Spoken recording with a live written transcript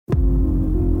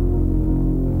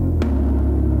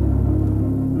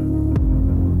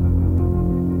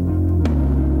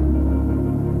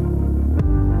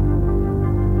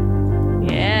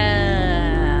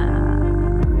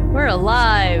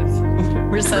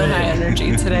high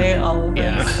energy today, all of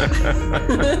us.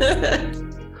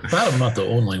 Glad I'm not the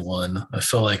only one. I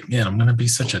feel like, man, I'm gonna be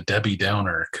such a Debbie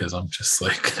Downer because I'm just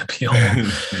like gonna be all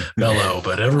mellow,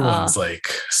 but everyone's like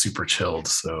super chilled.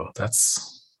 So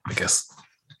that's, I guess,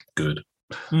 good.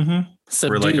 So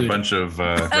we're like a bunch of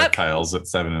reptiles at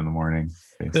 7 a.m.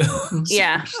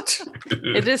 Yeah,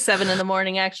 it is 7 a.m.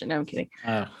 Actually, no, I'm kidding.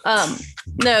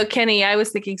 No, Kenny, I was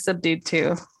thinking subdued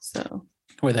too. So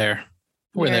we're there.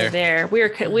 We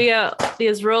the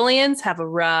Azrolians have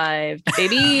arrived,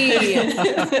 baby.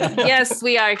 Yes,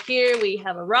 we are here. We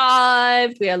have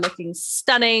arrived. We are looking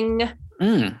stunning,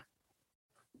 and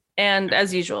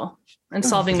as usual, and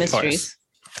solving mysteries.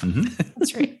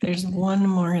 That's right. There's one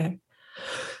more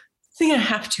thing I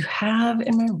have to have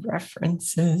in my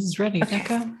references. Ready,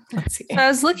 Becca? Let's see. So I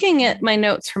was looking at my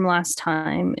notes from last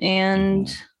time, and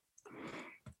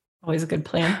always a good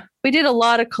plan. We did a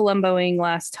lot of Columboing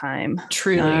last time.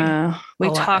 Truly.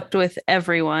 We talked with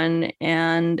everyone,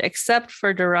 and except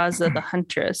for Daraza the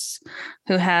Huntress,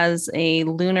 who has a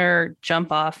lunar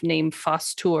jump off named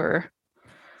Fostur.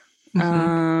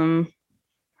 And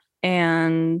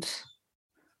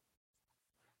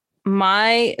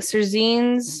my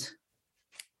Serzine's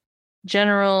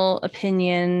general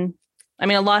opinion, I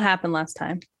mean, a lot happened last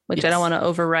time, which I don't want to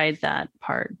override that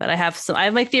part, but I have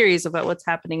my theories about what's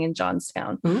happening in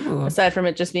Johnstown, aside from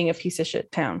it just being a piece of shit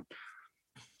town.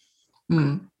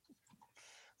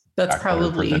 That's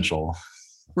probably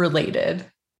related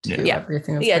to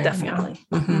everything. That's definitely.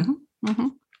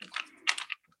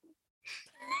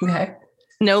 Okay.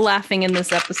 No laughing in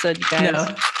this episode, you guys.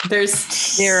 No, there's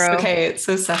 0. Okay,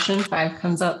 so session 5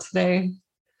 comes out today.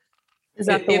 Is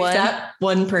that the one? That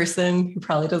one person who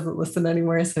probably doesn't listen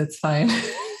anymore, so it's fine.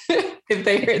 If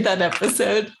they heard that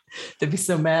episode, they'd be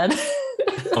so mad.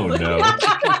 Oh no.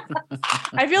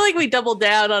 I feel like we doubled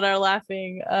down on our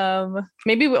laughing.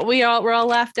 Maybe we're all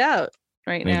laughed out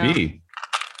right now. Maybe.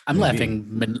 I'm laughing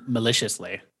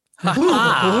maliciously.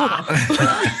 I'll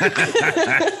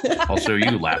show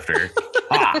you laughter.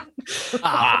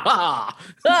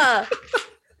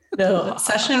 No,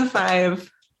 session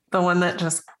 5, the one that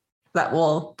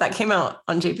came out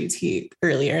on JBT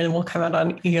earlier and will come out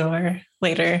on EOR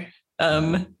later.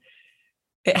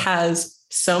 It has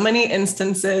so many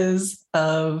instances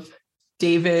of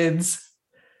David's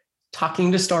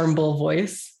talking to Stormbull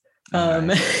voice.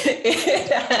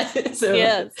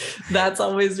 That's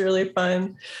always really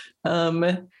fun.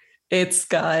 It's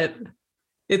got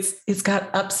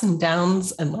ups and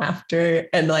downs and laughter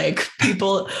and like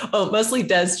people, mostly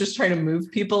Des just trying to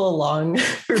move people along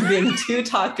for being too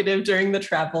talkative during the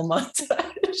travel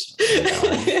montage.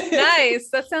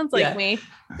 Nice. That sounds like me.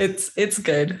 It's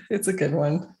good. It's a good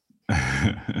one.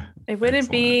 It wouldn't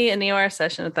be an EOR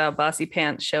session without Bossy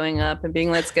Pants showing up and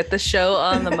being, let's get the show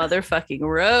on the motherfucking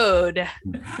road.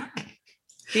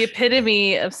 The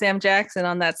epitome of Sam Jackson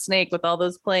on that snake with all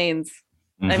those planes.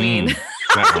 I mean,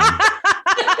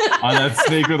 on that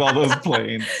snake with all those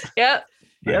planes. Yep.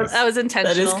 Yes. That was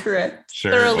intentional. That is correct.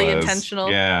 Sure, thoroughly intentional.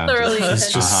 Yeah. Thoroughly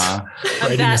It's intentional. just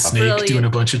riding a snake, brilliant. doing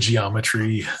a bunch of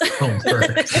geometry.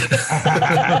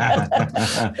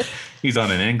 He's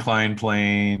on an incline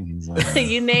plane. He's on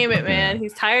You name it, man.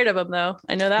 He's tired of them, though.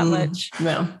 I know that much.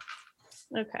 No.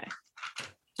 Okay.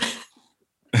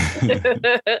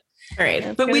 All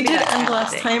right. But we did end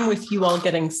last time with you all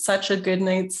getting such a good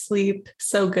night's sleep.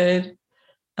 So good.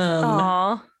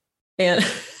 Aww. And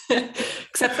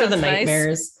except for the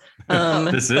nightmares.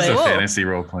 This is a fantasy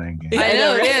role-playing game. I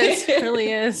know it is. It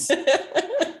really is.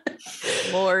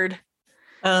 Lord.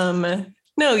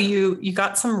 No, you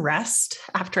got some rest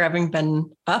after having been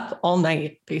up all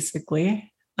night,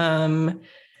 basically. And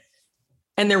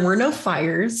there were no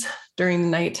fires during the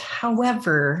night.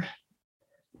 However,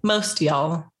 most of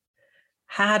y'all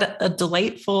had a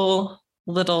delightful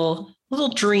little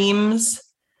dreams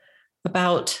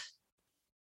about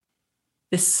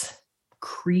this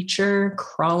creature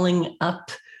crawling up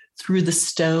through the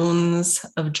stones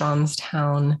of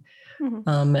Johnstown,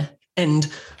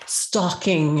 and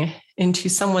stalking into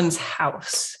someone's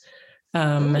house,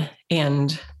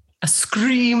 and a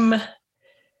scream,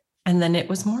 and then it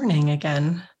was morning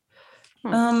again.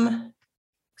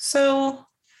 So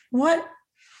what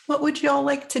would y'all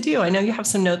like to do? I know you have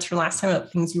some notes from last time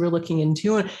about things you were looking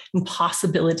into and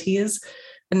possibilities,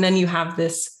 and then you have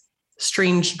this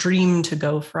strange dream to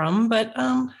go from, but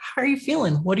how are you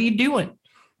feeling? What are you doing?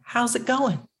 How's it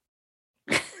going?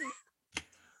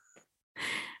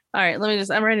 All right,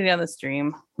 I'm writing down this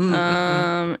dream.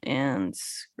 And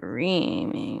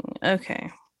screaming.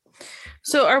 Okay.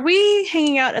 So are we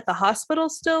hanging out at the hospital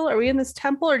still? Are we in this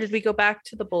temple or did we go back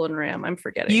to the Bull and Ram? I'm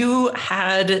forgetting. You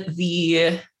had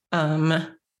the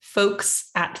folks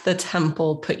at the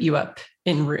temple put you up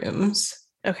in rooms.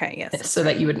 Okay, yes. So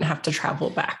that you wouldn't have to travel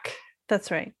back.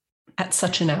 That's right. At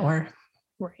such an hour.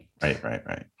 Right.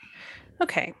 Right.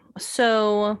 Okay.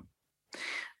 So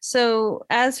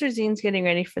as Razine's getting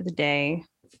ready for the day,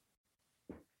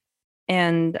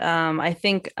 and I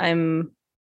think I'm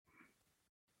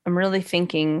really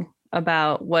thinking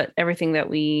about everything that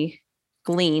we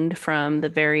gleaned from the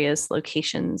various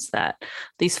locations that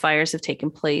these fires have taken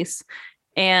place,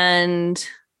 and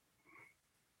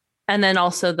then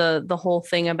also the whole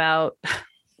thing about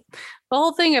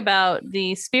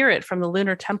the spirit from the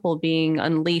lunar temple being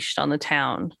unleashed on the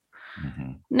town.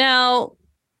 Mm-hmm. Now,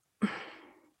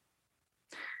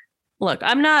 look,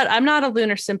 I'm not a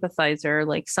lunar sympathizer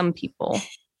like some people,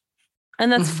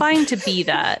 and that's fine to be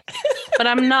that, but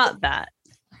I'm not that.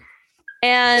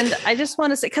 And I just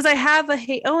want to say, because I have a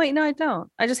hate. Oh wait, no, I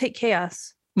don't. I just hate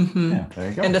chaos. Mm-hmm. Yeah, there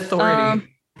you go. And authority.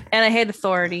 And I hate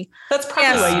authority. That's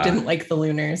probably why you didn't like the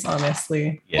Lunars,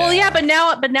 honestly. Yeah. Well, yeah, but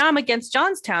now I'm against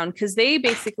Johnstown because they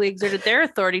basically exerted their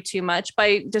authority too much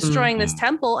by destroying this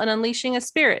temple and unleashing a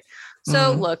spirit.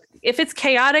 So look, if it's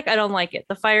chaotic, I don't like it.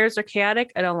 The fires are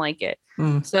chaotic. I don't like it.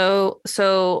 So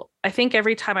I think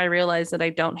every time I realize that I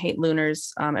don't hate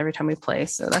Lunars, every time we play.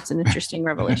 So that's an interesting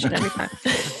revelation every time.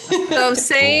 So I'm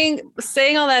saying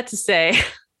all that to say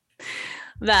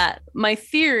that my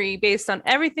theory, based on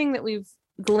everything that we've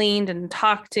gleaned and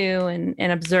talked to and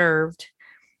observed,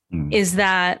 is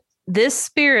that the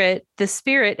spirit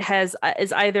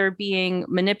is either being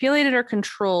manipulated or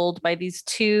controlled by these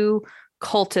two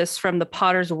cultists from the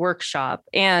Potter's Workshop.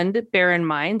 And bear in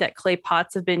mind that clay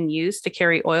pots have been used to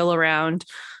carry oil around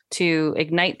to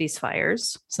ignite these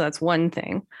fires. So that's one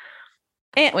thing.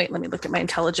 And wait, let me look at my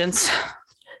intelligence.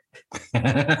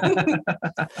 Yeah,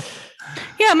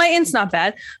 my int's not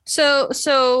bad. So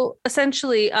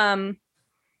essentially,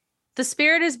 the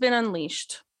spirit has been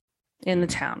unleashed in the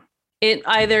town. It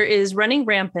either is running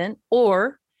rampant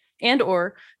or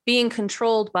being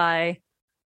controlled by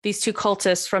these two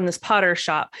cultists from this Potter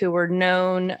shop who were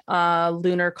known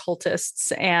lunar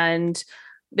cultists, and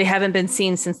they haven't been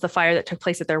seen since the fire that took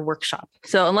place at their workshop.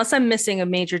 So unless I'm missing a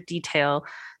major detail,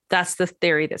 that's the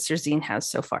theory that Serzine has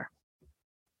so far.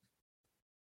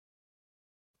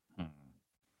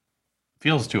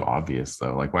 Feels too obvious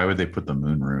though. Like, why would they put the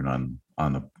moon rune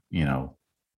on the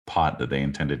pot that they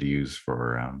intended to use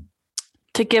for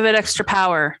to give it extra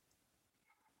power?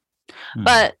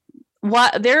 But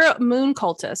they're moon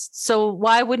cultists, so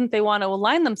why wouldn't they want to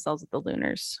align themselves with the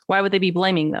Lunars? Why would they be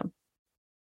blaming them?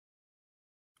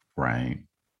 Right.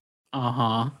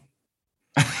 Uh-huh.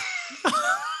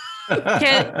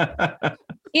 I'm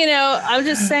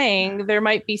just saying there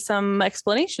might be some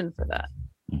explanation for that.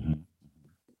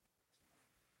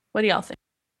 What do y'all think?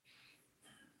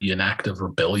 An act of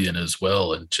rebellion as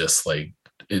well, and just like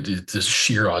this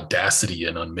sheer audacity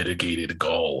and unmitigated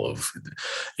gall of,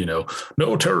 no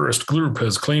terrorist group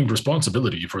has claimed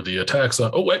responsibility for the attacks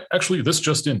on. Oh, actually, this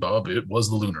just in, Bob. It was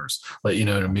the Lunars. Like, you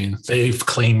know what I mean? They've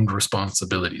claimed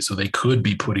responsibility, so they could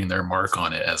be putting their mark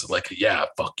on it as like, yeah,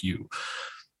 fuck you.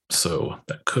 So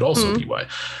that could also be why.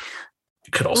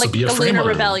 It could also be a frame lunar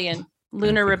rebellion.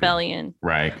 Lunar rebellion.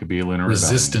 Right. Could be a lunar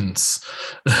resistance.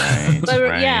 Right.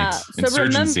 Right. Yeah.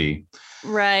 Insurgency.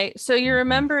 Right. So you're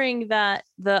remembering that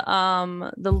the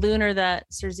lunar that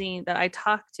Serzine that I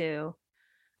talked to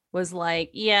was like,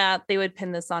 yeah, they would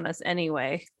pin this on us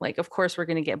anyway. Like, of course, we're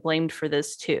going to get blamed for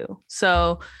this too.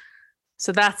 So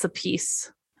that's a piece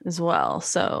as well.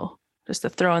 So just to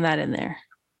throwing that in there.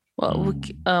 Well,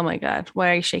 oh my God.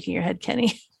 Why are you shaking your head,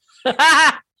 Kenny?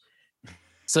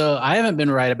 So I haven't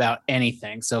been right about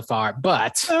anything so far,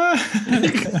 but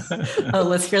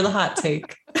let's hear the hot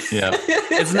take. Yeah,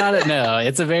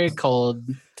 it's a very cold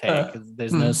take.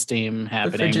 There's no steam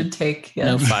happening. The frigid take. Yeah.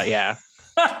 No fire. Yeah.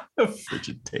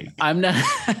 Frigid take. I'm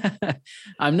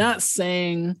not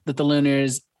saying that the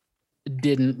Lunars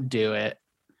didn't do it.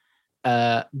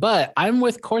 But I'm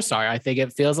with Corsair. I think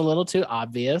it feels a little too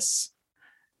obvious.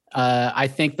 I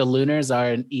think the Lunars are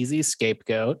an easy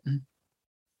scapegoat.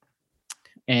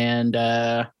 And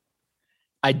I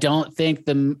don't think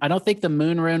the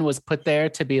moon rune was put there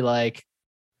to be like,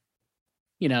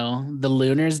 the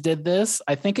Lunars did this.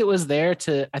 I think it was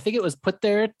put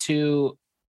there to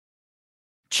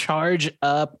charge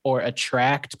up or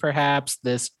attract perhaps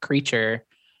this creature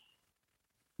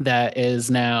that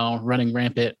is now running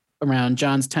rampant around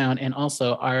Johnstown and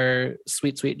also our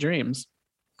sweet, sweet dreams.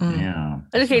 Yeah.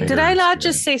 Okay. Did I not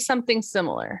just say something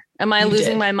similar? Am I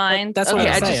losing my mind? That's what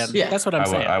I'm saying. That's what I'm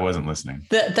saying. I wasn't listening.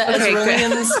 The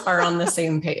Ezrealians are on the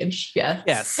same page. Yeah.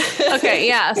 Yes. Okay.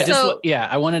 Yeah.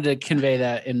 I wanted to convey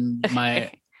that in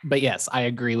my But yes, I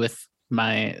agree with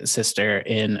my sister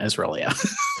in Azrolia.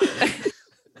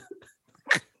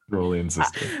 Rolian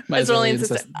sister. My Azrolean Azrolian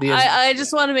sister. sis- I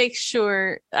just want to make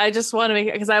sure.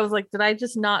 Because I was like, did I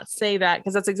just not say that?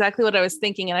 Because that's exactly what I was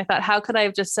thinking. And I thought, how could I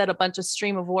have just said a bunch of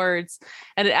stream of words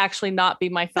and it actually not be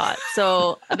my thought?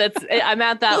 So I'm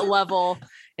at that level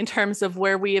in terms of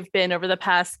where we have been over the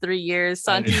past 3 years.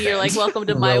 Santi, you're like, welcome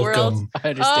to my world. Welcome. I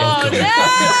understand. Oh, no!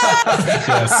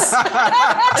 Yes.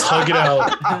 Tug it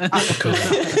out.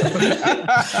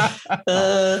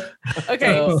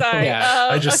 Okay, Oh, sorry. yeah.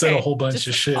 I just said okay. a whole bunch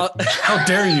of shit. I'll- How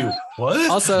dare you? What?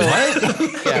 Also- what?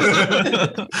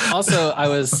 Yeah. Also, I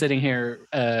was sitting here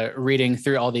reading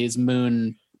through all these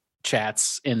moon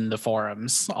chats in the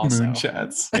forums. Also, Moon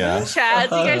chats. Yeah.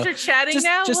 Chad, you guys are chatting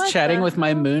now? just What chatting the- with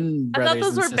my moon I brothers. thought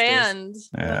those and were sisters. banned.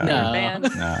 Yeah. They were No. banned.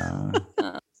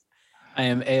 No. I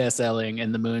am ASLing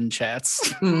in the moon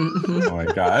chats. Mhm. Oh my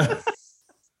god.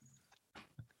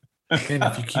 And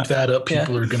if you keep that up,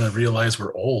 people are gonna realize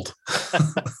we're old.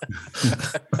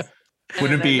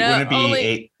 Wouldn't it be? No, Wouldn't it be?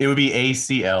 only- It would be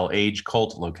ACL, age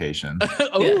cult location.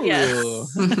 Oh, Yes.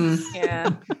 Mhm. Yeah.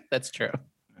 that's true.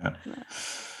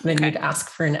 Then Okay. you'd ask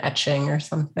for an etching or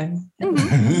something.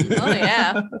 Oh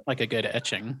yeah. Like a good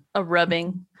etching. A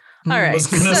rubbing. Mhm. All I right. was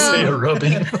gonna say a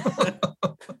rubbing.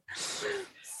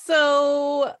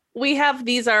 So we have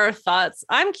these are our thoughts.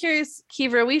 I'm curious,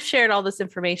 Kivra, we've shared all this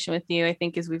information with you, I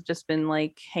think, as we've just been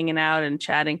like hanging out and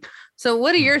chatting. So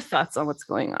what are your thoughts on what's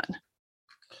going on?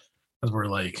 As we're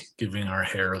like giving our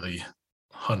hair the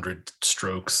 100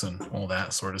 strokes and all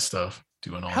that sort of stuff,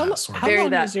 doing all How that sort of. Very long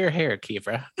that- is your hair,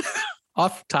 Kivra?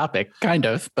 Off topic, kind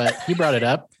of, but you brought it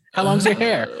up. How long's your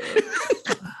hair?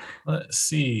 Let's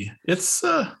see. It's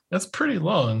that's pretty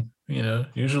long. You know,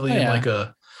 usually Oh, in yeah. like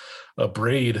a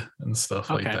braid and stuff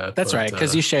like that. That's but, right,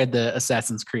 because you shared the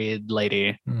Assassin's Creed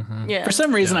lady. mhm. Yeah. For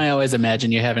some reason, Yeah. I always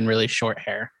imagine you having really short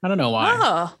hair. I don't know why.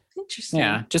 Oh, interesting.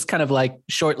 Yeah, just kind of like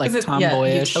short, like 'Cause it- yeah,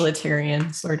 tomboyish.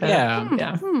 utilitarian sort of. Yeah.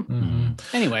 Yeah. Mhm.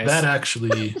 Anyways, That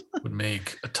actually would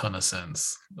make a ton of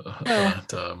sense.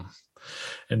 But,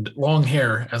 and long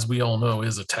hair, as we all know,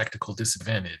 is a tactical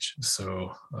disadvantage.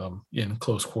 So in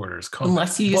close quarters combat.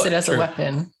 Unless you use But- it as a true.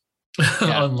 weapon.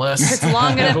 Yeah. Unless It's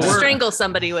long Yeah, enough but to we're- strangle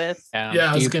somebody with. Yeah, I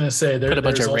Do was you gonna say put a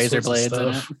bunch there's of all razor sorts of blades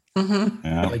in stuff it. Mhm.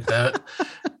 Yeah. like that.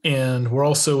 And we're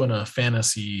also in a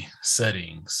fantasy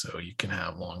setting, so you can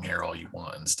have long hair all you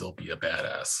want and still be a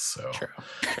badass. So, True.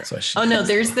 so I should Oh no, have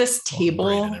there's this long braid table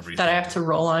and that I everything. have to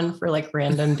roll on for like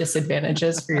random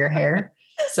disadvantages for your hair.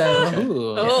 So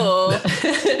Ooh, Oh,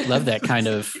 love that kind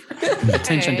of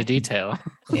attention to Okay. detail.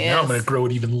 Now I'm gonna yes. grow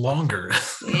it even longer.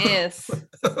 Yes.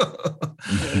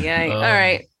 Yeah. All Um,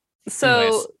 right. So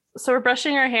anyways. so we're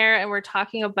brushing our hair and we're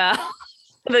talking about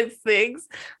these things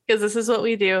because this is what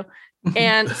we do.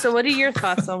 And so what are your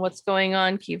thoughts on what's going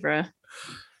on, Kivra?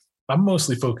 I'm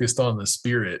mostly focused on the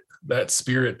spirit. That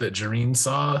spirit that Jareen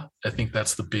saw, I think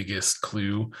that's the biggest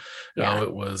clue. Yeah. How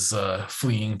it was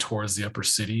fleeing towards the upper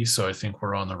city. So I think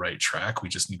we're on the right track. We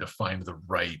just need to find the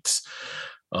right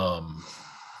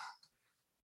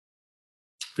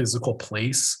physical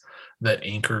place that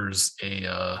anchors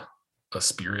a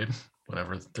spirit.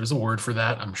 Whatever. There's a word for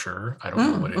that, I'm sure. I don't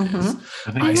know what it is.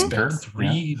 I think I anchor, spent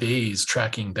 3 days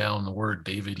tracking down the word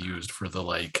David used for the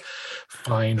like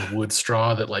fine wood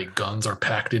straw that like guns are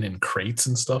packed in crates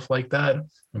and stuff like that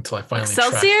until I finally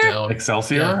Excelsior? tracked down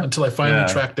Excelsior. Yeah, until I finally Yeah.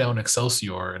 tracked down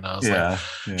Excelsior and I was Yeah.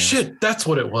 yeah. like, shit, that's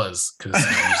what it was. Because I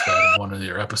used that in one of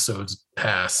your episodes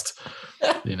past,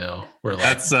 you know, where like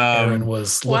That's Aaron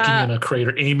was looking Wow. in a crate,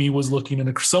 or Amy was looking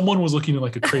in someone was looking in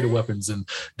like a crate of weapons, and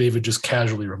David just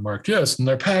casually remarked, "Yes, and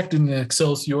they're packed in the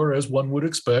Excelsior as one would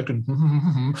expect." And,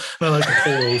 and I like to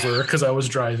pull over because I was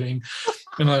driving,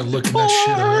 and I looking that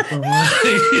shit up. I'm like,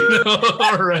 you know,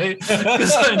 all right,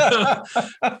 because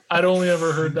I'd only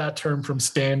ever heard that term from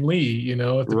Stan Lee, you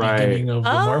know, at the Right. beginning of the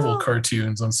Marvel Oh.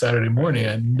 cartoons on Saturday morning.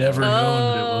 I'd never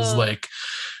known that it was Oh. like,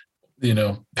 you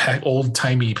know, old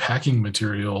timey packing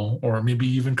material, or maybe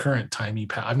even current timey.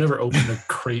 I've never opened a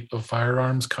crate of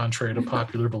firearms, contrary to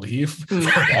popular belief, for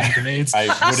hand grenades. I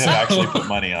would have actually put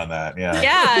money on that. Yeah.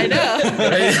 Yeah, I know.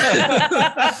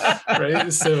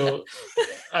 Right? So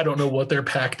I don't know what they're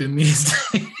packed in these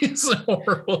days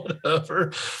or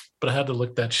whatever, but I had to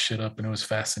look that shit up, and it was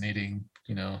fascinating.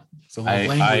 You know, so I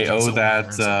language owe and so that,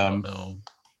 words I don't know.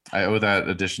 I owe that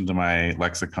addition to my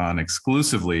lexicon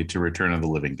exclusively to Return of the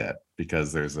Living Dead,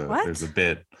 because there's What? a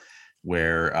bit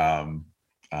where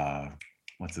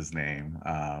what's his name?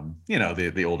 You know,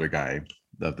 the older guy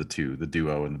of the two, the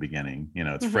duo in the beginning. You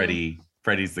know, it's Mhm.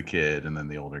 Freddy's the kid, and then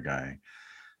the older guy.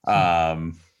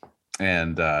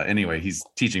 Anyway, he's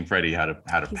teaching Freddy how to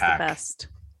He's the pack best.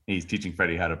 he's teaching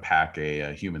Freddy how to pack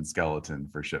a human skeleton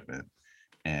for shipment.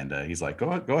 And he's like, go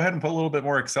ahead and put a little bit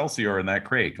more Excelsior in that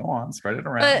crate. Go on, spread it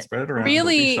around,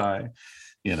 really, don't be shy.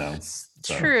 You know,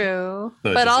 so, true.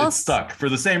 So but also it's stuck for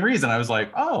the same reason. I was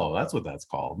like, oh, that's what that's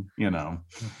called. You know.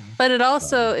 But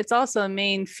it's also a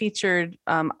main featured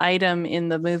item in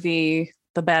the movie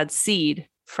The Bad Seed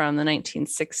from the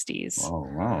 1960s. Oh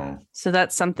wow! So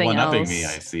that's something else. One-upping me,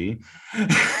 I see.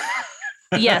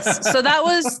 Yes, so that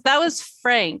was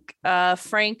Frank.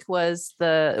 Frank was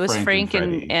Frank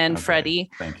and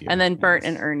Freddy. Thank you. And then Bert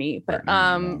and Ernie. But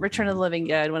Ernie, Return of the Living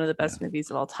Dead, one of the best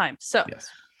movies of all time. So yes.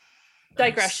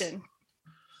 Digression.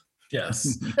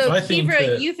 Yes. So I think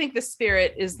Kivra, you think the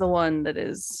spirit is the one that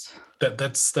is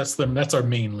that's our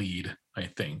main lead, I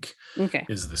think. Okay.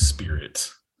 Is the spirit.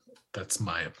 That's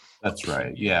right.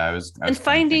 Yeah, I was and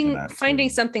finding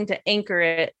something to anchor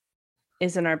it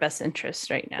is in our best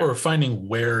interest right now. Or finding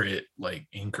where it like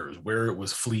anchors, where it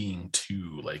was fleeing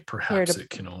to, like perhaps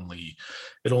it only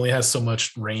has so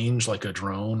much range, like a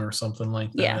drone or something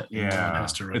like that. Yeah. It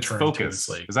has to return it's focus. To its,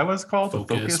 like, is that what it's called?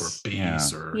 Focus or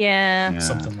base or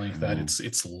something like that.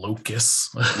 It's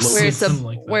locus. Where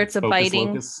it's a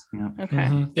biting. Yeah. Okay.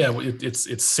 Mm-hmm. Yeah,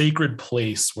 it's sacred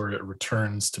place where it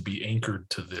returns to be anchored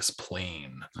to this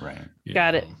plane. Right.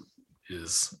 Got it.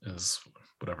 Is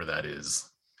whatever that is.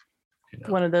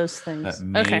 One of those things that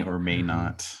may or may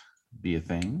not be a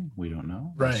thing. We don't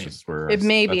know. Right. It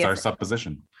may be. That's our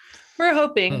supposition. We're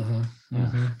hoping. Mm-hmm.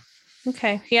 Mm-hmm.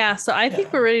 Okay. Yeah. So I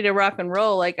think we're ready to rock and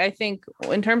roll. Like, I think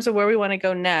in terms of where we want to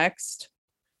go next,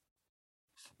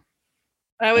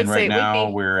 I would say right now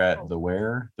we're at the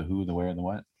where, the who, the where, and the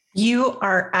what. You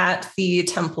are at the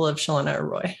Temple of Shalana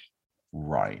Arroy.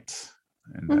 Right.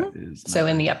 And that is so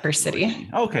in the upper city.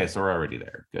 Okay. So we're already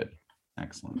there. Good.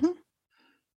 Excellent.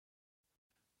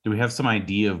 Do we have some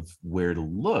idea of where to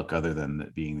look other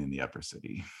than being in the upper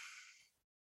city?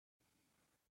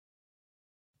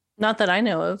 Not that I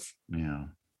know of. Yeah.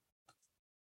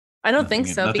 I don't think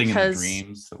so, nothing because in the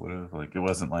dreams that would have, like, it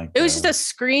wasn't like it was just a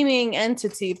screaming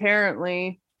entity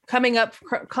apparently calling up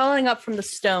from the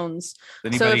stones.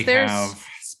 Does so anybody if there's have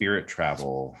spirit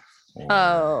travel?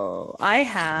 I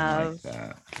have. Like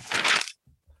that?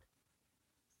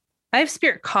 I have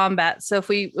spirit combat. So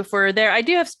if we're there, I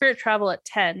do have spirit travel at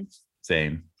 10.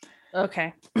 Same.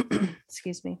 Okay.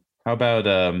 Excuse me. How about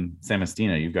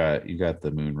Samastina? You got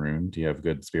the moon rune. Do you have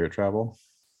good spirit travel?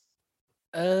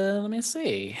 Let me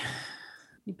see.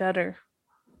 You better.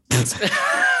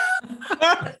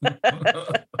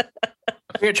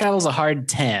 Spirit travel's a hard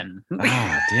 10.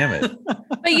 Ah, damn it.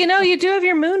 But you do have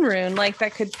your moon rune, like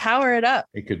that could power it up.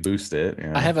 It could boost it.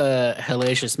 Yeah. I have a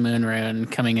hellacious moon rune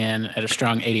coming in at a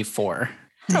strong 84.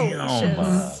 Trying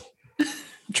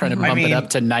to bump it up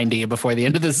to 90 before the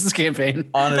end of this campaign.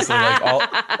 Honestly,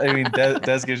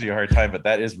 Des gives you a hard time, but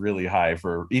that is really high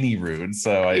for any rune.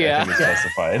 So I think it's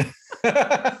justified.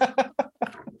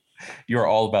 You're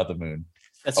all about the moon.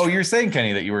 You're saying,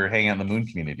 Kenny, that you were hanging out in the moon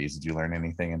communities. Did you learn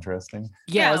anything interesting?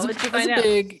 Yeah, I was a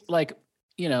big,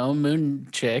 moon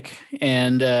chick.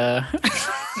 And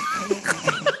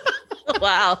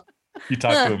wow. You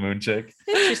talked to a moon chick?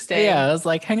 Interesting. Yeah, I was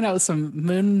like hanging out with some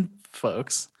moon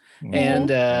folks. And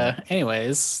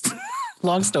anyways,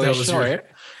 long story short,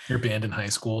 your band in high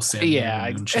school,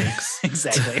 Sam Moon Chicks.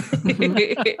 Exactly.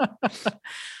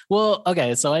 Well,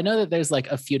 okay, so I know that there's like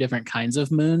a few different kinds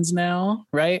of moons now,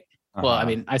 right? Well, I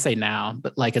mean, I say now,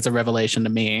 but like it's a revelation to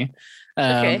me.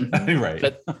 Okay. Right.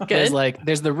 But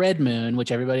there's the red moon,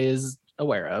 which everybody is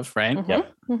aware of, right?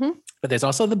 Yep. But there's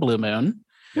also the blue moon,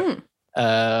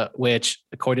 which,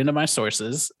 according to my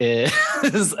sources, is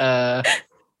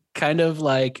kind of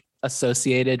like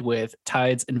associated with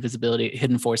tides, invisibility,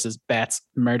 hidden forces, bats,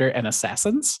 murder, and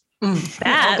assassins. Bats.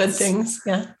 All good things.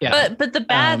 Yeah. But the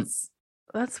bats,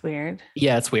 that's weird.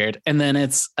 Yeah, it's weird. And then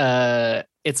it's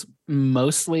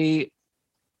mostly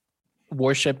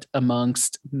worshipped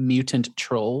amongst mutant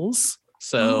trolls.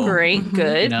 So great,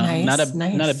 good. Not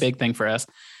a big thing for us.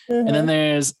 And then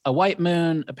there's a white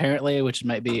moon, apparently, which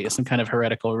might be some kind of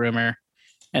heretical rumor.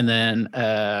 And then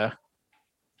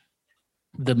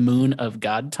the moon of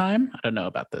God time. I don't know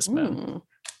about this moon.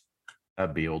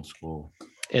 That'd be old school.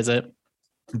 Is it?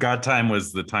 God time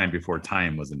was the time before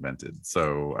time was invented.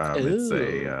 So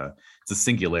it's a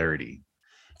singularity.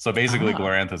 So basically,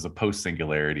 Glorantha is a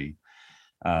post-singularity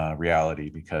reality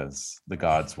because the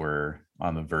gods were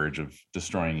on the verge of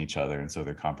destroying each other, and so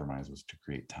their compromise was to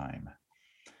create time.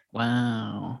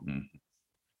 Wow.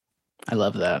 I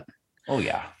love that. Oh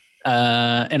yeah.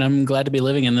 And I'm glad to be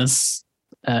living in this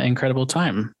incredible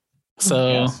time.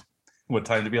 So yes. What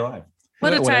time to be alive?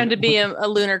 What a time to be a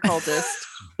lunar cultist.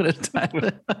 What a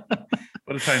time.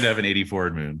 What a time to have an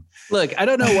 84 moon. Look, I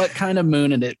don't know what kind of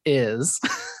moon it is,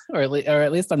 or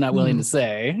at least I'm not willing to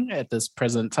say at this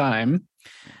present time.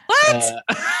 What?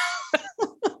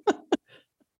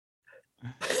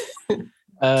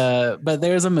 But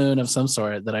there's a moon of some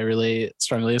sort that I really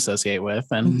strongly associate with,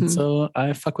 and so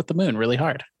I fuck with the moon really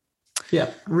hard. Yeah,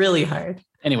 really hard.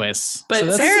 Anyways, But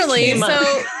so Apparently, came up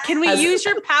so can we as- use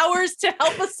your powers to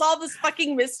help us solve this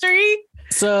fucking mystery?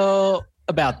 so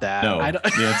about that, No, I don't,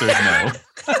 the answer is no.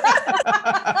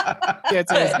 the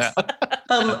answer is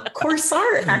no.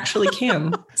 Corsar actually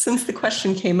can, since the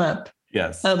question came up.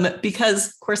 Yes.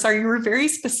 Because Corsar, you were very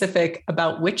specific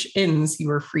about which inns you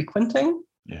were frequenting.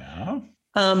 Yeah.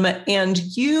 And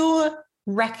you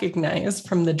recognize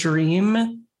from the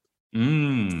dream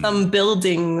some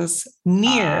buildings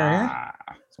near I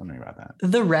was wondering about that.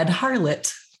 the Red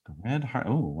Harlot. The Red Harlot.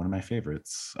 Oh, one of my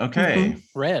favorites. Okay.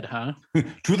 Red, huh?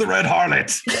 To the Red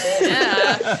Harlot.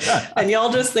 Yeah. And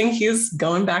y'all just think he's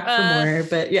going back for more,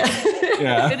 but yeah.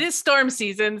 Yeah. It is storm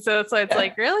season, so it's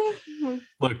like, really?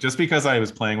 Look, just because I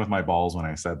was playing with my balls when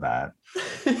I said that,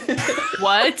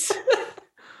 What?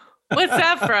 What's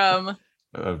that from?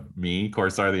 me,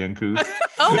 Corsar the Uncouth.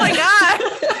 Oh my god.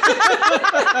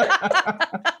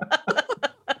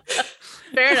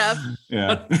 Fair enough.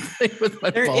 Yeah. With my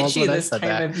They're balls itchy when I this said time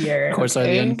that. of year. Of course, are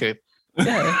the uncouth.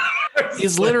 Yeah.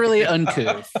 He's literally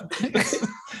uncouth.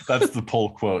 That's the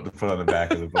pull quote to put on the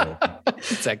back of the book.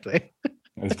 Exactly. I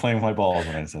was playing with my balls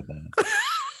when I said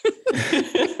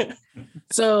that.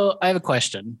 So I have a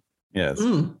question. Yes.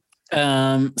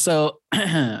 So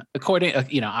according,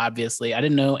 obviously, I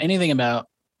didn't know anything about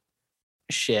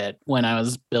shit when I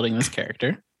was building this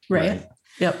character. Right.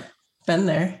 Yep. Been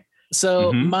there.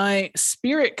 So Mhm. my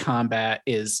spirit combat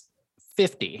is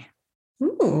 50.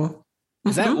 Ooh.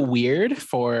 Is that weird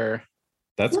for?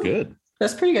 That's good.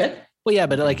 That's pretty good. Well, yeah,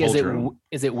 but like, is Hold your own.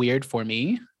 it weird for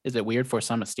me? Is it weird for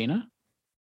Samastina?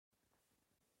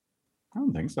 I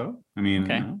don't think so. I mean,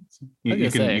 Okay.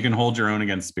 you can hold your own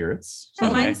against spirits. So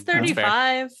Okay, mine's that's fair.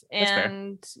 35, That's fair.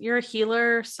 and you're a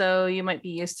healer, so you might be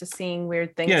used to seeing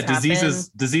weird things. Yeah, happen.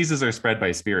 diseases are spread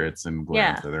by spirits and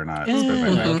Yeah. so they're not Yeah.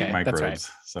 spread by Okay, microbes. that's right.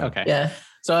 So Okay. Yeah.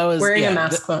 So I was Wearing yeah, a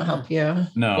mask won't help you.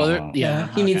 no, Well, no.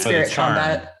 yeah. You need okay. But spirit it's charm.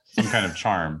 combat. Some kind of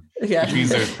charm, Yeah. which means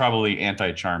there's probably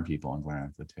anti-charm people in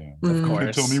Glorantha too. Of Mm.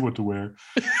 course. Tell me what to wear.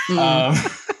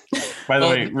 Mm. By the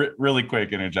Well, way, really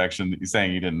quick interjection. You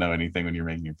saying you didn't know anything when you're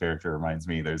making your character reminds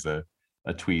me. There's a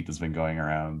tweet that's been going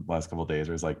around the last couple of days.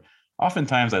 Where it's like,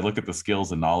 oftentimes I look at the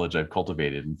skills and knowledge I've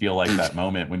cultivated and feel like that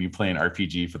moment when you play an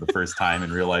RPG for the first time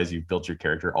and realize you've built your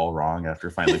character all wrong after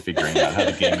finally figuring out how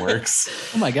the game works.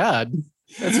 Oh my god,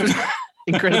 that's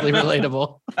incredibly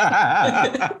relatable.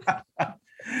 I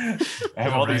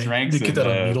have all these ranks You get that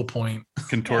on in needlepoint.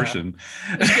 contortion.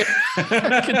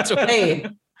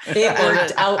 Hey, it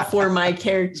worked out for my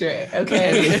character.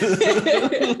 Okay.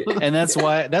 And that's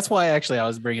why actually I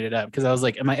was bringing it up, because I was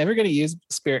like, am I ever going to use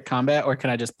spirit combat, or can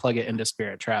I just plug it into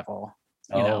spirit travel,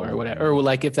 or whatever, or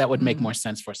like if that would make more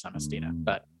sense for Samastina,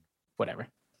 but whatever.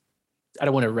 I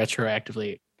don't want to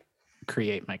retroactively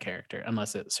create my character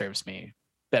unless it serves me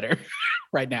better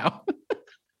right now.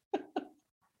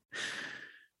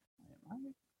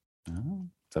 Oh,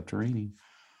 it's up to Rainy.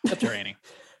 Subterranean.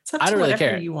 It's up I to don't really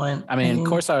whatever care. You want. I mean,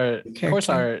 Corsar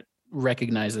character.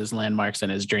 recognizes landmarks in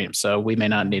his dreams, so we may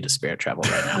not need to spirit travel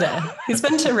right now. Yeah. He's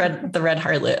been to the Red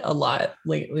Harlot a lot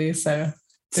lately, so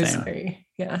it's Same. very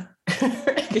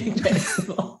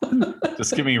recognizable.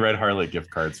 Just give me Red Harlot gift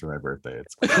cards for my birthday.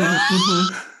 It's cool.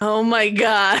 Mhm. Oh my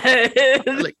god.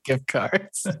 Like gift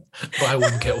cards. Buy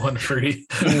one, get one free.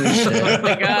 Oh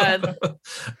my god.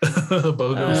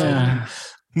 BOGO.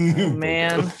 Oh,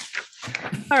 man.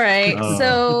 All right. Oh.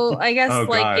 So I guess Oh,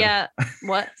 God. yeah.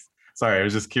 What? Sorry, I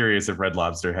was just curious if Red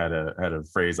Lobster had a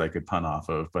phrase I could pun off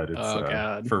of, but it's Oh,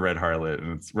 God. for Red Harlot,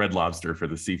 and it's Red Lobster for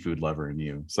the seafood lover in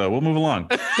you. So we'll move along.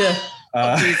 Yeah.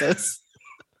 Jesus.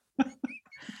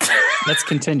 Let's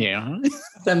continue.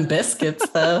 Them biscuits,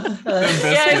 though. Yeah,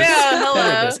 I know. Better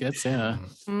Hello. biscuits, yeah.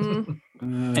 Mm.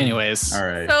 Anyways. all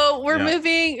right. So we're Yeah.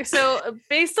 moving. So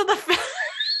based on the fact.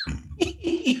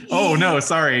 Oh no,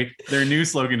 sorry. Their new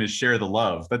slogan is "Share the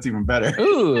Love." That's even better.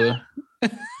 Ooh,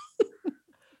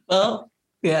 Well,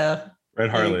 yeah.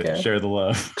 Red There you Harlot, go. share the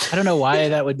love. I don't know why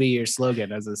that would be your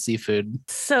slogan as a seafood.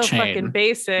 So Chain. fucking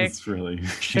basic. It's really.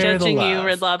 Share the Judging you, love.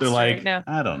 Red Lobster, They're like, right now.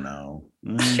 I don't know.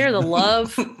 Share the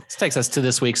love. This takes us to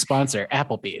this week's sponsor,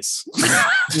 Applebee's.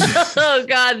 Oh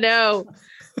God, no.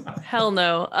 Hell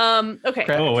no. Okay.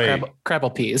 Oh, wait.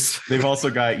 Crabble peas. They've also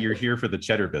got "You're here for the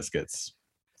cheddar biscuits."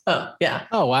 Oh, yeah.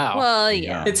 Oh wow. Well,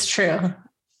 yeah. It's true.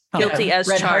 Guilty as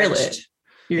Red charged. Harlot.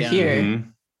 You're Yeah. here.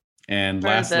 Mhm. And Or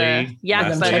lastly, the yak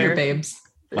Them butter. cheddar babes.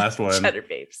 last one, Cheddar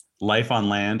babes. life on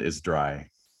land is dry.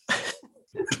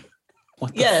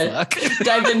 What the Yeah. fuck?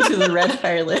 Dive into the red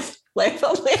harlot. Life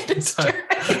on land is dry.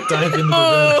 Dive into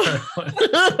the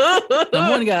red.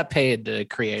 Someone got paid to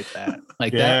create that.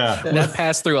 Like Yeah. that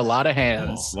passed through a lot of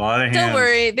hands. A lot of hands. Don't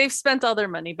worry, they've spent all their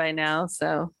money by now,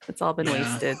 so it's all been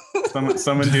wasted.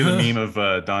 Someone do the meme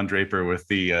of Don Draper with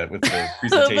the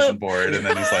presentation board, and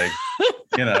then he's like,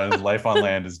 life on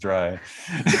land is dry.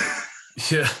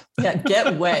 Yeah. Yeah,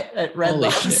 get wet at Red Holy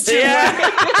Lobster. shit. Yeah.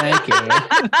 Thank you.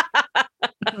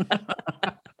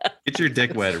 Get your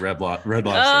dick wet at Red Lobster.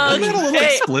 Oh, Isn't that a little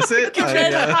hey, explicit?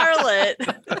 Red Harlot.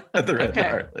 At the Red Okay.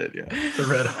 Harlot, yeah. The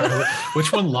red harlot.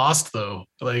 Which one lost though?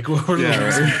 Like, what were the Yeah,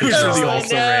 losers? right. Which are the Oh,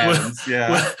 also no. rans?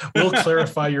 Yeah. We'll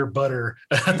clarify your butter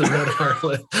at the red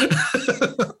harlot.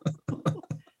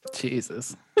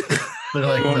 Jesus. They're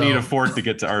like, You won't need no. a fork to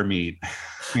get to our meat.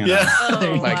 You know? Yeah. Oh,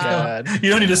 there you my go. God. You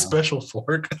don't need Yeah. a special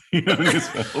fork. You don't need a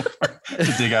special fork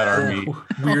to dig out our meat.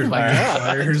 Weird Oh my God.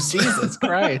 fires. Jesus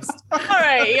Christ. All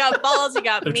right, you got balls, you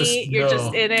got They're just- meat, you're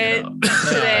just no, in it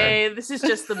today. This is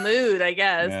just the mood, I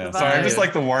guess. Yeah. the Sorry, I'm vibe. just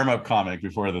like the warm-up comic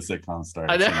before the sitcom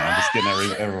starts. I know. I'm just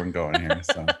getting everyone going here.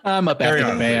 So I'm up carry after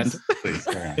the on, band. please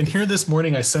carry on. And here this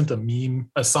morning, I sent a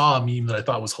meme. I saw a meme that I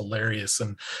thought was hilarious,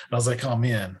 and I was like, "Oh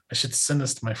man, I should send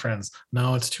this to my friends."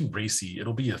 No, it's too racy.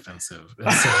 It'll be offensive.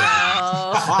 And so-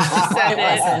 Oh, send It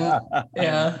it. wasn't.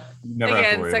 Yeah. Never have to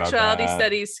Again, worry about sexuality that.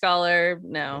 studies scholar.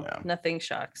 No, Yeah. nothing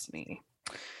shocks me.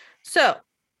 So,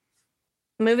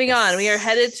 moving on, we are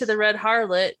headed to the Red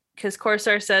Harlot because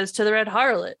Corsair says to the Red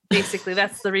Harlot. Basically,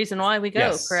 that's the reason why we go,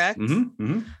 Yes. correct? Mhm,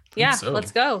 mhm. Yeah, so.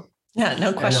 let's go. Yeah,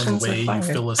 no questions One way, required.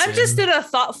 fill us I'm just in. in a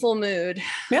thoughtful mood.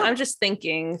 Yeah. I'm just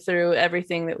thinking through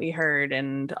everything that we heard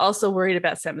and also worried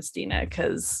about Semistina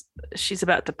because she's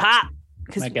about to pop.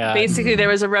 Because My God. basically there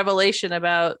was a revelation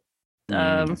about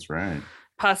That's right.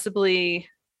 possibly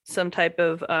some type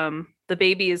of the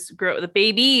babies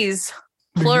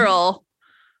Mm-hmm. plural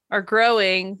are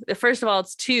growing. First of all,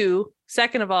 it's 2.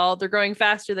 Second of all, they're growing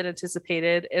faster than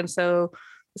anticipated. And so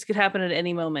this could happen at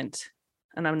any moment.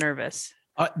 And I'm nervous.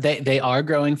 They are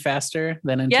growing faster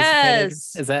than anticipated.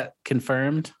 Yes. Is that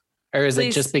confirmed? Or is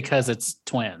Please. it just because it's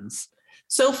twins?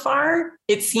 So far,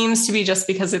 it seems to be just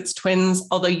because it's twins,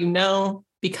 although,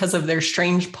 because of their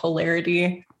strange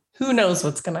polarity, who knows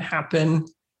what's going to happen.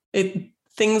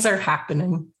 Things are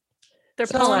happening. They're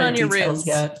There's not a pulling lot on of your details roots.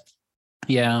 yet.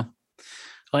 Yeah.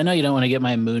 Well, I know you don't want to get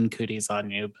my moon cooties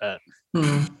on you, but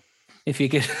Hmm. if you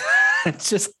could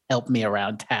just help me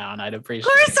around town, I'd appreciate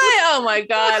Of course it. oh my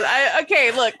God.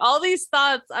 Okay, look, all these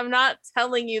thoughts, I'm not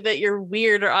telling you that you're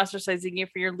weird or ostracizing you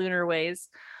for your lunar ways.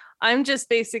 I'm just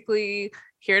basically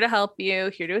here to help you,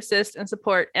 here to assist and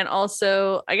support. And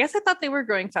also, I guess I thought they were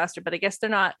growing faster, but I guess they're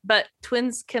not. But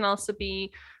twins can also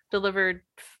be delivered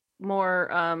more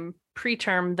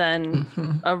preterm than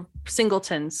Mhm. a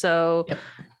singleton. So Yep.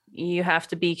 you have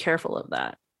to be careful of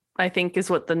that, I think is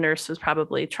what the nurse was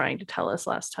probably trying to tell us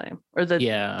last time, or the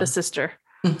sister,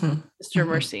 Mhm. Sister Mhm.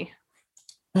 Mercy.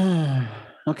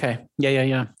 Okay.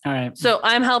 Yeah. All right. So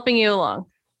I'm helping you along.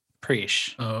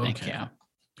 Preach. Oh, Thank okay. you.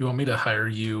 Do you want me to hire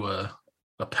you a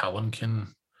palanquin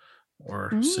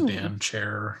or Ooh. sedan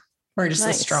chair? Or just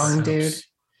Nice. a strong dude.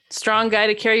 Strong guy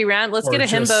to carry you around. Let's Or get a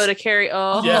just- himbo to carry.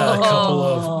 Oh, Yeah, a couple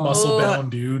Oh. of muscle-bound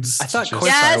dudes. I thought just Corsair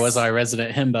Yes. was our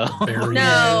resident himbo. bury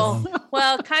No. him.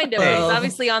 Well, kind of. Hey. It's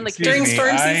obviously on the Excuse During me,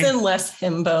 storm I- season, less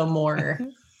himbo, more.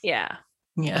 yeah.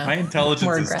 Yeah. My intelligence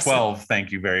More is aggressive. 12.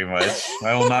 Thank you very much.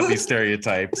 I will not be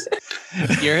stereotyped.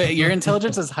 Your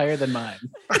intelligence is higher than mine.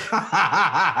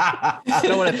 I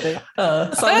don't want to think.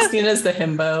 Celestina's the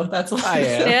himbo. That's why I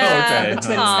am. Yeah. the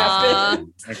twins Aw.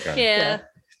 happen. Okay. Yeah.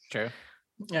 True.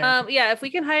 Yeah. Yeah. If we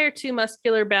can hire 2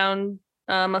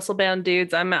 muscle bound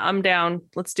dudes, I'm down.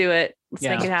 Let's do it. Let's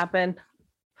Yeah. make it happen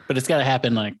But it's got to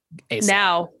happen like ASAP.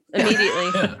 now,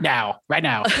 immediately. Yeah. Now, right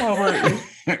now.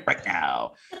 Right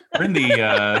now, we're in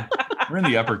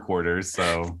the upper quarters,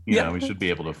 so Yeah. we should be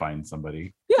able to find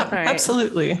somebody Yeah, right.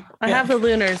 absolutely. I have the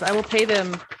Lunars. I will pay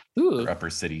them. Ooh. for upper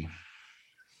city.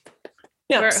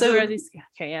 Yeah, Who are these?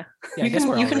 Okay, yeah. Yeah, I you guess we're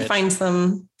can, you all can rich. find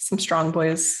some strong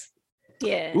boys.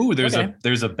 Yeah. Ooh, there's Okay.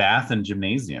 a bath and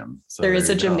gymnasium. So There is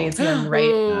a you go. gymnasium right.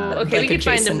 Ooh, okay, we like, can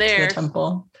find them adjacent to there. the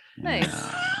temple. Nice.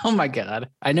 Oh my God.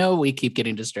 I know we keep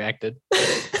getting distracted.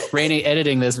 Rainey,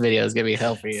 editing this video is going to be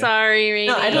hell for you. Sorry, Rainy.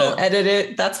 No, I don't edit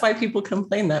it. That's why people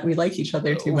complain that we like each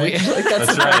other too much. We- Like,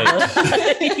 that's That's the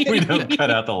problem. right. We don't cut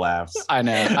out the laughs. I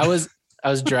know. I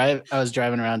was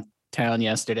driving around town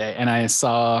yesterday and I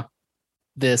saw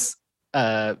this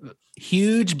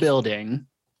huge building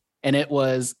and it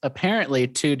was apparently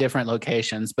 2 different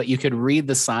locations, but you could read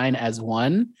the sign as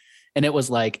one, and it was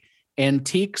like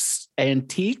antiques,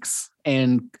 and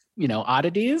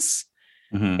oddities,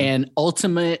 and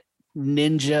ultimate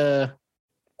ninja,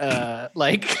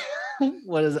 like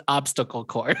what is it? Obstacle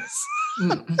course.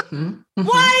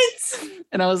 What?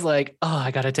 And I was like, oh,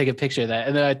 I got to take a picture of that.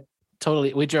 And then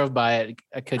we drove by it.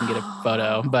 I couldn't get a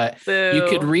photo, but you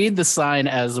could read the sign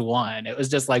as one. It was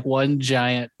just like one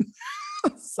giant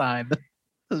sign.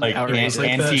 Like outrageous. Like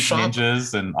antique shop.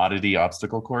 ninjas and oddity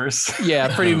obstacle course.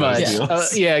 Yeah, pretty much.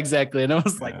 Yes. Yeah, exactly. And I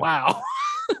was like, wow.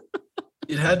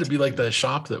 It had to be like the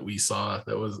shop that we saw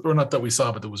that was, or not that we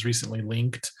saw, but that was recently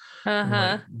linked.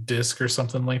 Like disc or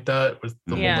something like that with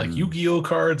the whole like Yu-Gi-Oh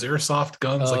cards, airsoft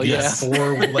guns, like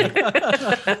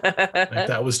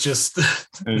that was just this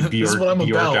is what I'm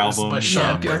about. This is my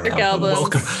shop.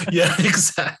 Welcome. Yeah,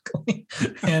 exactly.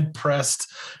 Hand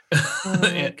pressed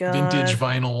vintage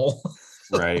vinyl.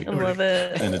 Right. I love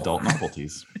it. And adult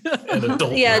novelties.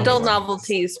 Adult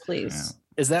novelties, please. Yeah.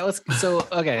 Is that what's so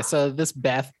okay? So this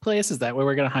Beth place, is that where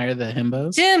we're gonna hire the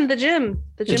himbos? The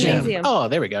gymnasium. Oh,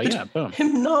 there we go. Yeah, boom.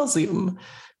 Gymnasium.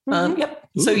 Yep.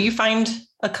 Ooh. So you find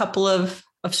a couple of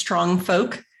strong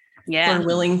folk who are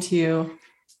willing to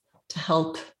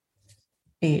help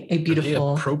a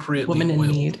beautiful woman in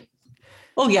need.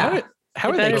 Oh yeah. How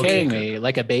are they carrying me?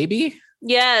 Like a baby?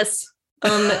 Yes.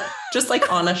 Just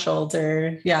like on a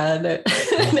shoulder. Yeah.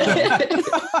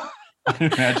 I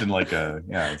imagine like a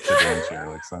sit-down chair,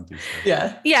 like something.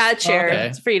 Yeah, a chair. Okay.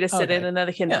 It's for you to sit in, and then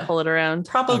they can pull it around.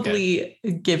 Probably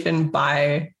given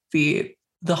by the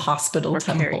hospital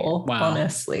temple. Wow.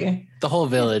 Honestly, the whole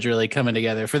village really coming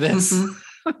together for this.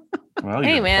 Well,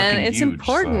 hey man, it's huge,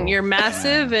 important. So, you're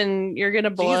massive, and you're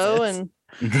gonna blow, and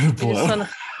you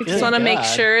just want to make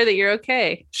sure that you're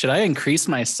okay. Should I increase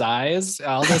my size?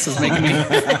 All this is making me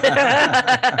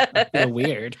feel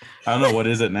weird. I don't know, what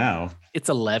is it now? It's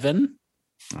 11.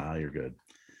 Oh, you're good.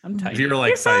 I'm tight. If you're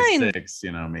like size 6,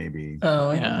 maybe.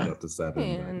 Oh yeah, up to 7.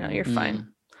 Yeah, no, you're fine.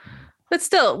 But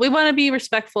still, we want to be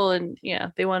respectful, and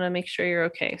they want to make sure you're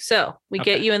okay. So we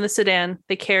get you in the sedan.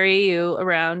 They carry you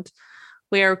around.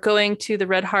 We are going to the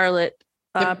Red Harlot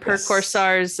per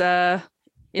Corsar's So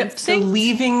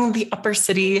leaving the upper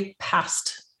city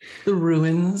past the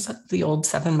ruins of the old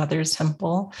Seven Mothers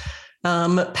Temple,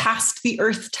 past the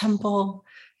Earth Temple,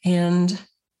 and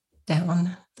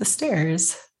down the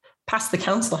stairs, past the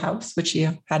council house, which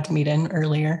you had to meet in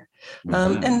earlier.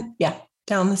 And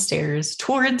down the stairs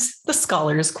towards the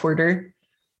Scholars' Quarter,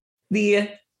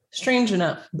 strange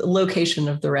enough, the location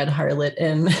of the Red Harlot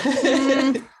Inn.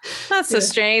 That's so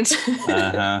strange.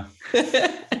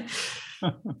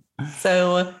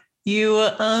 So you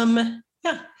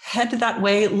head that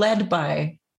way, led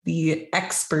by the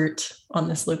expert on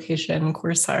this location,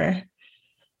 Corsar.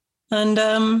 And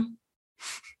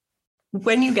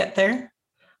when you get there,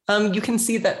 you can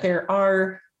see that there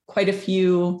are quite a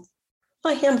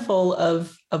handful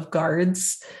of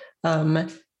guards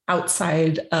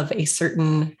outside of a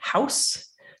certain house.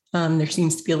 There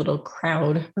seems to be a little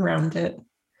crowd around it.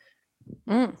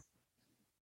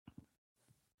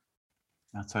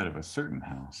 Outside of a certain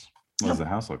house. What does the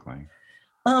house look like?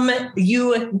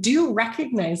 You do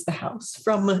recognize the house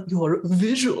from your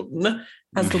vision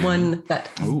as the one that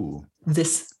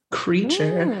this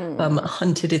creature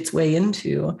hunted its way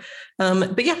into.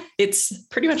 But it's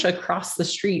pretty much across the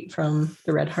street from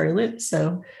the Red Harlot,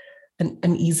 so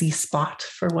an easy spot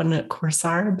for one at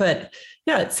Corsar. But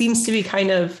it seems to be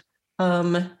kind of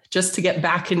just to get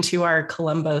back into our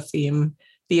Columbo theme,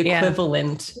 the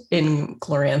equivalent in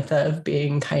Glorantha of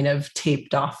being kind of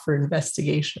taped off for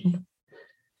investigation.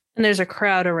 And there's a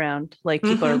crowd around, like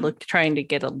people are trying to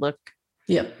get a look.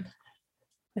 Yep.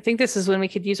 I think this is when we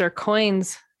could use our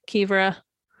coins, Kivra,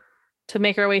 to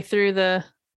make our way through the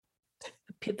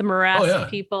morass of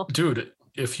people. Dude,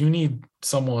 if you need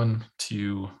someone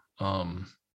to,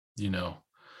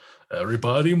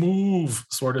 everybody move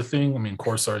sort of thing. I mean,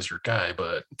 Corsar's your guy,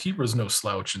 but Kibra's no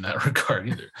slouch in that regard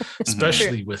either,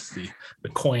 especially with the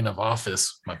coin of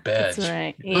office, my badge. That's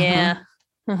right. Yeah.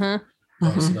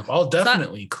 I'll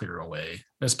definitely clear away.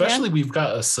 Especially we've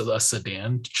got a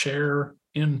sedan chair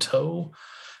in tow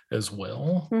as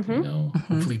well,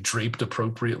 hopefully draped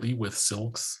appropriately with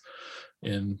silks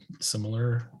and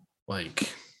similar,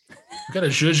 like we got to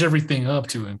zhuzh everything up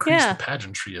to increase the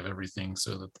pageantry of everything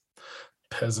so that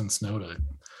peasants know to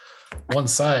one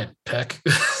side, Peck.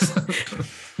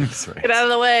 That's right. Get out of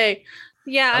the way.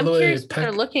 I'm curious what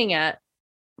they're looking at.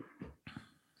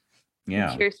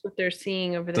 I'm curious what they're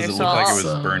seeing over there. Does it look like it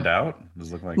was burned out?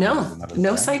 Does it look like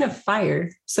no sign of fire.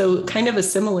 So kind of a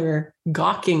similar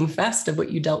gawking fest of what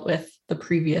you dealt with the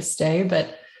previous day,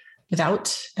 but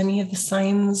without any of the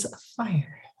signs of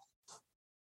fire.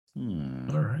 All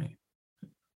right.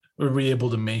 Were we able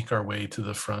to make our way to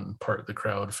the front part of the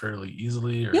crowd fairly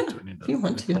easily? Or Yeah, do we need if you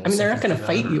want to. call I mean, they're not going something to for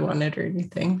fight that, you or- on it or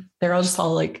anything. They're all just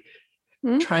all like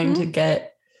trying Mm-hmm. to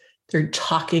they're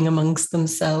talking amongst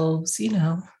themselves,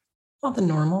 all the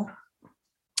normal.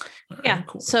 All right, Yeah.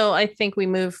 cool. So I think we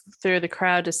move through the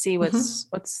crowd to see what's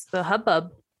the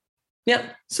hubbub.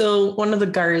 Yep. So one of the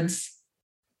guards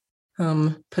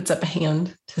puts up a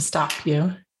hand to stop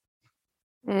you.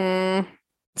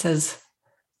 Says,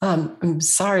 I'm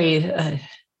sorry,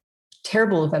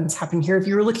 terrible events happen here. If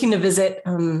you were looking to visit,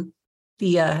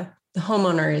 the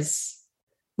homeowner is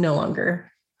no longer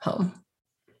home.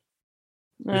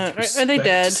 With Are they respect,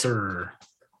 dead? Sir.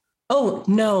 Oh,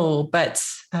 no, but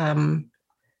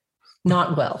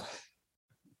not well.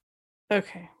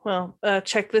 Okay. Well,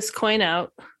 check this coin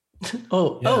out.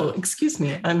 Oh, excuse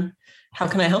me. How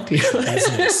can I help you?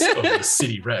 Business of the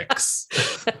City Rex.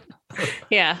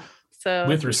 Yeah. So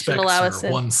With you respect, should allow sir, us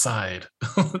in. one side.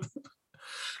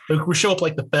 Like we show up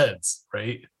like the feds,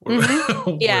 right?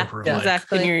 Mhm. Yeah, We're Yeah, like,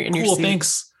 exactly. in your cool, suit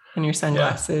thanks. and your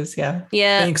sunglasses. Yeah.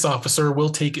 Yeah. Thanks, officer. We'll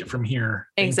take it from here.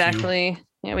 Thank you. Exactly.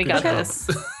 Yeah, we Good got job. this.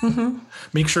 Mhm.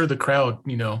 Make sure the crowd,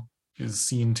 is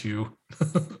seen to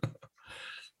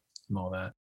and all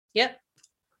that. Yep.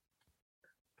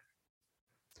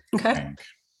 Okay.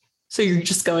 So you're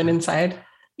just going inside?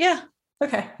 Yeah.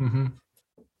 Okay. Mm-hmm.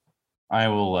 I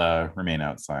will remain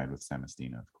outside with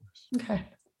Samastina, of course. Okay.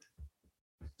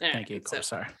 Thank you, So,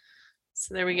 Corsar.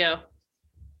 so there we go.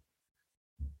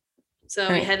 So All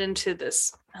we right. head into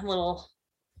this little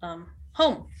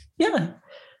home. Yeah.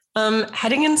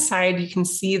 Heading inside, you can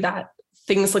see that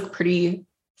things look pretty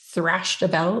thrashed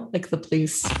about, like the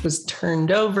place was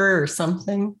turned over or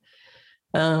something.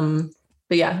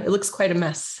 But yeah, it looks quite a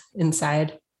mess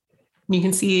inside. And you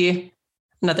can see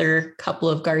another couple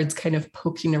of guards kind of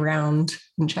poking around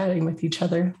and chatting with each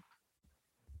other.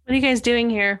 What are you guys doing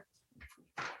here?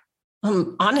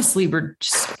 Honestly, we're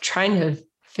just trying to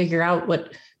figure out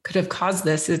what could have caused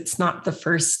this. It's not the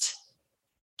first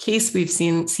case we've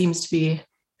seen. It seems to be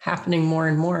happening more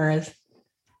and more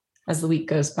as the week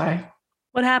goes by.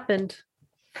 What happened?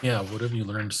 Yeah, what have you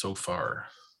learned so far?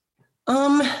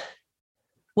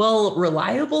 Well,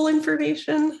 reliable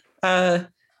information.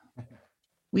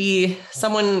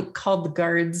 Someone called the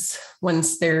guards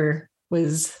once there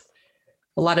was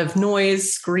a lot of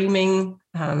noise, screaming.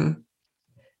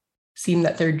 Seemed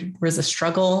that there was a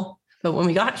struggle, but when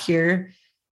we got here,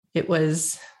 it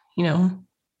was, the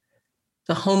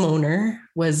homeowner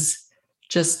was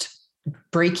just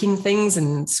breaking things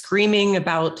and screaming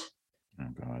about Oh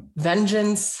God.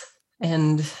 vengeance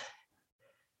and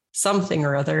something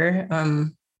or other.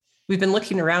 We've been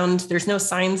looking around. There's no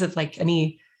signs of like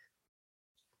any,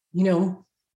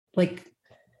 like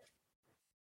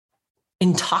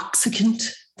intoxicant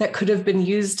that could have been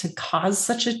used to cause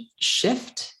such a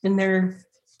shift in their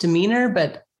demeanor,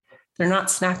 but they're not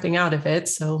snapping out of it.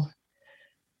 So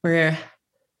we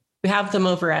have them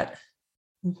over at,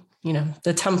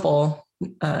 the temple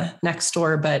next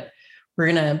door, but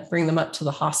we're going to bring them up to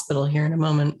the hospital here in a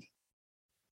moment.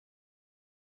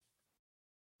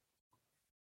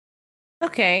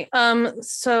 Okay.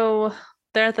 So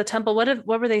they're at the temple. What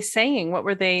were they saying? What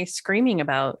were they screaming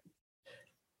about?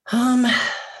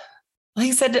 Like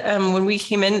I said, when we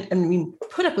came in and we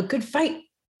put up a good fight,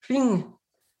 being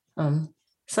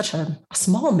such a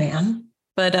small man,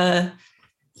 but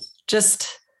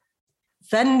just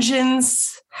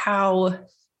vengeance, how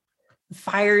the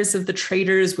fires of the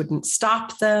traitors wouldn't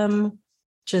stop them,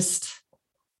 just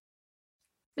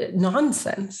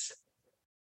nonsense.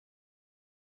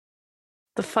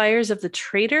 The fires of the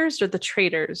traitors or the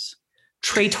traitors?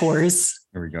 Traitors.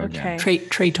 Here we go Okay. again.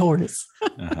 Traitors.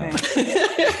 Uh-huh.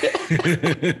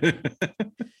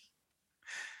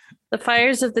 The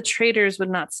fires of the traitors would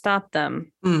not stop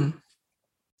them. Mm.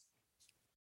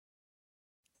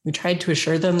 We tried to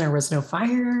assure them there was no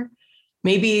fire.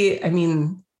 Maybe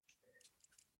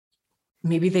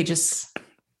they just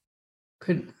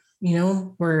could,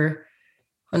 were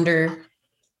under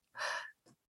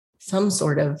some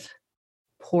sort of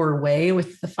poor way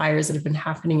with the fires that have been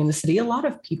happening in the city. A lot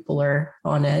of people are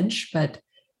on edge, but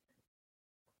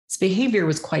his behavior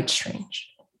was quite strange.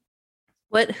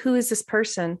 Who is this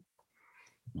person?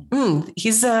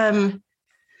 He's a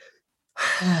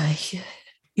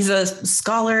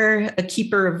scholar, a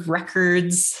keeper of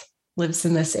records, lives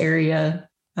in this area.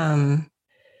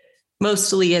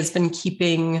 Mostly has been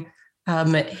keeping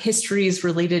histories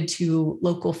related to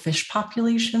local fish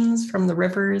populations from the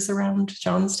rivers around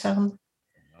Johnstown.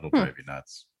 That'll drive you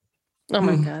nuts. Oh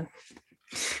my Hmm. God.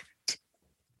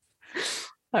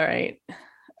 All right.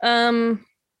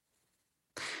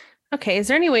 Okay, is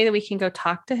there any way that we can go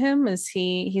talk to him?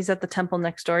 He's at the temple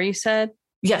next door, you said?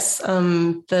 Yes,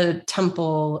 the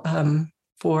temple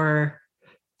for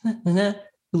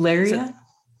Ularia.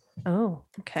 Oh,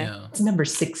 okay. Yeah. It's number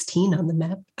 16 on the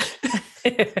map.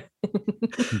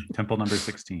 Temple number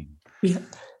 16. Yeah.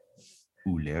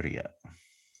 Ularia.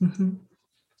 Mm-hmm.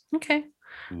 Okay.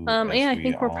 Who, I as we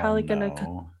think we're all probably gonna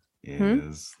know,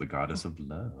 is the goddess of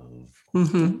love.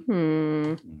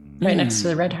 Mm-hmm. Right next to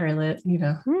the red harlot, you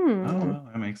know. Oh, well,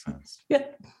 that makes sense. Yeah.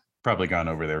 Probably gone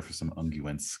over there for some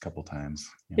unguents a couple times.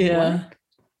 Yeah.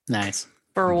 Nice.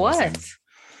 For what? Blessings.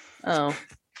 Oh.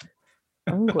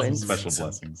 Unguents. Special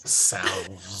blessings.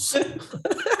 Salves,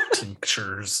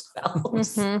 tinctures.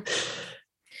 Mhm.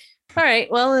 All right.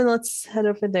 Well, then let's head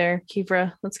over there,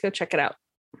 Kivra. Let's go check it out.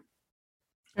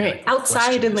 Right.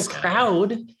 Outside in the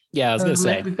crowd. Yeah, I was gonna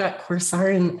say, we've got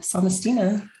Corsar and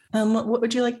Samastina. What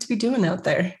would you like to be doing out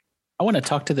there? I want to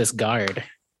talk to this guard.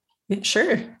 Yeah,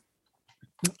 sure.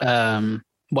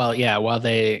 While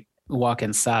they walk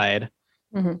inside,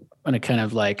 Mhm. I'm gonna kind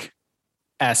of like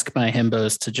ask my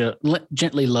himbos to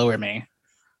gently lower me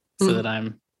so that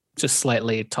I'm just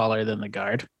slightly taller than the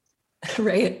guard.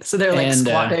 Right. So they're like And,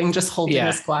 squatting, just holding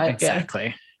a squat.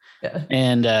 Exactly. Yeah.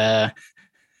 And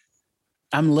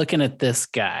I'm looking at this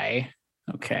guy.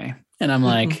 Okay. And I'm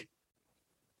like,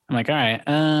 all right.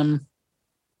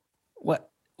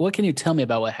 What can you tell me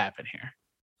about what happened here?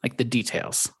 Like the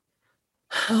details.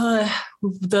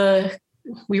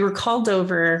 We were called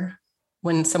over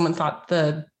when someone thought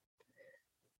the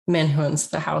man who owns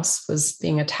the house was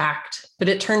being attacked, but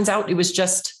it turns out it was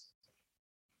just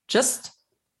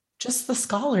the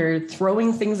scholar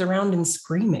throwing things around and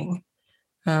screaming.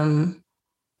 A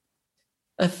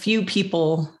few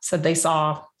people said they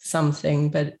saw something,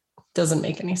 but it doesn't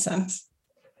make any sense.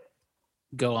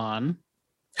 Go on.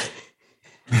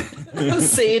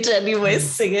 Say it anyway,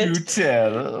 sing it. You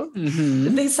tell.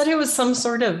 Mhm. They said it was some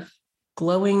sort of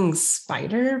glowing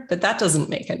spider, but that doesn't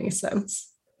make any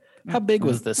sense. How big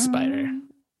was this spider?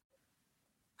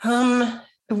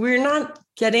 We're not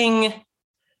getting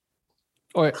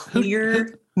Or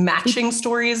clear matching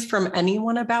stories from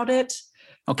anyone about it.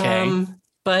 Okay.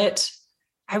 But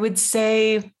I would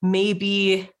say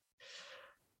maybe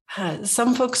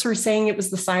some folks were saying it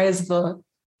was the size of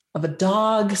a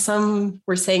dog. Some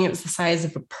were saying it was the size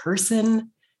of a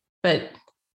person. But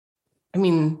I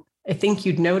mean, I think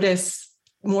you'd notice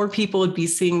more people would be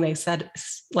seeing they said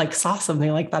like saw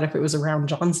something like that if it was around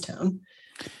Johnstown.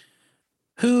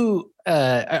 Who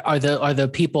are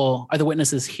the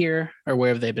witnesses here, or where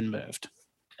have they been moved?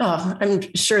 Oh,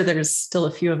 I'm sure there's still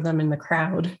a few of them in the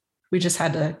crowd. We just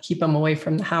had to keep them away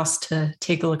from the house to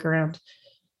take a look around.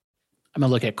 I'm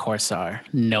gonna look at Corsar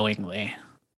knowingly.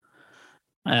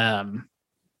 And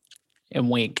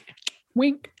wink.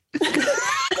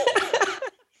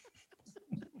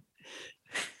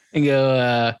 And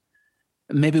go,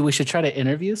 maybe we should try to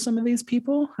interview some of these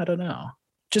people. I don't know.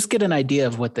 Just get an idea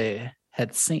of what they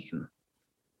had seen.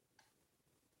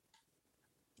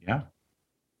 Yeah,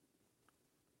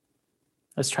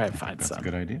 Let's try and find that's some. a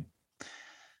good idea.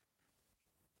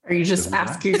 Are you just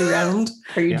asking around?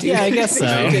 Are you doing Yeah, I guess so.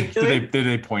 anything Did particular?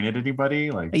 they point at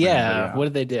anybody? Like, Yeah. What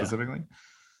did they do? specifically?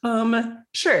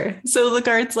 Sure. So the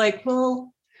guard's like,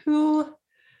 well, who?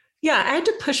 Yeah, I had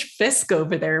to push Fisk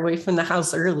over there away from the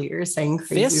house earlier saying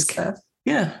crazy Fisk? stuff.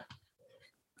 Yeah.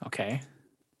 Okay.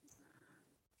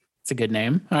 It's a good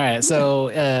name. All right. So,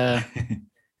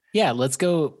 yeah, let's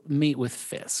go meet with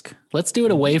Fisk. Let's do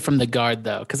it away from the guard,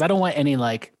 though, because I don't want any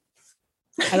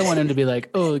I don't want him to be like,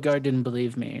 oh, the guard didn't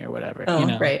believe me or whatever.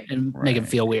 Oh, right. And make him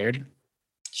Right. feel weird.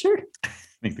 Sure.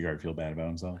 Make the guard feel bad about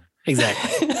himself.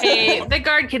 Exactly. Hey, the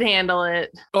guard can handle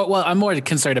it. Oh, well, I'm more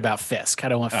concerned about Fisk. I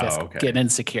don't want Fisk okay. getting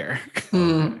insecure,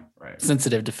 Hmm. Right.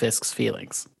 sensitive to Fisk's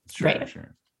feelings. Sure. Right.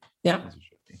 Sure. Yeah. As it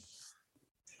should be.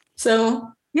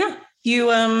 So yeah,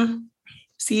 you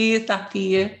see that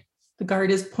the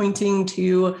guard is pointing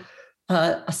to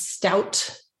a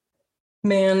stout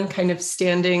man kind of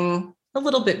standing a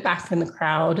little bit back in the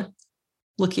crowd,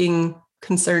 looking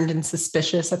concerned and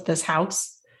suspicious at this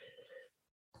house.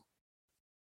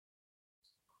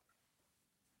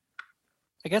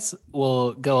 I guess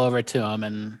we'll go over to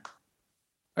him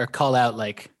or call out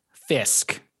like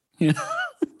Fisk. You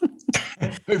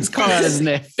know, just call out his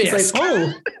name. He's Fisk.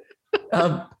 like,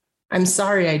 oh, I'm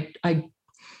sorry. I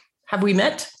have we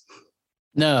met?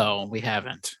 No, we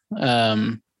haven't.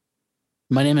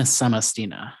 My name is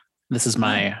Samastina. This is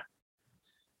my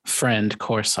friend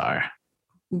Corsar,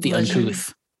 the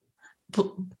uncouth.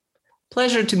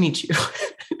 Pleasure to meet you.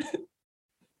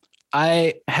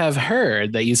 I have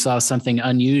heard that you saw something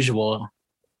unusual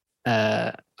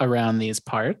around these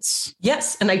parts.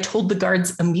 Yes, and I told the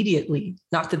guards immediately,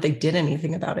 not that they did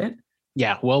anything about it.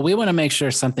 Yeah, well, we want to make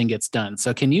sure something gets done.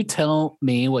 So can you tell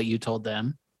me what you told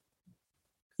them?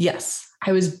 Yes,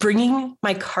 I was bringing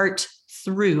my cart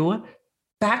through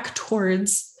back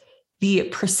towards the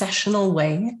processional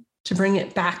way to bring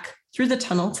it back through the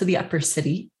tunnel to the upper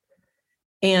city.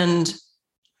 And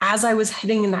as I was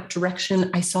heading in that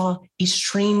direction, I saw a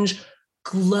strange,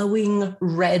 glowing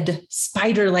red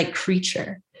spider-like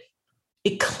creature.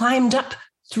 It climbed up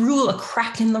through a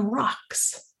crack in the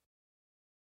rocks.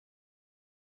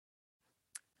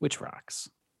 Which rocks?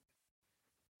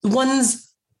 The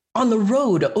ones on the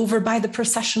road over by the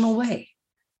processional way.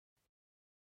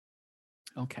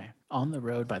 Okay, on the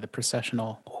road by the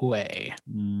processional way.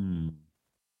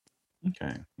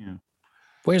 Okay, yeah.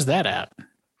 Where's that at?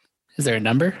 Is there a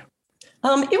number?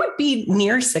 It would be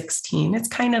near 16. It's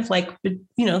kind of like, the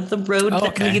road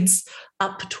that leads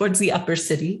up towards the upper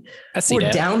city or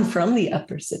down from the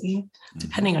upper city,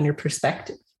 depending on your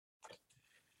perspective.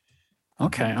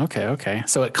 Okay.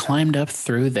 So it climbed up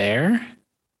through there.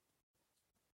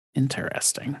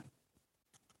 Interesting.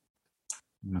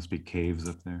 Must be caves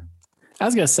up there. I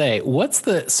was gonna say, what's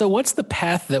the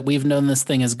path that we've known this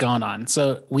thing has gone on?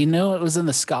 So we know it was in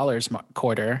the Scholars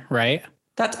Quarter, right?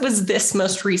 That was this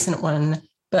most recent one,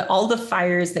 but all the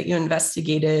fires that you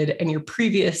investigated and your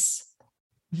previous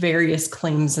various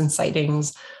claims and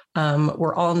sightings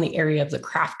were all in the area of the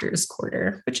Crafters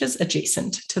Quarter, which is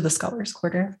adjacent to the Scholars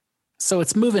Quarter. So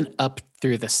it's moving up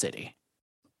through the city.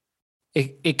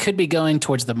 It could be going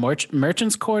towards the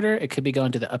Merchants Quarter. It could be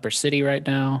going to the upper city right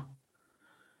now.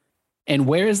 And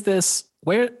where's this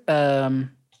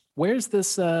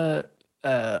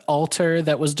altar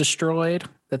that was destroyed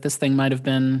that this thing might have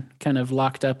been kind of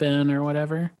locked up in or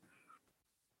whatever?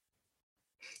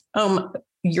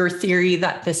 Your theory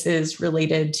that this is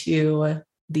related to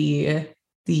the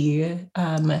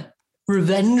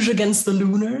revenge against the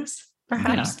Lunars,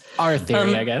 perhaps? Yeah, our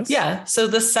theory, I guess. Yeah. So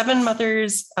the Seven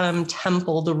Mothers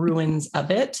temple, the ruins of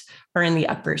it, are in the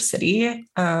upper city,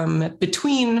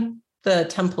 between the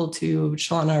temple to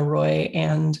Shalana Roy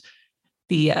and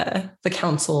the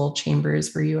council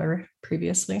chambers where you were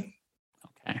previously.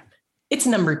 Okay. It's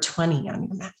number 20 on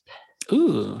your map.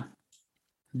 Ooh,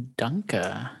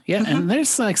 Dunka. Yeah, and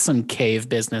there's like some cave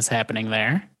business happening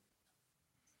there.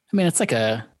 I mean, it's like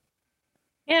a...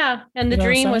 Yeah, and the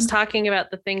dream was talking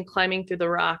about the thing climbing through the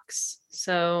rocks.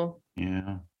 So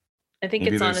yeah, I think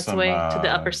maybe it's on its way to the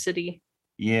upper city.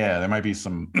 Yeah, there might be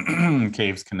some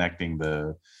caves connecting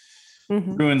the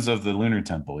ruins of the Lunar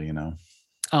Temple,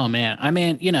 Oh man, I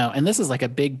mean, and this is like a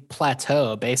big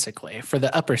plateau basically for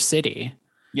the upper city.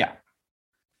 Yeah.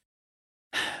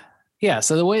 Yeah,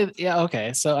 so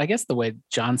so I guess the way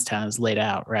Johnstown is laid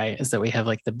out, right, is that we have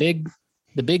like the big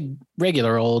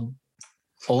regular old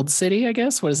city, I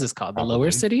guess. What is this called? Probably. The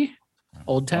lower city?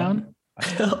 Old Town?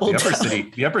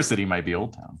 The upper city might be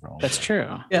Old Town. That's true.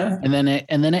 Yeah. And then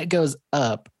it goes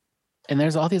up and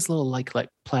there's all these little like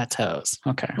plateaus.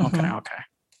 Okay.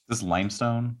 This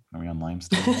limestone? Are we on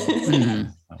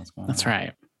limestone? That's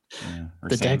right. Yeah. Or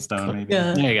the sandstone, maybe.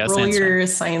 Yeah. There you go. Roll your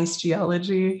science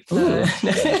geology.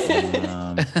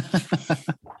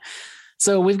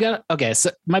 So we've got,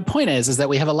 so my point is that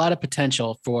we have a lot of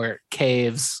potential for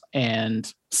caves and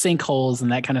sinkholes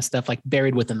and that kind of stuff like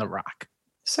buried within the rock.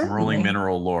 Certainly. I'm rolling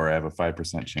mineral lore. I have a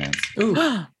 5% chance. Ooh.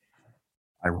 I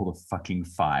rolled a fucking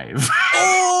 5.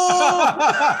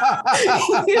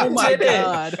 Oh my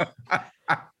God.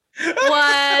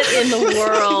 What in the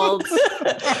world?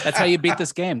 That's how you beat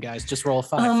this game, guys. Just roll a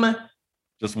 5.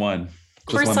 Just one.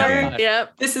 Corsar,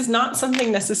 Yep. This is not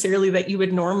something necessarily that you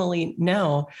would normally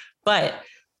know, but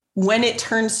when it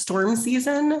turned storm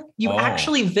season, you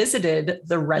actually visited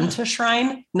the Renta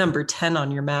Shrine, number 10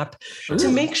 on your map, to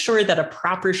make sure that a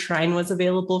proper shrine was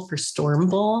available for Storm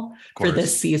Bowl for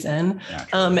this season.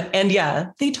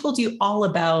 They told you all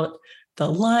about the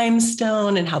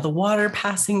limestone and how the water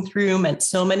passing through meant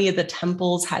so many of the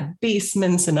temples had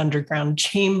basements and underground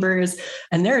chambers.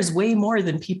 And there's way more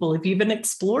than people have even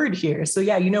explored here. So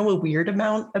yeah, you know a weird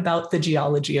amount about the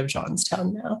geology of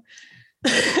Johnstown now.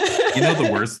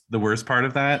 The worst part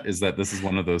of that is that this is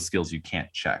one of those skills you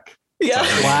can't check. Yeah.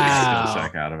 So wow. Skill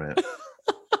check out of it.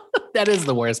 That is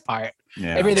the worst part.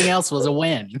 Yeah. Everything else was a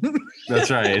win.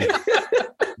 That's right.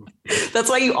 That's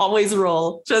why you always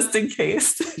roll, just in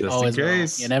case. Always in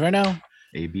case. You never know.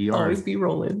 ABR. Always be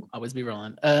rolling.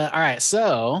 All right.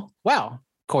 So, wow,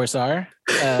 Corsar.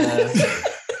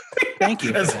 Thank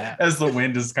you for as, that. as the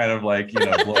wind is kind of like,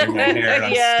 blowing my hair and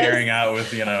I'm Yes. staring out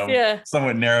with, Yeah.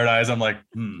 somewhat narrowed eyes. I'm like,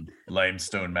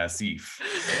 limestone massif.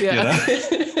 Yeah.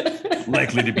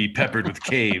 Likely to be peppered with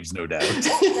caves, no doubt.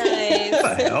 Nice.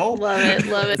 What the hell? Love it.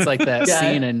 Love it. It's like that Yeah.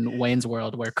 scene in Wayne's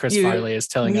World where Chris You Farley is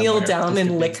telling him Kneel where down Mr. and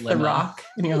Big's lick the limo. rock,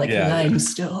 and you're like Yeah.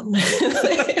 limestone.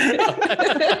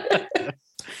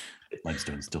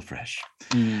 Limestone's still fresh.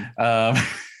 Mm.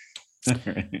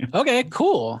 Okay,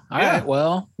 cool. All Yeah. right.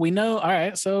 Well, we know. All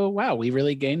right. So, wow, we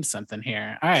really gained something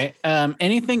here. All right.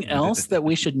 Anything else that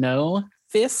we should know,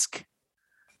 Fisk?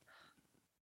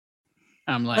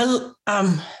 I'm like, Well,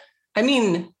 I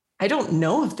mean, I don't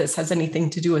know if this has anything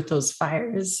to do with those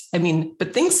fires. I mean,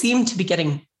 but things seem to be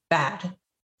getting bad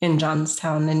in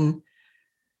Johnstown. And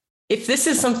if this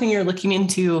is something you're looking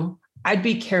into, I'd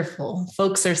be careful.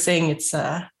 Folks are saying it's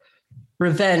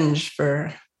revenge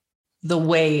for the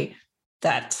way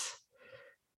that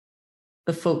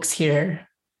the folks here,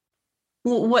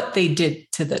 what they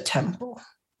did to the temple,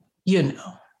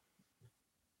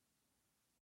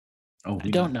 Oh, I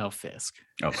don't know, Fisk.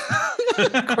 Oh.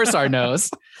 Of course, our knows.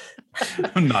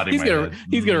 I'm nodding He's my gonna head.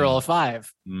 he's gonna roll a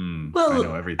 5. I know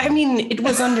Well, everything. I mean, it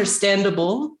was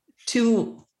understandable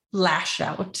to lash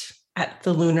out at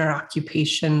the lunar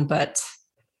occupation, but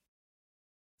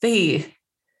they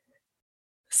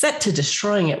set to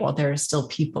destroying it while there are still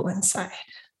people inside.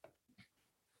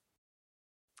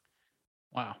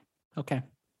 Wow. Okay.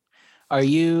 Are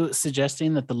you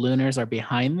suggesting that the Lunars are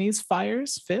behind these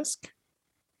fires, Fisk?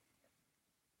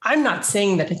 I'm not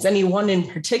saying that it's anyone in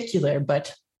particular,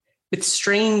 but with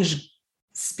strange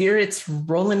spirits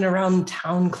rolling around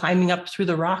town, climbing up through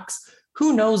the rocks,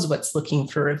 who knows what's looking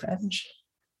for revenge?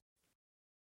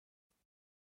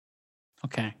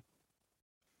 Okay.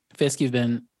 Fisk, you've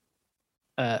been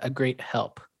a great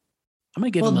help. I'm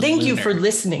gonna give him Well, a thank you lunar. for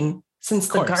listening, since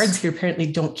the course. guards here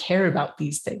apparently don't care about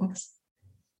these things.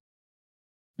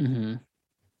 Mm-hmm.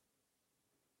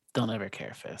 Don't ever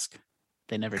care, Fisk.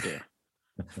 They never do.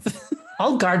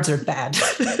 All guards are bad.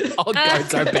 All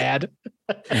guards are bad.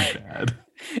 Bad.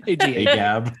 AGA. Hey,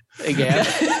 Gab. Again.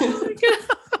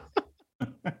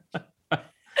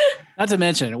 Not to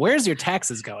mention, where's your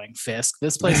taxes going, Fisk?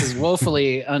 This place is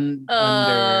woefully under.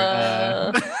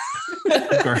 Who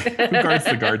guards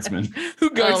the guardsman? Who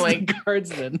guards Oh my the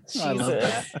guardsman? I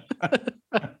love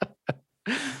that.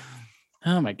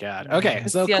 Oh my god. Okay,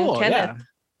 It's so young cool. Kenneth.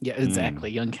 Yeah,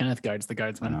 exactly. Young Kenneth guards the I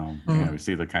guardsman. know. Mm. Yeah, we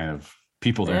see the kind of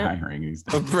people they're Yeah. hiring these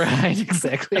days. Right,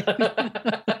 exactly.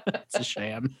 It's a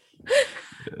sham.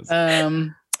 It is.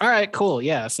 All right, cool.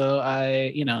 Yeah. So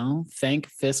I, thank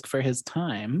Fisk for his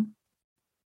time.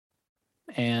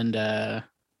 And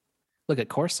look at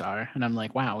Corsair, and I'm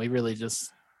like, wow, we really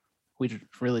just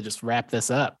wrap this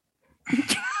up.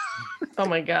 Oh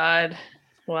my God.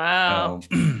 Wow.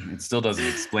 It still doesn't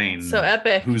explain So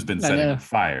epic. who's been I setting know. the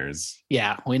fires.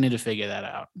 Yeah, we need to figure that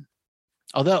out.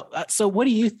 Although, so what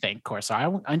do you think,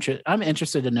 Corsair? I'm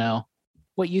interested to know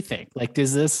what you think. Like, do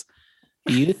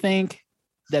you think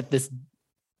that this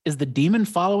is the demon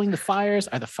following the fires?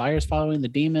 Are the fires following the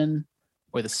demon,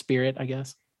 or the spirit, I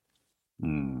guess?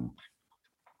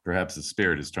 Perhaps the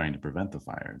spirit is trying to prevent the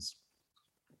fires.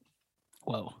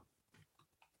 Whoa.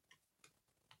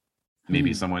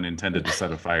 Maybe someone intended to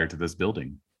set a fire to this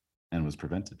building and was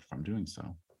prevented from doing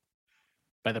so.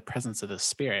 By the presence of the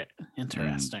spirit.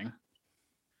 Interesting.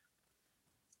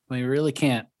 We really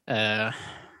can't mark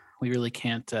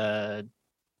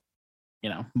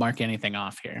anything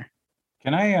off here.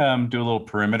 Can I do a little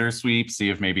perimeter sweep, see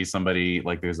if maybe somebody,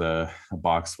 like there's a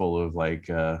box full of like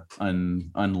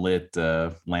unlit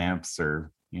lamps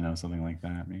or something like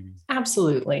that maybe?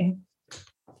 Absolutely.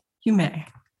 You may.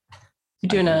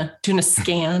 You're doing a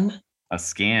scan. A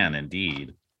scan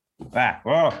indeed.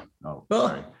 Oh,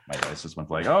 sorry. My dice just went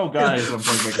like, oh guys, I'm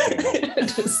going to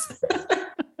Just-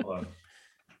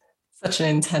 Such an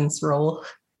intense roll.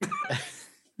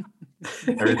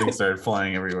 Everything started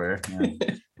flying everywhere. Yeah.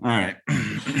 All right.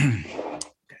 Okay,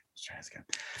 let's try this again.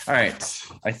 All right.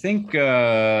 I think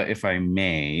if I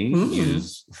may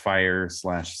use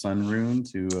fire/sun rune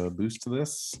to boost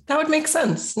this. That would make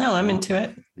sense. No, I'm into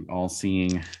it. The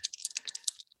all-seeing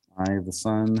eye of the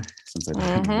sun, since I don't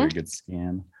have a very good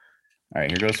scan. All right,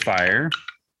 here goes fire.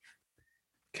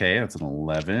 Okay, that's an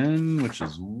 11, which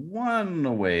is 1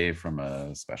 away from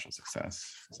a special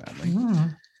success, sadly.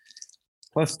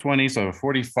 Plus 20, so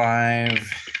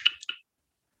 45.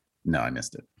 No, I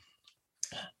missed it.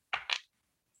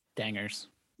 Dangers.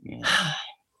 Yeah.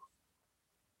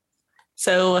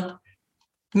 So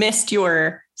missed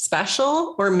your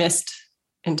special or missed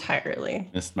entirely?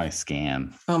 Missed my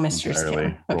scan. Oh, missed your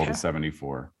Entirely. scan. Rolled Okay. a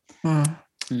 74.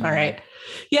 All right.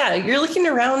 Yeah, you're looking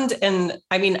around, and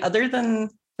I mean, other than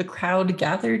the crowd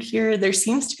gathered here, there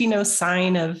seems to be no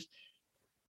sign of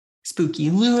spooky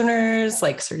lunars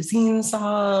like Serzine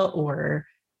saw, or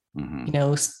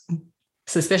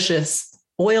suspicious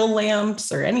oil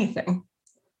lamps or anything.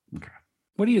 Okay.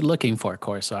 What are you looking for,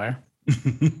 Corsair?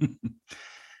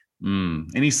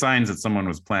 Any signs that someone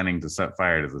was planning to set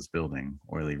fire to this building?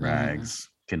 Oily rags,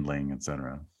 kindling,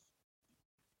 etc.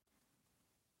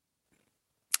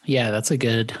 Yeah, that's a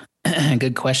good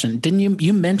good question. Didn't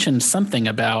you mentioned something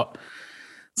about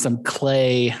some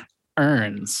clay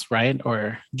urns, right?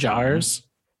 Or jars?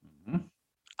 Mm-hmm.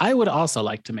 I would also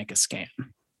like to make a scan.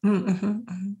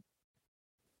 Mm-hmm.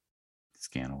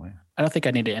 Scan away. I don't think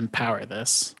I need to empower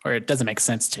this, or it doesn't make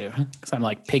sense to, because I'm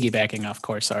like piggybacking off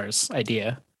Corsair's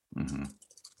idea. Mm-hmm.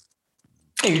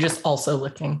 You're just also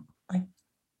looking. Like,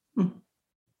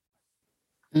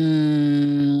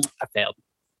 I failed.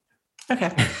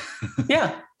 Okay.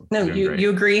 Yeah. No, you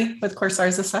agree with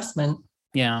Corsair's assessment.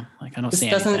 Yeah, like I don't see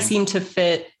anything. This doesn't seem to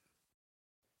fit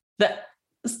the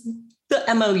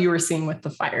MO you were seeing with the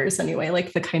fires anyway,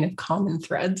 like the kind of common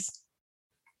threads.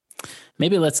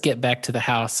 Maybe let's get back to the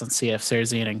house and see if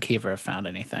Serzine and Kiva have found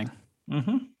anything. Mm-hmm.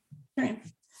 All right.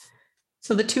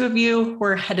 So the two of you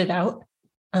were headed out,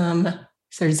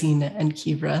 Serzine and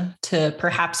Kiva, to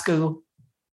perhaps go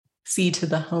see to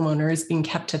the homeowners being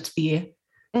kept at the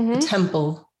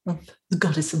temple of the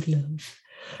goddess of love.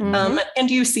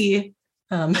 And you see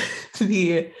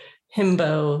the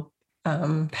himbo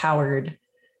powered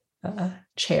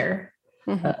chair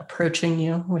approaching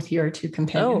you with your two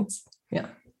companions. Oh. Yeah.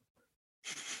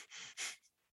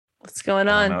 What's going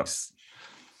on?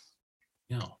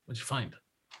 Yeah, what'd you find?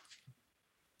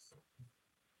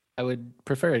 I would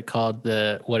prefer it called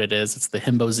what it is. It's the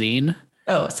Himbozine.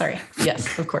 Oh, sorry.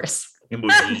 Yes, of course.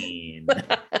 Himbozine.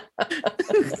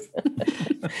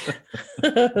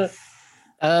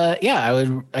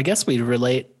 I guess we'd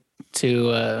relate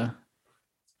to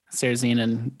Serzine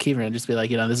and Kiva and just be like,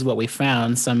 this is what we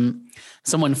found.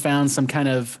 Someone found some kind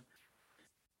of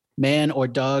man or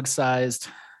dog-sized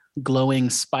glowing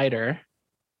spider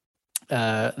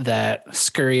that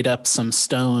scurried up some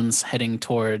stones heading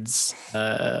towards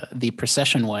the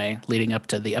procession way leading up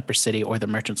to the upper city or the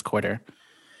merchant's quarter.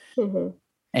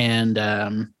 And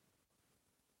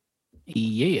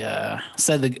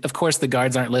said of course the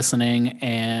guards aren't listening,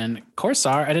 and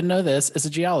Corsair, I didn't know this, is a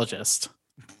geologist.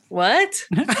 What?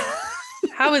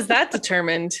 How is that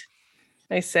determined?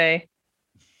 I say.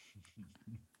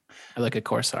 I look at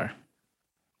Corsair.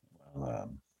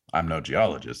 Well, I'm no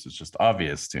geologist. It's just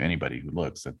obvious to anybody who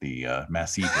looks at the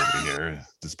massif over here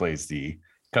displays the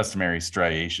customary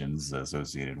striations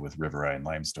associated with riverine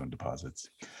limestone deposits.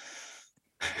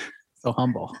 So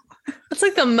humble. That's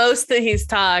like the most that he's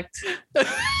talked.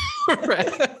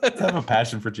 Right. I have a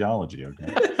passion for geology.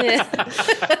 Okay. Yeah.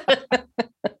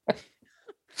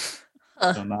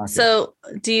 So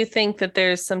do you think that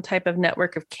there's some type of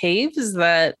network of caves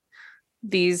that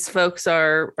these folks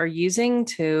are using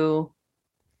to,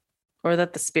 or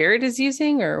that the spirit is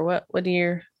using, or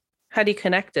how do you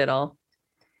connect it all?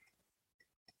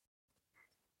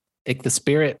 Like the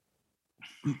spirit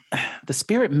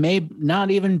may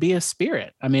not even be a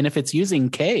spirit. I mean, if it's using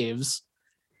caves,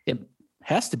 it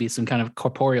has to be some kind of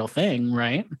corporeal thing,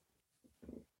 right?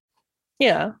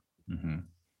 Yeah. Mm-hmm.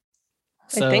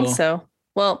 I think so.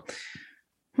 Well,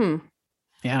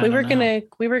 yeah, we were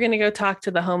gonna go talk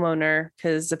to the homeowner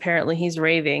because apparently he's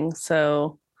raving.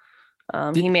 So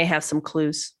he may have some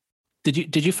clues.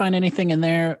 Did you find anything in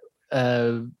there?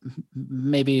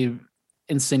 Maybe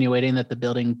insinuating that the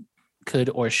building could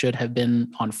or should have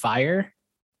been on fire?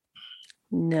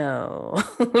 No,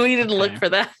 we didn't look for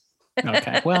that.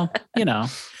 Okay. Well,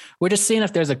 we're just seeing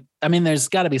if there's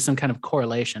got to be some kind of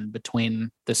correlation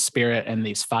between the spirit and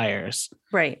these fires.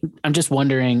 Right. I'm just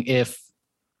wondering if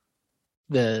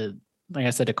like I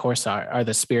said to Corsair,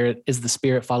 is the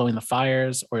spirit following the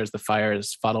fires, or is the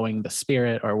fires following the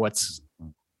spirit, or what's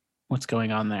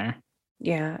going on there?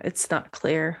 Yeah, it's not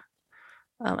clear.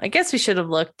 I guess we should have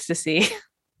looked to see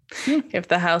if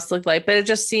the house looked like, but it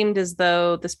just seemed as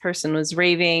though this person was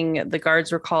raving. The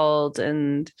guards were called,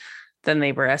 and then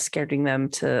they were escorting them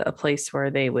to a place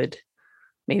where they would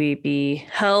maybe be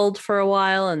held for a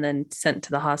while and then sent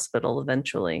to the hospital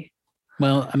eventually.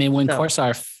 Well, I mean, when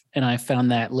Corsair and I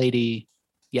found that lady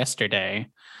yesterday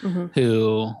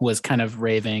who was kind of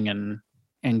raving and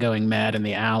going mad in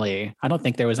the alley, I don't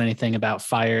think there was anything about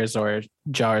fires or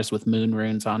jars with moon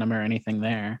runes on them or anything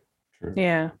there. Sure.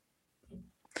 Yeah.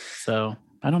 So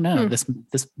I don't know. This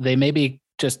they may be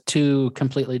just two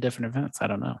completely different events. I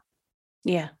don't know.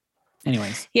 Yeah.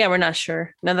 anyways. Yeah, we're not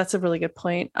sure. No, that's a really good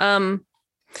point.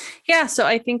 Yeah, so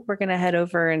I think we're gonna head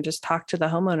over and just talk to the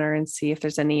homeowner and see if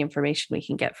there's any information we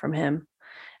can get from him.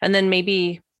 And then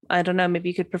maybe, I don't know, maybe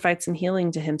you could provide some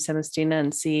healing to him, Celestina,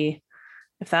 and see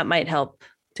if that might help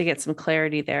to get some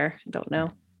clarity there. I don't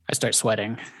know. I start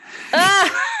sweating.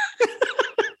 Ah!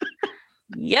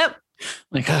 Yep.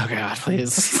 Like, oh God,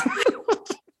 please.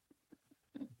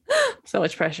 So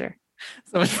much pressure.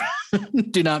 So much.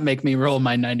 Do not make me roll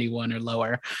my 91 or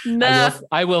lower. No.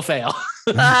 I will fail.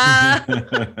 Ah.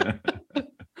 God.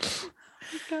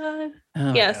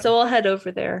 Oh, Yeah, God. so we'll head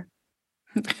over there.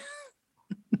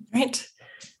 Right.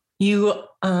 You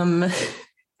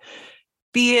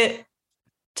the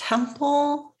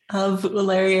Temple of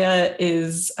Valeria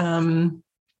is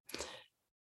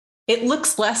it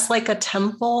looks less like a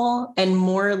temple and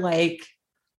more like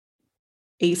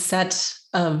a set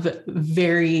of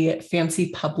very fancy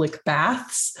public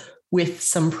baths with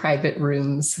some private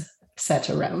rooms set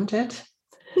around it.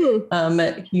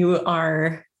 You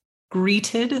are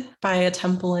greeted by a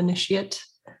temple initiate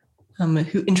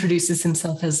who introduces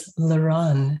himself as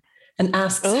Laron and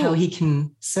asks how he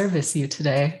can service you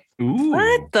today. Ooh.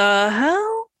 What the hell?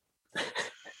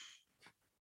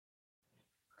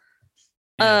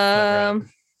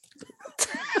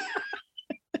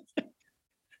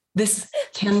 This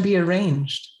can be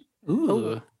arranged.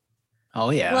 Ooh. Oh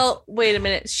yeah. Well, wait a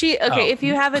minute. If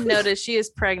you haven't noticed, she is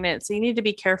pregnant, so you need to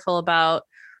be careful about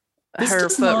This her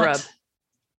does foot not rub.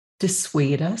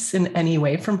 dissuade us in any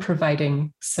way from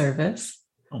providing service.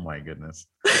 Oh my goodness.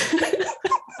 I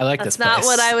like That's this. not place.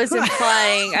 what I was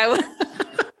implying.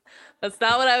 That's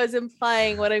not what I was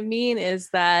implying. What I mean is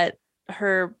that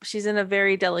she's in a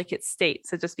very delicate state.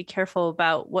 So just be careful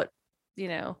about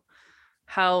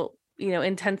how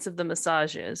intensive the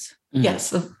massage is. Mm.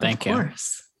 Yes, of Thank you.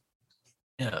 course.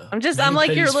 Yeah. I'm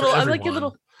like your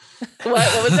little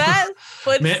what was that?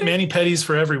 Mani pedis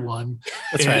for everyone.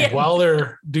 That's And right. while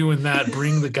they're doing that,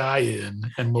 bring the guy in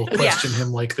and we'll question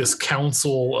him like this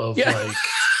council of like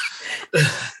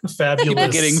fabulous People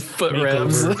getting foot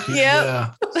rubs. makeover. Yep.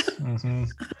 Yeah. Mhm.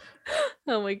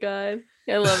 Oh my God.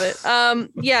 I love it.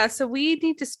 Yeah, so we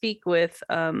need to speak with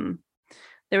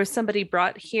there was somebody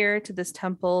brought here to this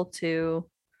temple to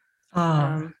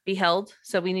be held.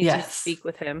 So we need to Yes. speak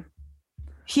with him.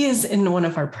 He is in one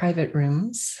of our private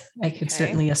rooms. I could Okay.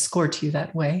 certainly escort you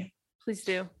that way. Please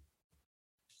do.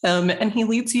 And he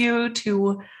leads you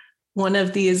to one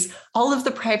of these. All of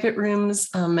the private rooms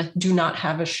do not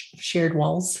have shared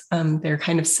walls. They're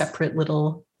kind of separate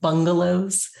little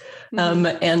bungalows.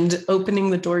 And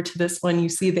opening the door to this one, you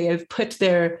see they have put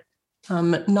their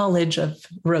knowledge of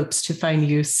ropes to fine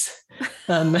use.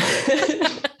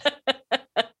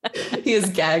 He is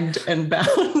gagged and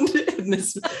bound in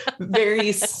this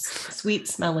very sweet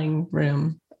smelling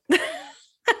room.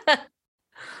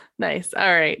 Nice.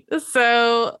 All right.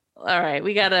 So, all right,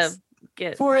 we gotta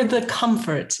get. For the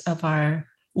comfort of our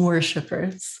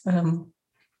worshipers,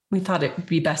 we thought it would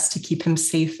be best to keep him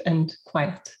safe and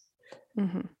quiet.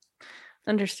 Mhm.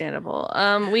 Understandable.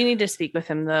 We need to speak with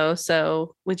him though.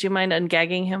 So, would you mind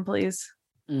ungagging him, please?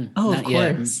 Oh, Not of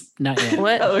yet. course. Not yet.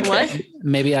 What? Oh, okay. What?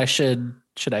 Maybe I should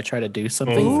I try to do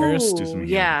something Oh. first? Do some healing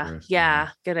Yeah. first, Yeah.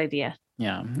 Good idea.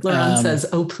 Yeah. Laurent says,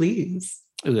 "Oh, please."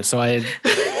 Ooh, so I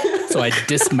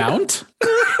dismount.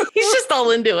 He's just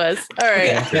all into us. All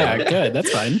right. Okay, yeah, good.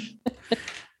 That's fine.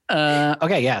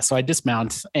 Okay, yeah. So I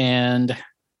dismount and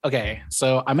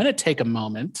so I'm gonna take a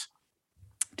moment,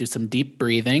 do some deep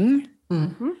breathing,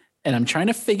 Mhm. and I'm trying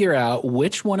to figure out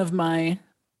which one of my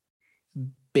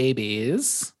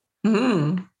babies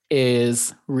Mhm.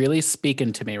 is really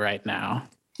speaking to me right now.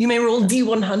 You may roll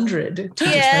D100 to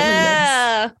determine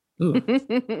Yeah. Ooh,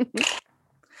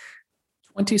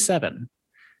 27.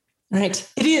 this. Right.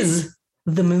 It is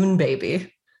the moon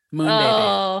baby. Moon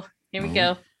Oh, here we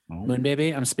go. baby. Moon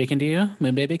baby, I'm speaking to you.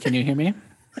 Moon baby, can you hear me?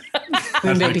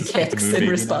 Moon baby It's a kicks moon in baby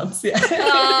now. response.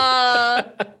 Yeah.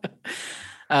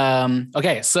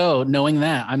 Okay, so knowing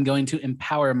that, I'm going to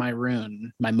empower my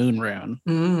moon rune,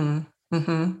 in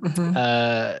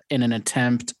an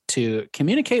attempt to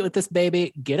communicate with this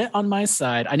baby, get it on my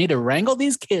side. I need to wrangle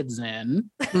these kids in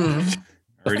Mm.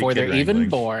 before they're even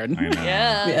born. I know.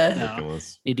 Yeah. Yeah.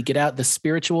 Ridiculous. Need to get out the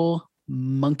spiritual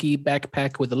monkey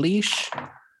backpack with a leash.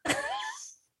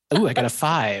 Ooh, I got a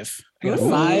 5. I got a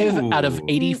 5 out of Ooh.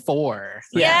 84.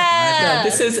 Yeah. No,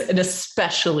 this is an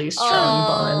especially strong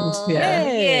bond. Yeah.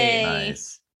 Yay.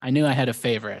 Nice. I knew I had a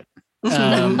favorite.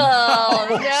 Um, Oh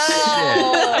no.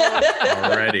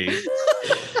 Already.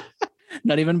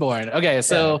 Not even born. Okay,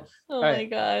 so Oh All my right.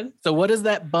 God. so what does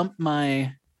that bump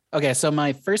my? Okay, so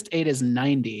my first aid is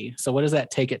 90. So what does that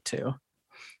take it to?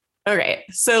 Okay.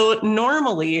 So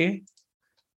normally,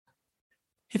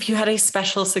 if you had a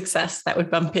special success, that would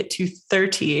bump it to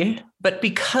 30. But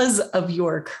because of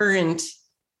your current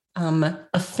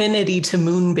affinity to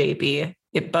Moon Baby,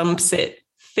 it bumps it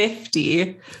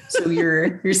 50. So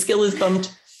your skill is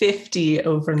bumped 50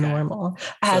 over normal,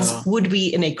 as would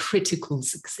be in a critical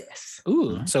success.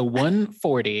 Ooh, so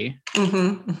 140.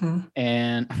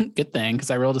 And good thing,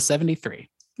 because I rolled a 73.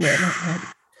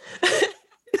 Right.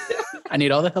 I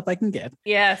need all the help I can get.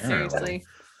 Yeah, seriously.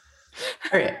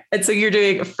 All right. And so you're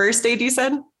doing a first aid, you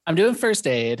said? I'm doing first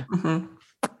aid,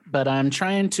 but I'm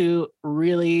trying to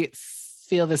really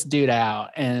feel this dude out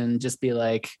and just be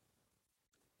like,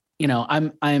 you know,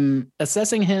 I'm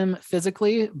assessing him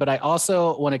physically, but I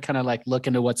also want to kind of like look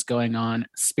into what's going on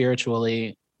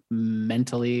spiritually,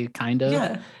 mentally, kind of.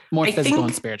 Yeah. More physical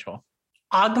and spiritual.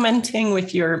 Augmenting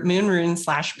with your moon rune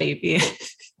 / baby.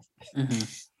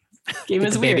 Game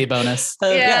is weird. Baby bonus.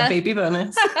 Yeah, baby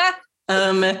bonus.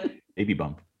 Baby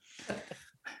bump.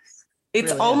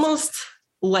 It's really almost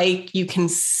like you can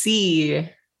see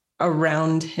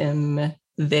around him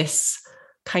this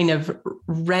kind of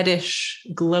reddish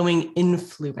glowing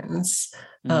influence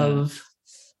of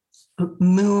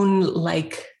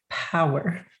moon-like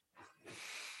power.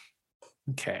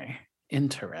 Okay,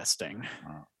 interesting.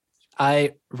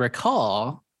 I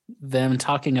recall them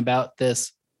talking about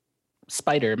this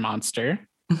spider monster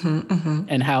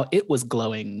and how it was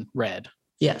glowing red.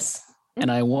 Yes. And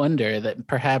I wonder that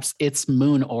perhaps its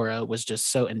moon aura was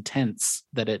just so intense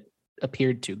that it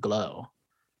appeared to glow.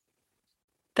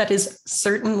 That is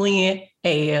certainly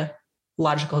a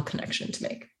logical connection to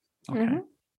make. Okay.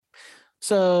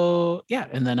 So yeah,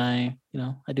 and then I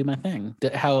do my thing.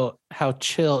 How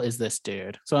chill is this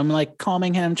dude? So I'm like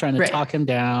calming him, trying to talk him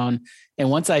down. And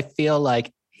once I feel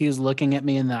like he's looking at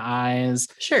me in the eyes,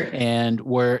 and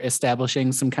we're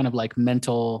establishing some kind of like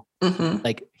mental,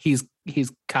 like he's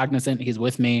cognizant, he's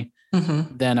with me,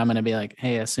 then I'm gonna be like,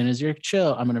 hey, as soon as you're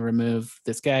chill, I'm gonna remove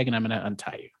this gag and I'm gonna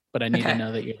untie you. But I need to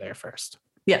know that you're there first.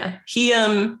 Yeah. He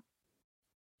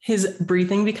his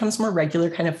breathing becomes more regular,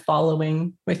 kind of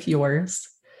following with yours.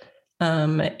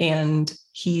 And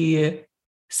he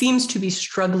seems to be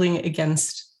struggling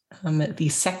against the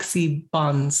sexy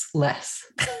bonds less.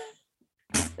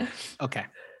 Okay.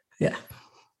 Yeah.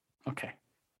 Okay.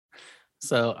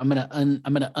 So I'm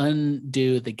gonna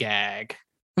undo the gag.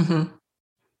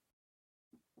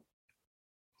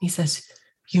 He says,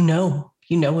 you know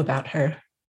about her.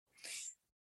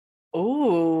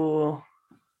 Oh.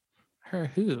 Her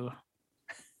who?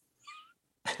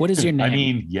 What is your name? I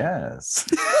mean, yes.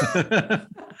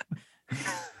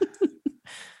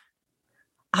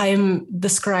 I'm the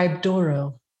scribe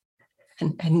Doro.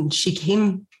 And she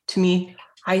came to me,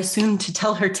 I assumed, to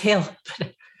tell her tale,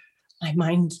 but my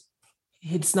mind,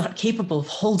 it's not capable of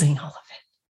holding all of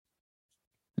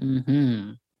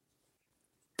it.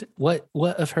 What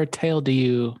of her tale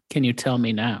can you tell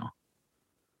me now?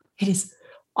 It is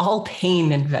all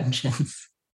pain and vengeance.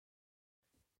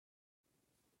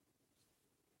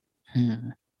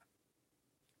 Can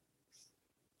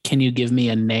you give me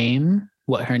a name?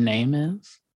 What her name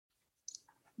is?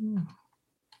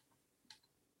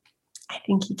 I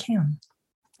think he can.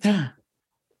 Yeah.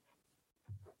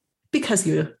 Because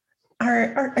you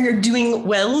are doing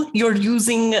well, you're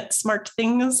using smart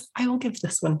things, I will give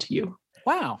this one to you.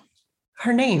 Wow.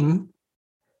 Her name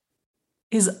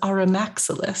is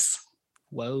Aramaxilus.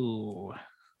 Whoa.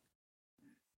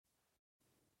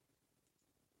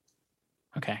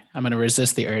 Okay, I'm going to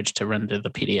resist the urge to run to the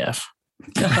PDF.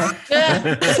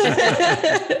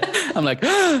 I'm like,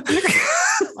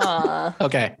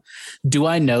 okay. Do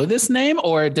I know this name,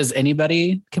 or does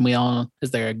anybody,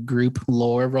 is there a group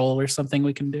lore roll or something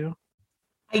we can do?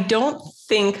 I don't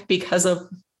think, because of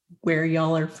where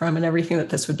y'all are from and everything, that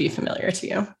this would be familiar to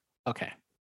you. Okay.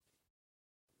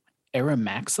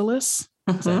 Aramaxilus?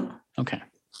 Okay.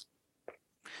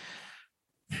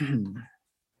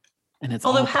 And it's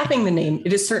although having the name,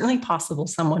 it is certainly possible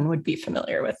someone would be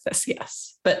familiar with this,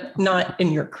 yes, but not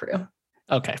in your crew.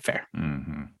 Okay, fair.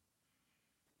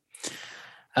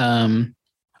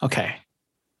 Okay.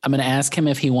 I'm going to ask him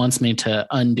if he wants me to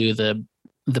undo the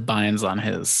binds on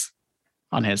his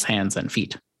hands and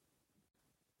feet.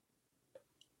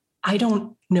 I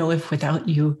don't know if without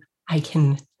you I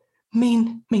can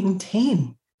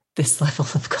maintain this level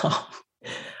of calm.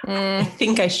 I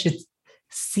think I should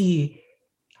see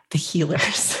the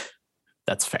healers.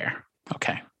 That's fair.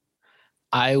 Okay.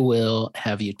 I will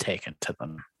have you taken to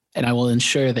them, and I will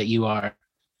ensure that you are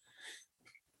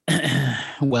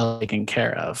well taken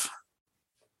care of.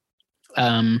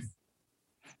 I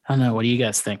don't know. What do you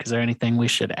guys think? Is there anything we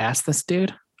should ask this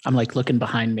dude? I'm like looking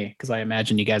behind me because I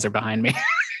imagine you guys are behind me.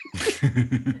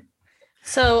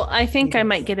 So I think I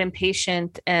might get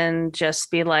impatient and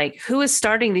just be like, who is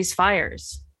starting these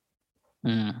fires?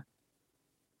 Mm.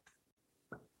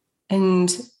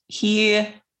 And he,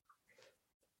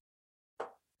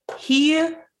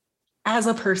 as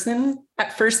a person,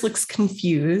 at first looks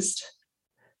confused.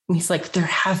 And he's like, there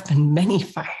have been many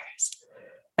fires.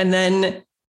 And then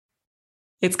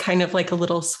it's kind of like a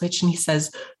little switch. And he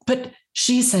says, but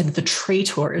she said the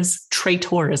traitors started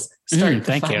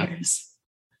the fires.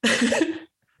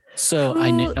 So I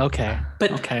knew, okay.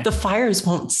 But okay. the fires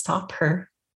won't stop her.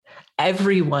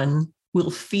 Everyone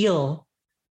will feel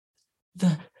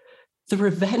the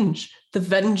revenge, the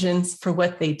vengeance for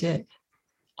what they did.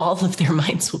 All of their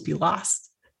minds will be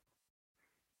lost.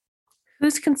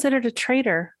 Who's considered a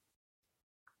traitor?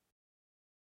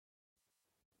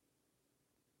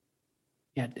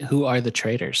 Yeah. Who are the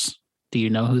traitors? Do you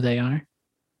know who they are?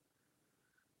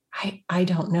 I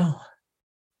don't know.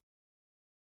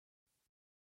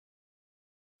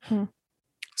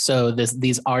 So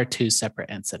these are two separate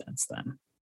incidents then.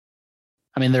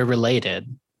 I mean, they're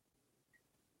related,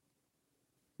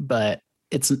 but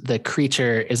it's the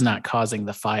creature is not causing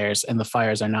the fires, and the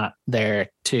fires are not there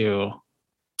to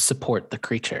support the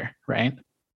creature, right?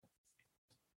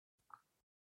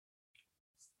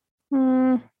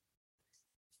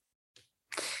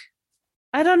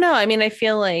 I don't know. I mean, I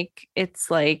feel like it's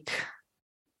like,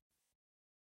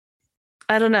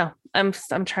 I don't know. I'm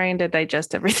trying to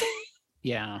digest everything.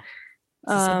 Yeah.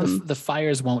 The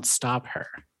fires won't stop her.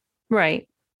 Right.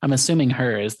 I'm assuming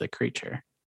her is the creature.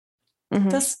 Mm-hmm.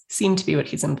 Does seem to be what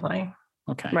he's implying.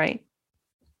 Okay. Right.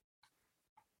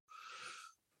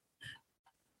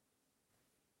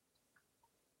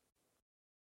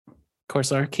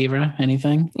 Corsair, Kivra,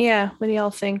 anything? Yeah. What do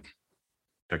y'all think?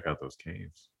 Check out those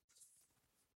caves.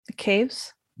 The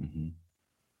caves? Mm-hmm.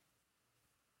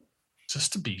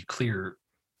 Just to be clear,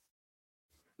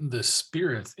 the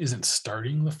spirit isn't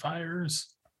starting the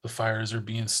fires. The fires are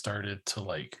being started to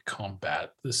like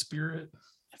combat the spirit.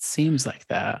 It seems like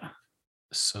that.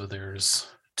 So there's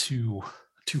two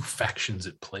factions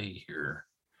at play here.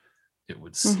 It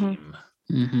would seem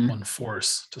one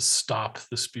force to stop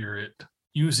the spirit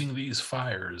using these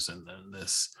fires, and then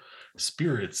this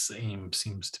spirit's aim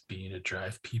seems to be to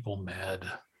drive people mad,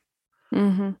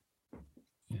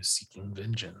 seeking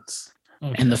vengeance.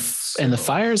 Okay, and the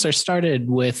fires are started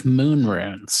with moon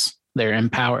runes. They're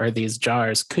empowered. These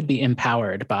jars could be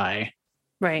empowered by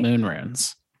moon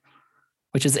runes,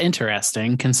 which is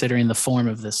interesting considering the form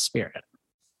of this spirit.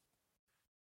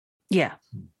 Yeah.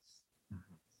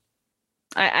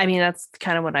 I mean, that's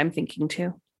kind of what I'm thinking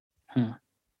too. I'd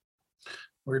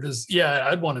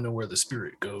want to know where the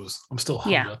spirit goes. I'm still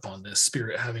hung up on this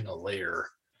spirit having a lair.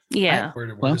 Yeah. Where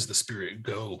does the spirit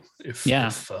go? If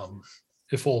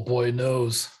old boy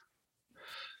knows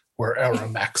where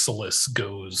Aramaxilus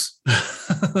goes.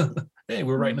 Hey,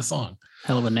 we're writing a song.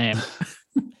 Hell of a name.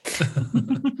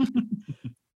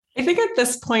 I think at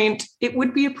this point, it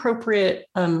would be appropriate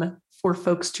for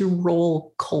folks to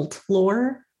roll cult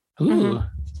lore. Ooh.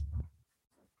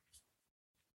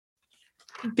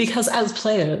 Because as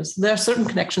players, there are certain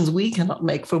connections we cannot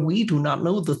make, for we do not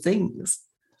know the things.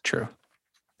 True.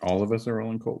 All of us are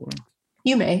rolling cult lore.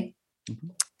 You may.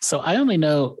 So I only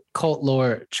know cult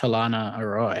lore Chalana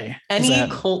Arroy. Any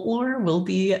cult lore will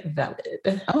be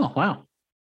valid. Oh, wow.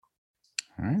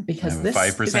 All right. Because I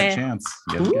have a 5% chance.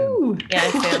 Ooh. Yeah,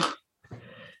 I do.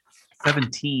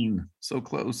 17. So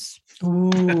close.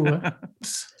 Ooh.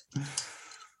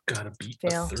 Gotta beat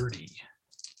Fail. a 30.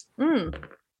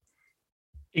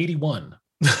 81.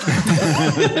 Yeah,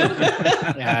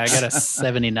 I got a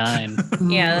 79.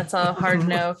 Yeah, that's a hard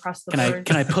no across the board.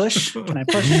 Can I push? Can I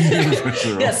push?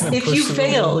 Yes, if you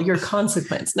fail, your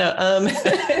consequence. No.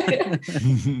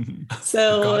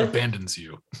 So God abandons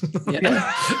you.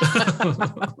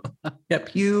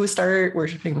 Yep, you start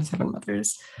worshiping the seven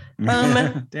mothers.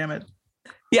 Damn it.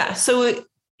 Yeah, so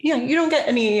you don't get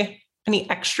any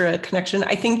extra connection.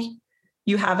 I think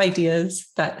you have ideas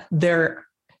that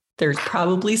there's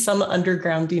probably some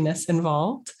undergroundiness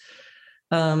involved.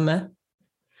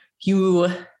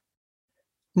 You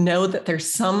know that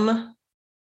there's some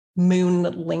moon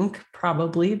link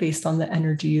probably based on the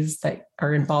energies that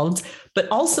are involved, but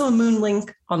also a moon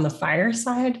link on the fire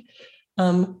side.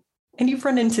 And you've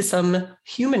run into some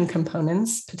human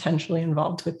components potentially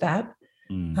involved with that.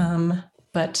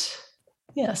 But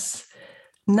yes,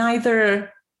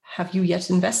 neither have you yet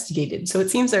investigated. So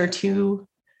it seems there are two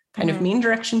kind of main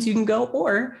directions you can go,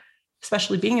 or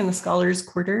especially being in the Scholars'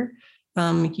 Quarter,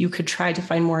 you could try to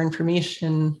find more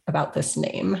information about this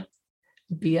name.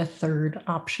 be a third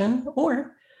option,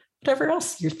 or whatever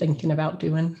else you're thinking about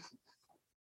doing.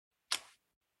 I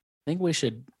think we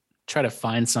should try to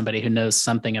find somebody who knows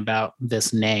something about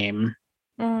this name,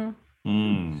 Mm.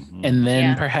 and then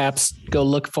Yeah. perhaps go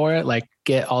look for it. Like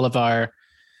get all of our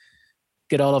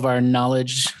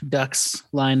knowledge ducks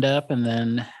lined up, and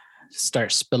then start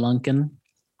spelunking.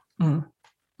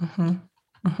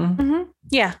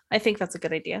 Yeah, I think that's a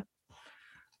good idea.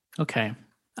 Okay.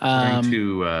 I'm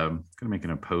going to make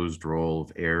an opposed roll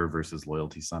of air versus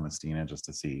loyalty Samastina just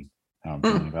to see how I'm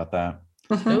feeling about that.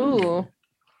 Ooh.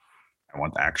 I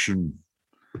want action.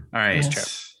 All right.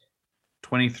 Yes.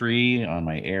 23 on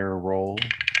my air roll.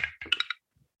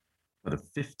 But a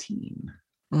 15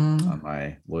 on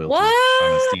my loyalty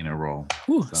Samastina roll.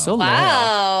 Ooh, so loyal.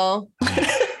 Wow.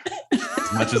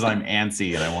 As much as I'm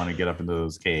antsy and I want to get up into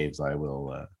those caves, I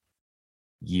will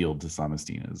yield to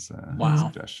Samastina's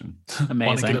suggestion. Want to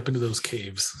Amazing. get up into those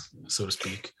caves, so to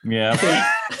speak. Yeah.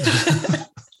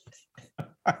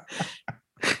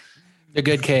 They're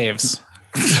good caves.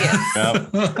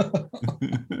 Yep.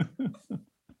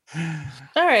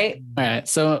 All right. All right.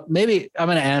 So maybe I'm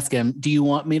going to ask him, do you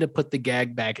want me to put the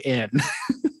gag back in?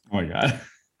 Oh my God.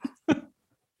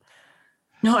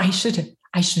 No, I should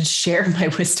share my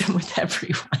wisdom with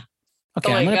everyone.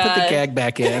 Okay, Oh I'm my going to put the God. gag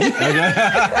back in.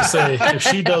 Okay. Say if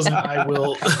she doesn't, I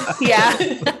will.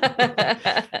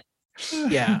 Yeah.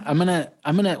 Yeah, I'm gonna.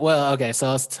 Well, okay. So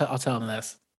I'll tell him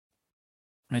this.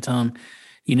 I tell him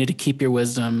you need to keep your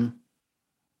wisdom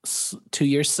to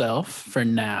yourself for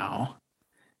now,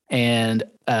 and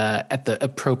at the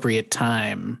appropriate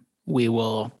time, we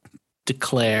will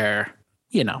declare,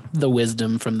 the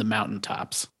wisdom from the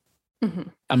mountaintops.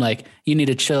 Mhm. I'm like, you need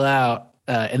to chill out,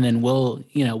 and then we'll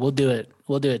do it.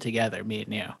 We'll do it together, me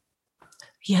and you.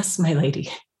 Yes, my lady.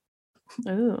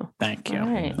 Ooh. Thank you. All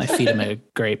right. I feed him a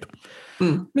grape.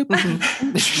 Mhm.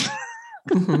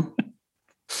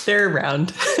 They're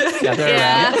around. Yeah, they're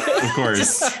Yeah. around. Of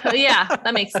course. Yeah,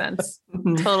 that makes sense.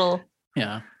 Mhm. Total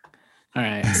Yeah. All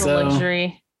right. total So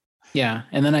luxury. yeah,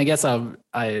 and then I guess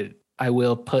I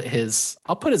will put his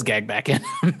gag back in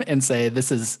and say this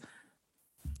is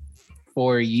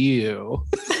for you.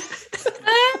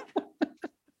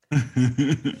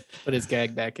 Put his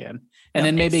gag back in, and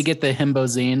then maybe Nice. get the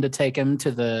Himbozine to take him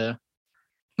to the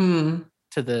Mm.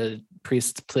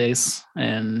 priest's place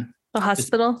and The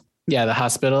hospital. the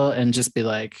hospital, and just be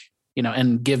like,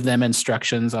 and give them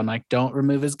instructions on like, don't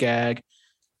remove his gag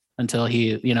until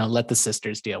he, let the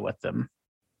sisters deal with them.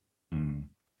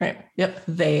 Right. Yep.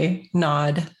 They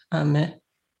nod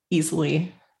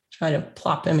easily, try to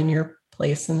plop him in your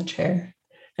place in the chair,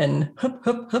 and hup,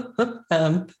 hup, hup, hup,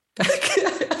 back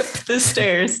up the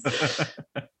stairs.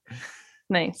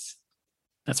 Nice.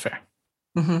 That's fair.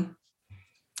 Mhm.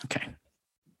 Okay.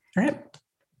 All right.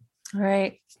 All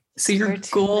right. So your Where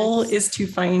to goal next? is to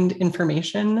find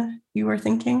information, you were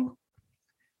thinking?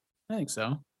 I think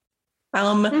so.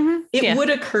 Mhm. It Yeah. would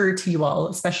occur to you all,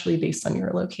 especially based on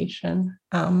your location,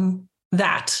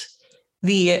 that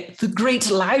the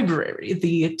great library,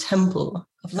 the Temple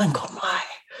of Lankonmai,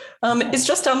 is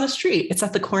just down the street. It's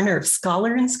at the corner of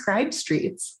Scholar and Scribe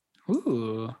Streets.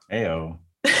 Ooh. Ayo.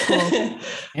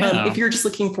 Yeah. If you're just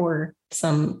looking for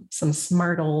some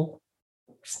smartle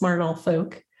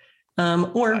folk,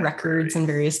 or records and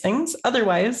various things.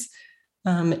 Otherwise,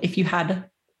 if you had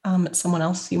someone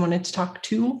else you wanted to talk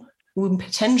to who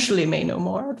potentially may know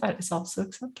more, that is also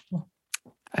acceptable.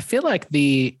 I feel like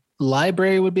the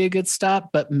library would be a good stop,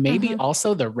 but maybe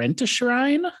also the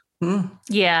Rent-A-Shrine. Mm.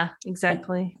 Yeah,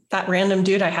 exactly. That random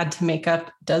dude I had to make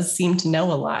up does seem to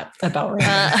know a lot about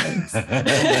random things.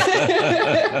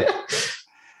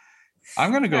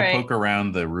 I'm going to go All right. poke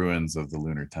around the ruins of the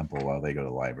Lunar Temple while they go to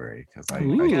the library because I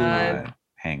Ooh. cannot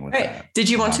hang with Right. that. Did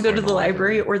you want I'm to not go to going the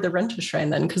library or the Rent-A-Shrine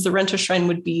then? Because the Rent-A-Shrine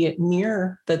would be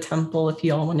near the temple if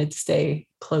you all wanted to stay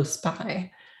close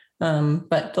by.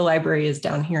 But the library is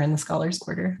down here in the Scholars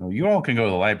Quarter. No, you all can go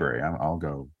to the library. I'll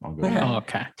go. Okay. Oh,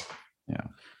 okay. Yeah.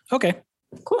 Okay.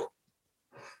 Cool.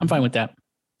 I'm fine with that.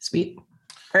 Sweet.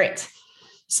 All right.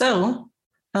 So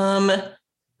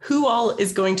who all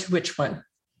is going to which one?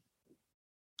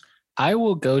 I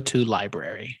will go to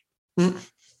library.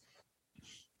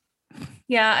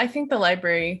 Yeah, I think the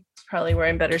library is probably where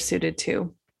I'm better suited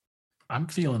to. I'm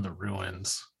feeling the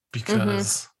ruins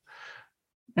because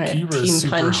All right. Kira's Team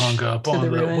super punch hung up to on the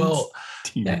the ruins. well.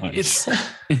 Team Yeah. Punch.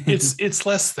 It's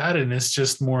less that, and it's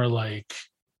just more like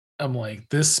I'm like,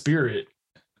 this spirit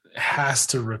has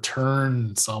to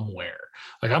return somewhere.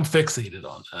 Like I'm fixated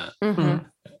on that. Mhm.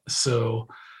 So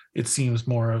it seems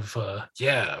more of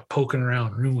poking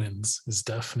around ruins is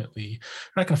definitely. You're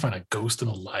not gonna find a ghost in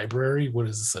a library. What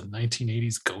is this, a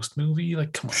 1980s ghost movie?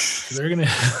 Like, come on, they're gonna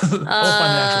find an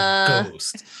actual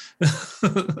ghost.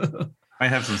 I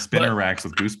have some spinner racks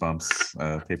with Goosebumps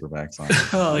paperbacks on it.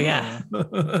 Oh yeah.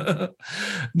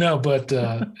 No, but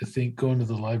I think going to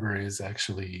the library is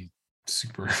actually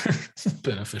super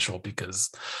beneficial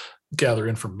because gather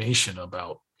information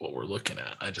about what we're looking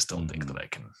at. I just don't think that I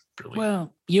can really.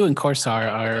 Well, you and Corsar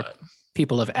are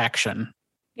people of action.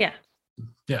 Yeah.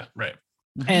 Yeah, right.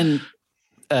 And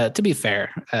to be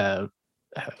fair,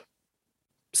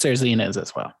 Serzine is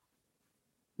as well.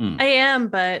 I am,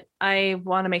 but I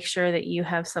want to make sure that you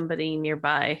have somebody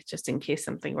nearby just in case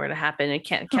something were to happen. I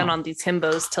can't count on these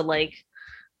himbos to like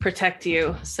protect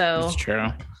you. So That's true.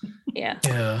 Yeah.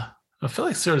 Yeah. I feel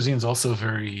like Serzine's also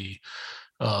very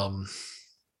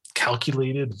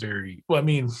calculated, very well. I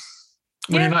mean,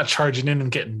 when you're not charging in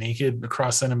and getting naked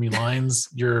across enemy lines,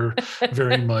 you're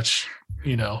very much,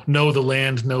 know the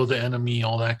land, know the enemy,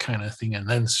 all that kind of thing, and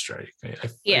then strike. I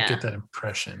get that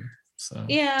impression. So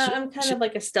I'm kind of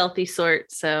like a stealthy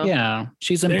sort. So yeah,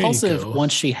 she's impulsive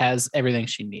once she has everything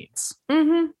she needs.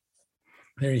 Mm-hmm.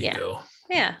 There you go.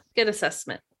 Yeah, good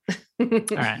assessment. All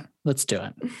right, let's do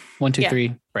it. 1, 2,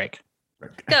 3, break.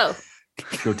 Go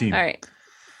team. All right.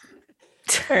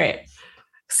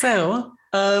 So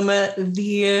our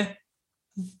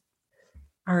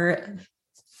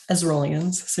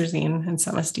Ezrolians, Serzine and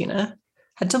Samastina,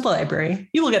 head to the library.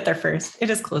 You will get there first. It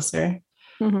is closer.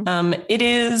 Mm-hmm. It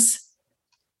is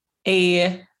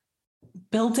a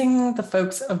building the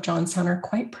folks of Johnstown are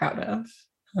quite proud of.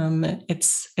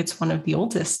 It's one of the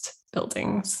oldest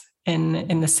buildings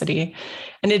in the city,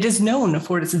 and it is known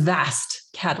for its vast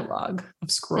catalog of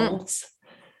scrolls.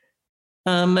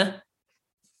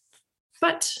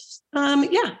 But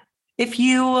if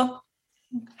you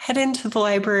head into the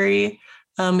library,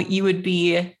 you would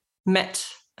be met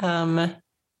by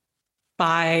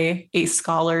a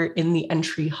scholar in the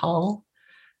entry hall.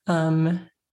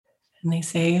 And they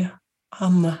say,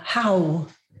 how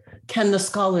can the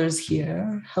scholars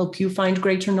here help you find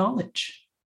greater knowledge?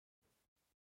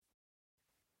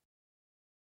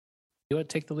 You want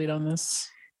to take the lead on this?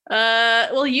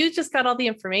 Well, you just got all the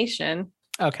information.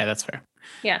 Okay, that's fair.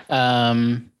 Yeah.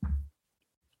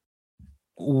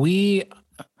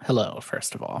 Hello,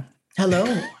 first of all.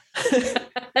 Hello.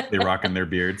 They rocking their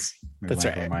beards. That's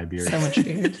right. My beard. So much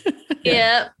beard.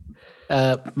 Yeah.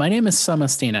 My name is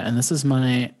Samastina, and this is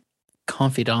my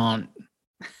confidant,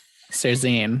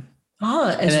 Serzine.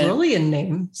 Ezrolian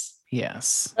names.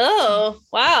 Yes. Oh,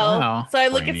 wow. So I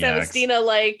look Brainiacs. at Samastina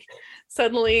like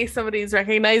suddenly somebody's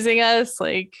recognizing us.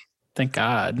 Like, thank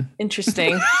God.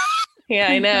 Interesting. Yeah,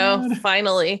 I know. God.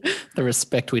 Finally. The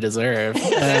respect we deserve.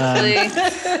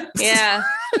 Yeah.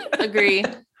 Agree.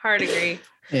 Hard agree.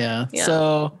 Yeah.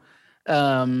 So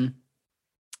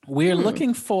we're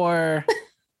looking for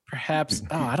perhaps,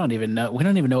 I don't even know. We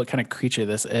don't even know what kind of creature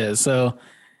this is. So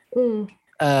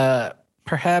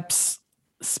perhaps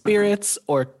spirits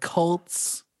or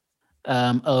cults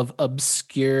of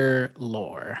obscure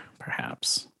lore,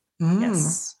 perhaps.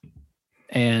 Yes.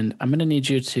 And I'm going to need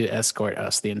you to escort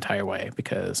us the entire way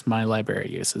because my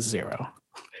library use is 0.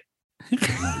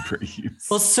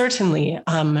 Well, certainly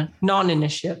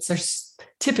non-initiates are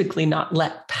typically not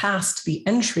let past the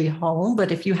entry hall, but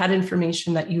if you had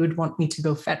information that you would want me to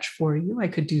go fetch for you, I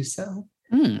could do so.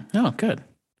 Oh, good.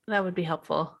 That would be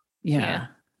helpful. Yeah.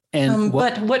 And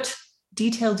but what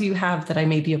detail do you have that I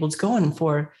may be able to go on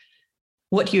for?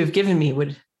 What you have given me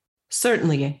would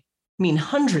certainly mean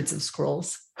hundreds of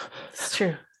scrolls. It's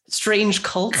true. Strange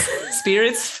cults,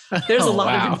 spirits. There's a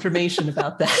lot of information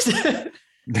about that.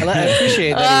 I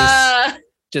appreciate that he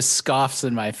just scoffs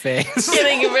in my face.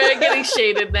 Getting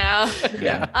shaded now.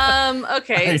 Yeah.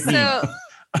 Okay. So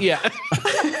yeah.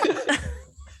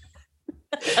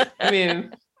 I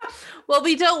mean, well,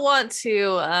 we don't want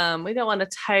to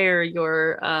tire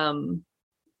your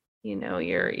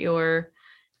your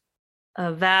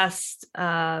vast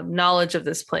knowledge of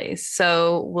this place.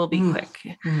 So we'll be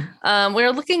quick.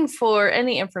 We're looking for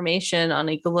any information on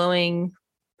a glowing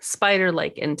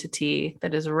spider-like entity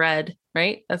that is red,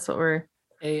 right? That's what we're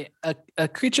a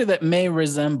creature that may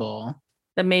resemble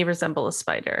a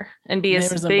spider and be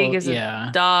as big as a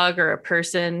dog or a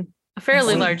person, a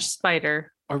fairly large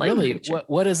spider. Or really,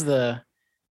 what is the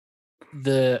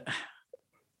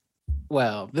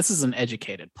well, this is an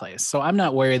educated place, so I'm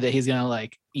not worried that he's gonna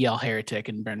like yell heretic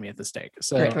and burn me at the stake.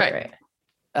 So right.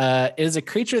 It is a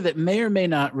creature that may or may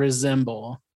not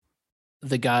resemble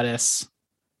the goddess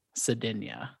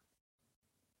Sedinia.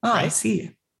 Oh, right? I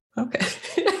see. Okay.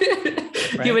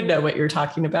 right? You would know what you're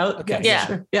talking about. Okay. Yes, Yeah.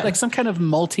 sure. Yeah. Like some kind of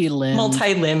multi-limbed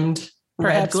red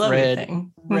perhaps glowy red-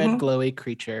 thing. red Mhm. glowy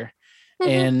creature, Mhm.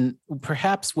 and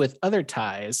perhaps with other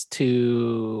ties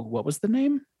to what was the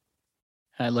name?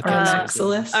 I look at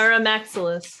Aramaxilus.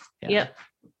 Aramaxilus. Yeah. Yep.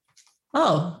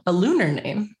 Oh, a lunar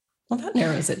name. Well, that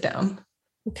narrows it down.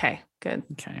 Okay, good.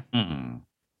 Okay, Hmm.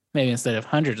 maybe instead of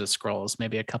hundreds of scrolls,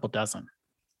 maybe a couple dozen.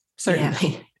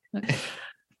 Certainly.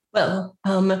 Well,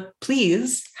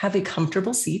 please have a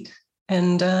comfortable seat,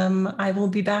 and I will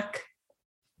be back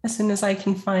as soon as I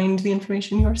can find the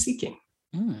information you are seeking.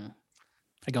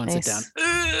 I go and sit down.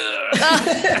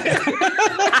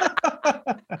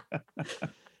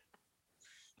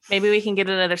 Maybe we can get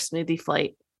another smoothie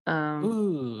flight.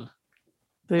 Ooh,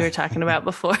 We were talking about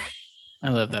before. I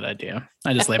love that idea.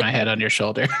 I just lay my head on your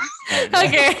shoulder.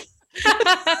 Okay.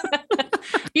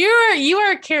 You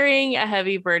are carrying a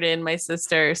heavy burden, my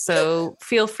sister. So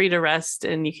feel free to rest,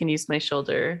 and you can use my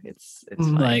shoulder. It's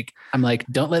fine. I'm like,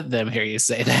 don't let them hear you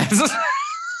say that.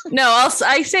 No,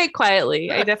 I say it quietly.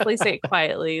 I definitely say it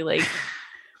quietly. Like,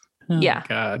 Oh, Yeah.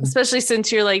 God. especially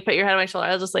since you're like, put your head on my shoulder.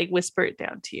 I'll just like whisper it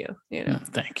down to you. You know.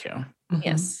 Thank you. Mhm.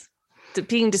 Yes.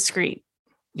 Being discreet.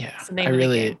 Yeah, It's the name of the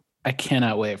game. I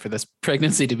cannot wait for this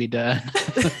pregnancy to be done.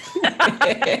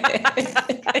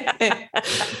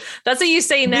 That's what you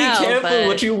say now. Be careful but-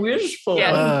 what you wish for.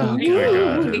 Yeah. Oh,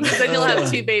 God. because then you'll have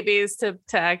two babies to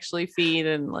actually feed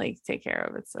and like take care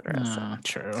of, etc. So Oh,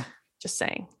 true. just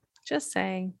saying. Just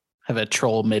saying. Have a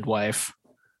troll midwife.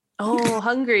 Oh,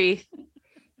 hungry.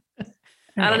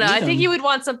 I don't know. I think you would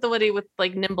want somebody with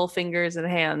like nimble fingers and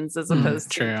hands as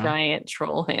opposed to true. giant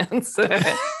troll hands.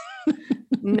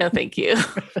 No, thank you.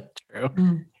 True.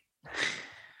 Mm.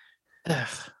 Ugh.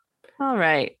 All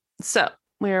right. So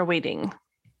we are waiting.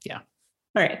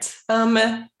 All right.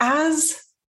 As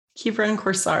Kivra and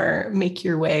Corsar make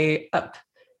your way up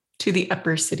to the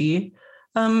upper city,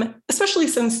 especially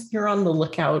since you're on the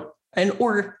lookout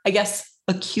or I guess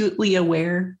acutely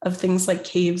aware of things like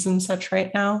caves and such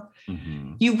right now,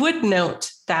 Mhm. you would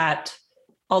note that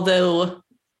although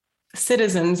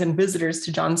citizens and visitors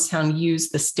to Johnstown use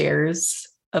the stairs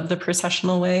of the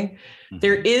processional way,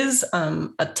 there is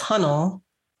a tunnel,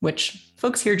 which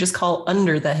folks here just call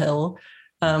under the hill,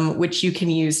 which you can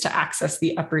use to access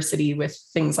the upper city with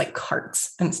things like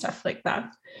carts and stuff like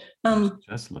that.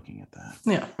 Just looking at that.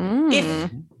 Yeah, Mm.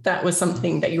 if that was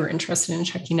something that you were interested in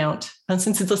checking out,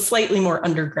 since it's a slightly more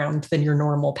underground than your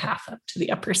normal path up to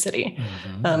the upper city.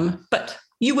 But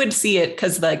you would see it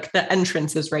because like the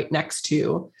entrance is right next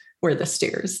to where the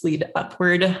stairs lead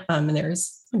upward, and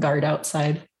there's a guard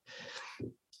outside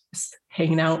just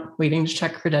hanging out, waiting to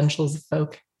check credentials of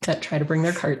folk that try to bring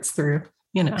their carts through,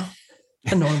 you know,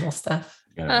 the normal stuff.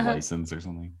 Got a license or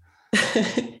something.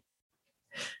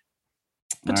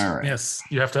 But- All right. Yes,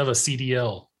 you have to have a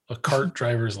CDL, a cart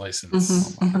driver's license.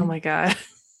 Mhm, mhm. Oh my God.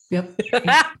 Yep.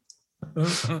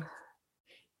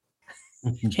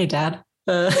 Hey, Dad.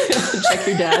 Check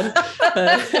your dad.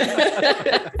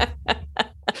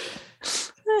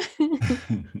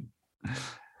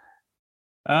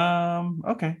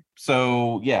 Okay.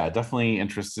 So yeah, definitely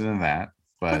interested in that.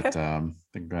 But Okay. I'm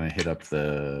gonna hit up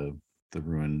the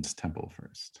ruined temple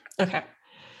first. Okay.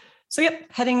 So,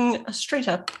 yep, heading straight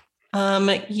up,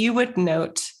 you would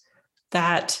note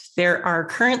that there are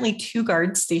currently 2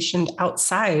 guards stationed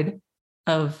outside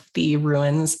of the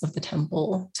ruins of the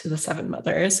temple to the Seven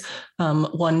Mothers,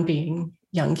 one being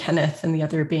young Kenneth and the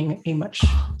other being a much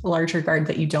larger guard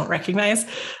that you don't recognize.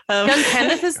 Young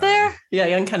Kenneth is there? Yeah,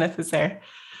 young Kenneth is there.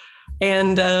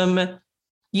 And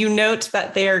you note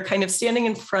that they are kind of standing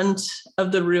in front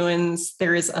of the ruins.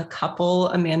 There is a couple,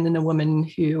 a man and a woman,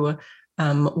 who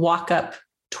walk up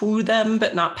to them,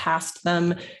 but not past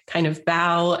them, kind of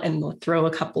bow and throw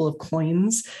a couple of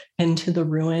coins into the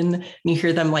ruin. And you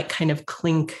hear them like kind of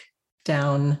clink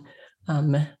down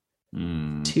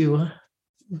Hmm. to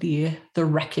the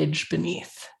wreckage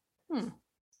beneath. Hmm.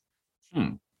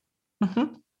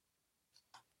 Mhm.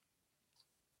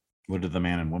 What do the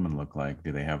man and woman look like?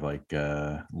 Do they have like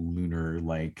lunar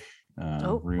like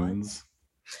what? runes?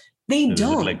 They Do they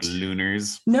look don't. like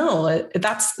lunars. No,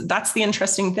 that's the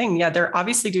interesting thing. Yeah, they're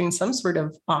obviously doing some sort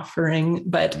of offering,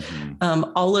 but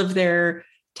Mhm. all of their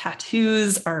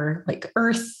tattoos are like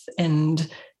earth and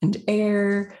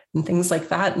air and things like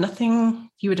that. Nothing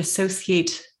you would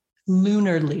associate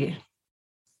lunarly.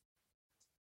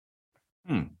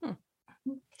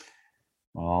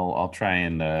 Well, I'll try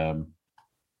and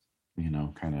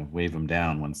kind of wave them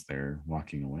down once they're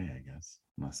walking away, I guess,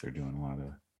 unless they're doing a lot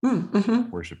of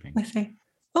Mm-hmm. worshiping. I say,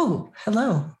 oh,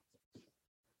 hello.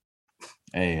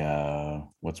 Hey,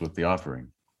 what's with the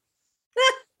offering?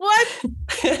 What?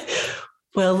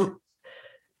 Well,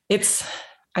 it's,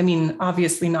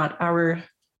 obviously not our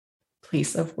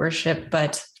place of worship,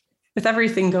 but with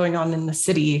everything going on in the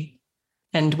city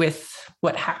and with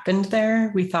what happened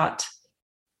there, we thought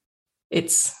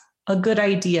it's a good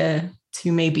idea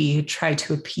to maybe try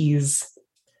to appease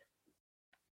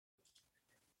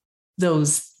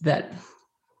those that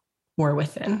were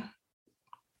within.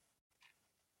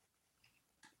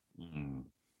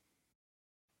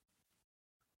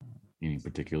 Any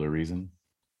particular reason?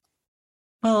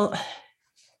 Well,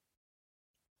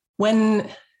 when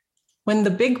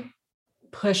the big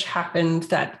push happened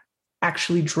that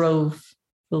actually drove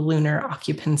the lunar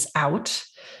occupants out,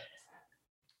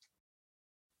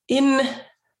 in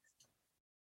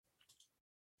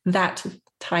that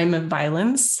time of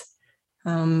violence,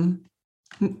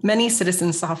 many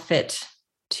citizens saw fit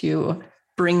to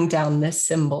bring down this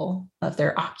symbol of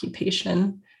their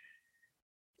occupation.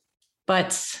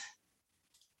 But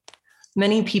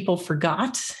many people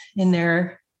forgot in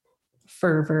their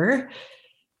fervor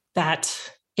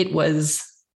that it was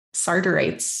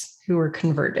Sardarites who were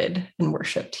converted and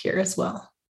worshipped here as well.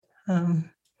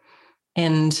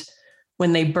 And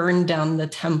when they burned down the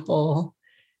temple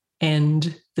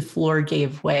and the floor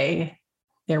gave way,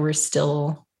 there were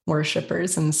still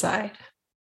worshipers inside.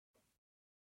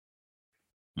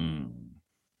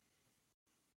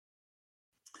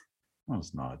 That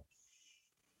was not.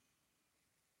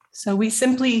 So we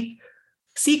simply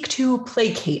seek to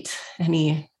placate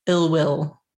any ill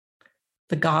will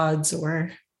the gods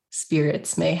or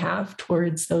spirits may have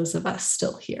towards those of us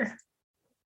still here.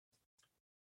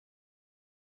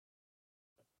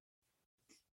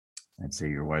 I'd say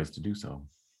you're wise to do so.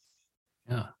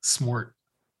 Yeah, smart.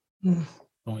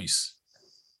 Nice.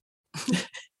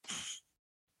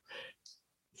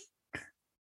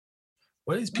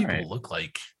 What do these people look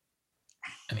like?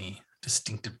 Any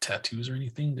distinctive tattoos or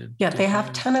anything? Yeah, they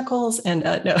have tentacles and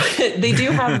no, they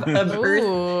do have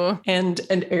earth and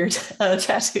air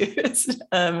tattoos.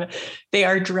 They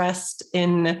are dressed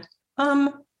in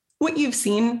what you've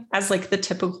seen as like the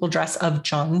typical dress of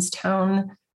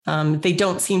Johnstown. They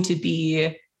don't seem to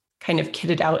be kind of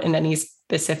kitted out in any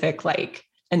specific like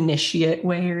initiate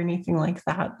way or anything like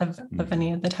that of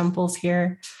any of the temples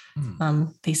here.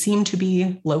 They seem to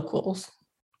be locals.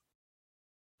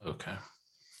 Okay.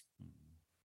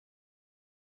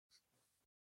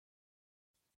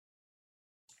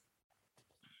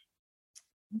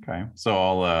 Okay, so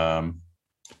I'll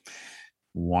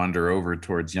wander over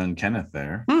towards young Kenneth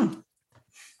there. He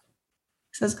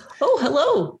says, "Oh,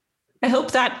 hello. I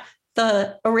hope that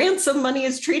the ransom money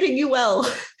is treating you well."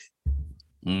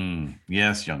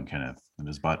 Yes, young Kenneth. It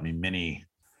has bought me many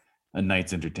a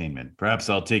night's entertainment. Perhaps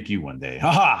I'll take you one day.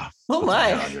 Ha ha! Oh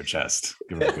my! On your chest.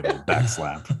 Give it a good old back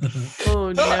slap.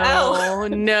 Oh no!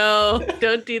 No!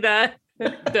 Don't do that.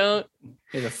 Don't.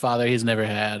 He's a father he's never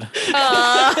had.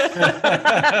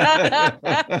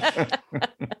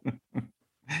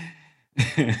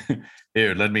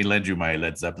 Here, let me lend you my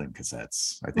Led Zeppelin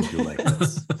cassettes. I think you'll like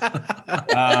this.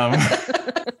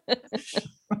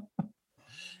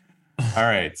 All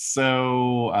right.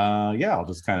 So, I'll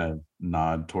just kind of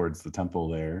nod towards the temple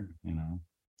there.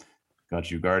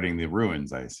 Got you guarding the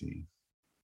ruins, I see.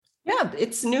 Yeah,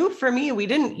 it's new for me. We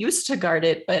didn't used to guard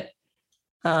it, but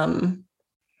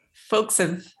folks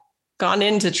have gone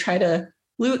in to try to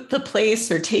loot the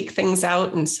place or take things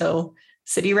out. And so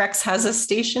City Rex has us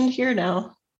stationed here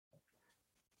now.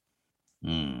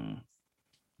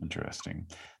 Interesting.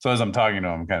 So as I'm talking to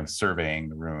him, I'm kind of surveying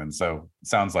the ruins. So it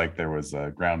sounds like there was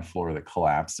a ground floor that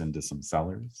collapsed into some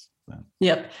cellars.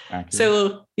 Yep. Accurate?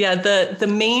 So yeah, the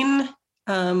main,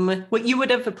 what you would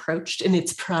have approached in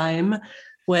its prime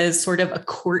was sort of a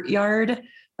courtyard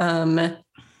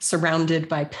surrounded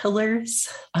by pillars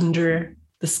under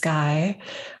the sky,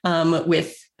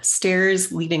 with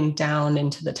stairs leading down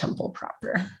into the temple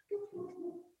proper.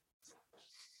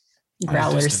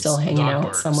 Growler's still hanging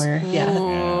out somewhere.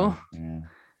 Yeah.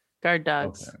 Guard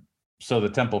dogs. Okay. So the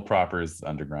temple proper is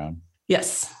underground.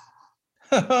 Yes.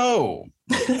 Oh.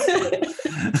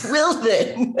 Well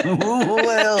then.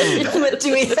 Well. What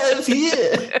do we have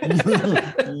here?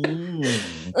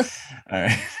 All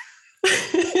right.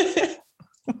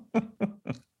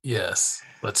 Yes,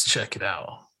 let's check it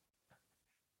out.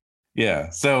 Yeah.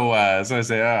 So I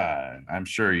say, I'm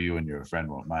sure you and your friend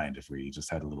won't mind if we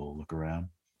just had a little look around.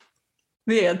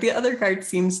 Yeah, the other guard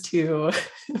seems to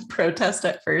protest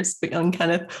at first, but young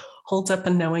Kenneth holds up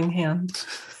a knowing hand.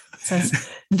 Says,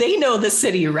 they know the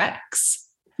City Rex.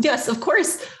 Yes, of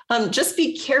course. Just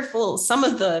be careful. Some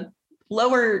of the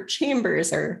lower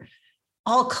chambers are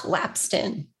all collapsed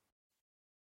in.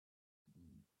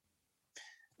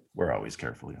 We're always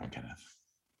careful, young Kenneth.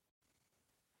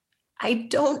 I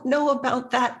don't know about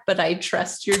that, but I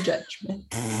trust your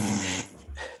judgment.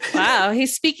 Wow,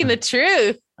 he's speaking the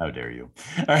truth. How dare you?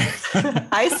 All right.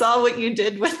 I saw what you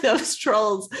did with those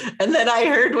trolls, and then I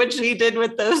heard what she did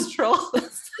with those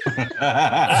trolls.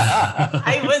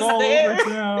 I was there.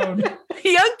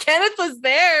 Young Kenneth was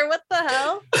there. What the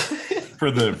hell?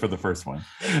 For the first one.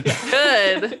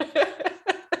 Good.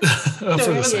 No, he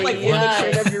was like in the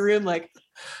corner of your room, like.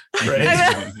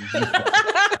 Right?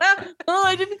 Oh,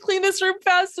 I didn't clean this room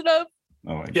fast enough.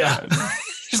 Oh my Yeah. God.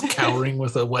 Just cowering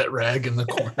with a wet rag in the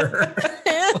corner.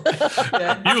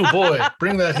 Yeah. You boy,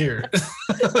 bring that here.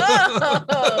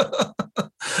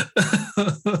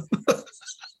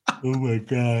 Oh my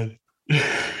God.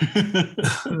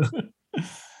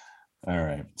 All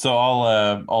right. So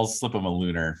I'll slip him a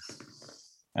lunar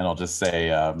and I'll just say,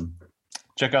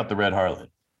 check out the Red Harlot.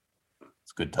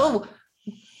 It's a good time. Oh,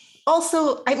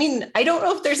 also, I mean, I don't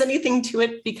know if there's anything to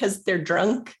it because they're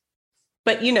drunk,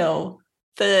 but you know,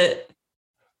 the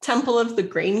Temple of the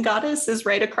Grain Goddess is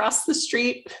right across the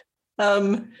street.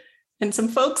 And some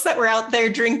folks that were out there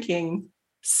drinking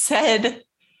said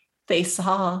they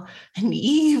saw an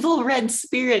evil red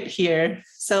spirit here.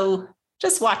 So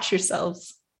just watch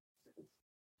yourselves.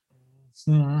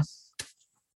 I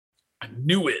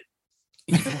knew it.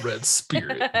 Evil red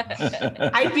spirit.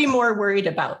 I'd be more worried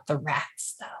about the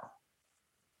rats, though.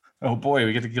 Oh boy,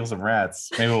 we get to kill some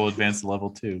rats. Maybe we'll advance to level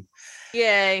 2.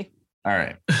 Yay. All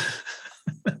right.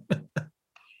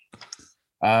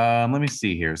 Let me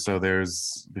see here. So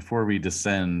there's, before we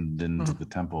descend into the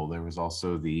temple, there was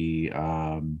also the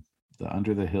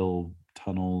under the hill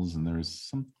tunnels, and there's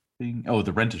something. Oh,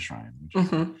 the Renta Shrine.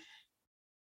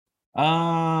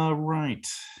 Right.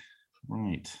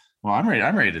 Well, I'm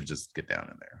ready to just get down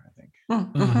in there, I think.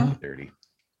 Dirty.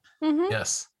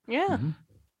 Yes. Yeah.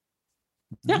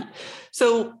 Yeah.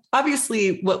 So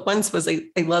obviously what once was a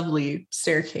lovely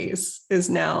staircase is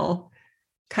now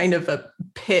kind of a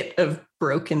pit of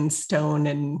broken stone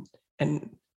and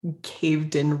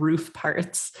caved in roof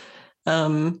parts.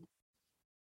 So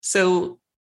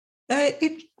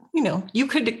it, you know, you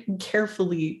could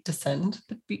carefully descend,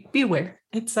 but be aware.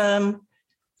 It's not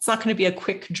going to be a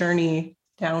quick journey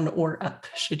down or up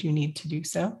should you need to do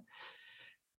so.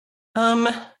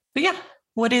 But yeah,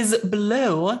 what is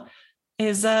below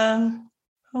is I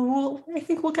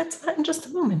think we'll get to that in just a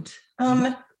moment.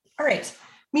 All right.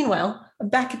 Meanwhile,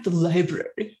 back at the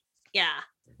library. Yeah.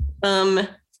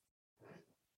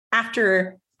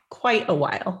 After quite a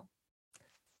while,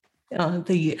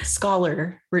 the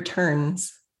scholar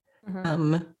returns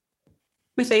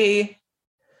with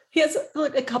he has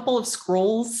a couple of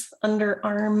scrolls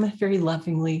underarm, very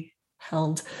lovingly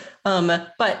held,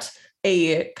 but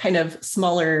a kind of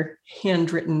smaller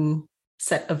handwritten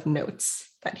set of notes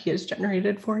that he has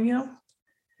generated for you.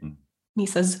 He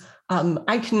says,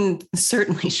 I can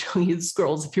certainly show you the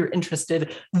scrolls if you're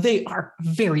interested. They are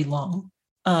very long.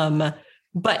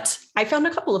 But I found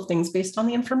a couple of things based on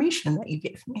the information that you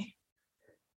gave me.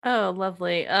 Oh,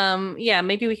 lovely. Yeah,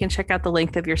 maybe we can check out the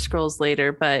length of your scrolls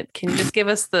later, but can you just give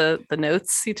us the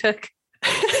notes you took?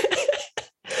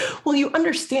 Well, you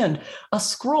understand, a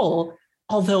scroll,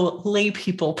 although lay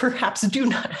people perhaps do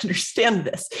not understand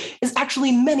this, is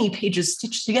actually many pages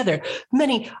stitched together.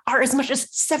 Many are as much as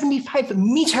 75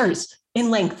 meters in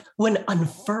length when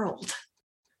unfurled.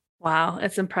 Wow,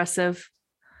 that's impressive.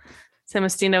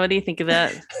 Samustina, what do you think of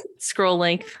that scroll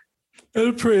length?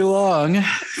 It's pretty long.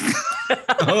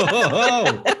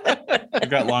 I've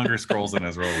got longer scrolls in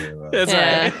his roll. That's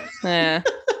right. Yeah.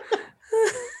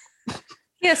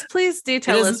 Yes, please do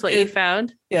tell us what you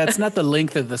found. Yeah, it's not the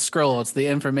length of the scroll, it's the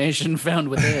information found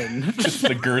within. Just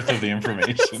the girth of the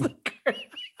information.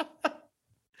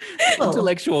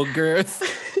 Intellectual girth.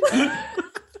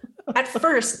 At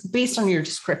first, based on your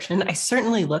description, I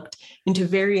certainly looked into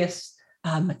various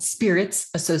spirits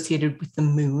associated with the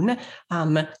moon.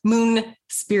 Moon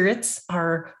spirits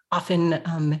are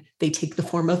often, they take the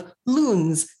form of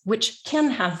loons, which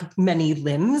can have many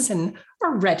limbs and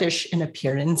are reddish in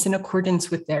appearance in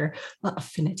accordance with their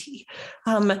affinity.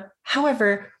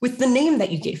 However, with the name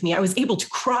that you gave me, I was able to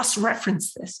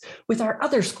cross-reference this with our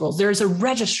other scrolls. There is a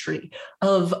registry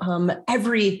of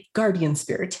every guardian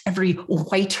spirit, every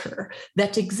whiter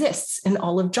that exists in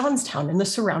all of Johnstown and the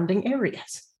surrounding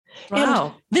areas. Wow.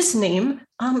 And this name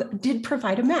did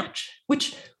provide a match,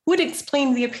 which would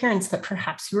explain the appearance that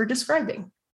perhaps you were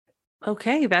describing.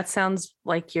 Okay, that sounds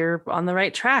like you're on the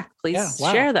right track. Please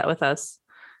share that with us.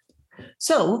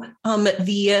 So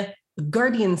the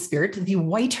guardian spirit, the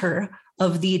whiter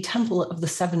of the Temple of the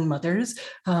Seven Mothers,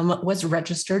 was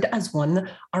registered as one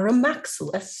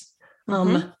Aramaxilus.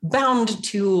 bound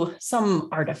to some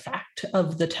artifact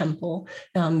of the temple.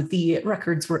 The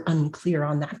records were unclear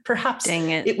on that. Perhaps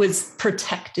it was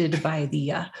protected by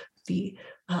the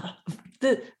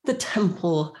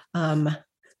temple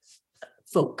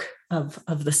folk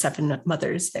of the seven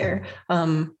mothers there.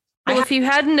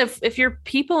 If your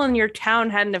people in your town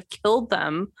hadn't have killed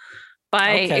them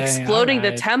by exploding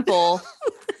the temple,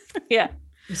 yeah.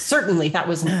 Certainly, that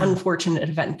was an unfortunate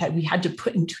event that we had to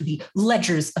put into the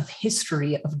ledgers of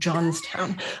history of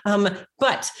Johnstown.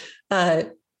 But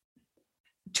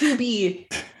to be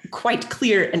quite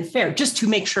clear and fair, just to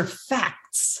make sure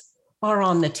facts are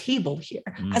on the table here,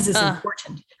 as is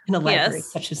important in a library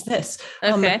such as this.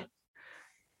 Okay.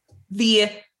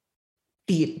 The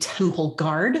temple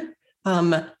guard,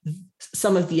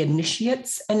 some of the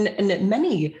initiates, and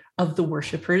many of the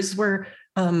worshipers were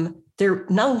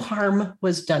no harm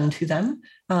was done to them.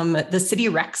 The city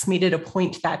rex made it a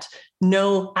point that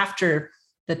after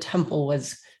the temple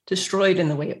was destroyed in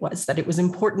the way it was, that it was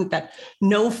important that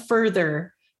no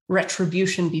further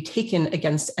retribution be taken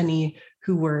against any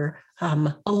who were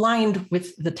aligned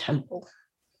with the temple.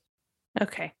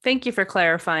 Okay, thank you for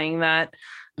clarifying that.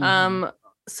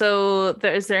 So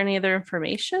is there any other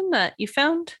information that you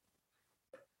found?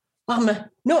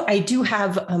 No, I do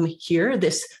have here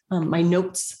my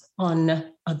notes on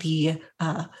the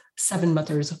seven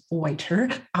mothers of Whiter,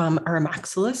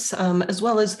 Aramaxilus, as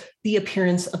well as the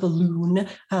appearance of a loon,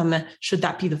 should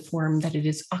that be the form that it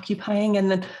is occupying. And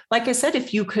then, like I said,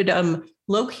 if you could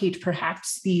locate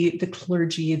perhaps the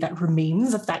clergy that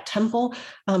remains of that temple,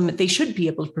 they should be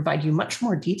able to provide you much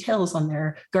more details on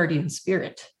their guardian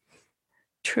spirit.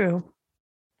 True.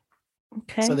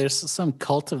 Okay. So there's some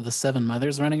cult of the seven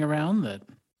mothers running around that...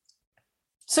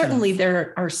 Certainly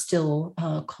there are still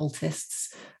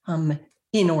cultists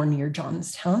in or near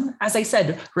Johnstown. As I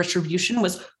said, retribution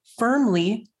was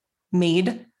firmly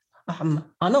made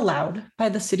unallowed by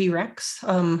the city rex,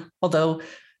 although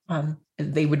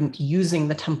they wouldn't be using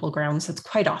the temple grounds. It's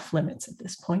quite off limits at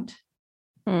this point.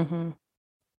 Mm-hmm.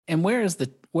 And where is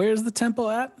the temple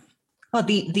at?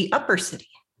 The upper city.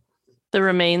 The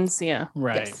remains, yeah.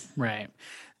 Right, yes. Right.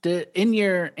 In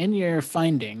your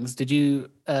findings, did you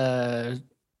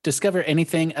discover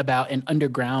anything about an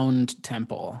underground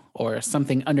temple or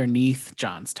something underneath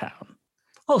Johnstown?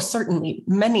 Oh, certainly.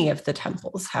 Many of the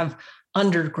temples have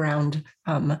underground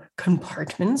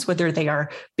compartments, whether they are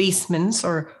basements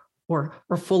or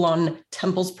full-on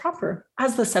temples proper.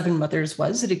 As the Seven Mothers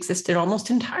was, it existed almost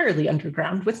entirely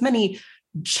underground with many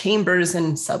chambers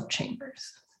and sub-chambers.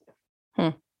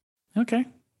 Okay.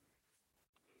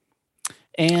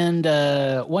 And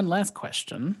one last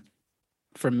question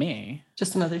from me.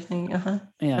 Just another thing.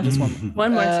 Yeah, just one.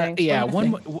 One more thing. Yeah,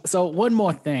 one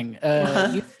more thing.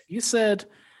 You said,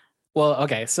 well,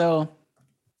 okay. So,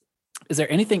 is there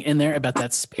anything in there about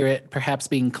that spirit perhaps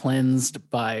being cleansed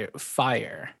by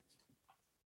fire,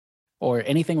 or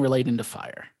anything relating to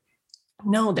fire?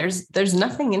 No, there's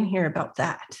nothing in here about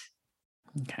that.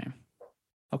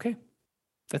 Okay.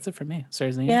 That's it for me.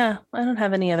 Sorry, Zane. Yeah, I don't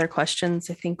have any other questions.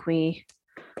 I think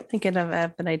I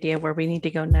have an idea where we need to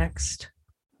go next.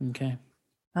 Okay.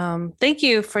 Thank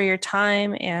you for your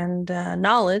time and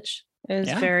knowledge. It was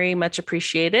very much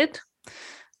appreciated.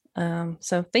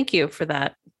 So thank you for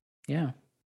that. Yeah.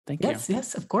 Thank you.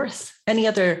 Yes, of course. Any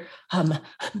other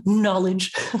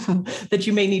knowledge that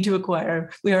you may need to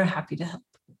acquire, we are happy to help.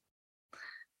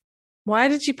 Why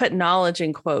did you put knowledge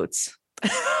in quotes?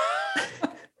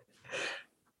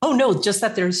 Oh, no, just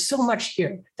that there's so much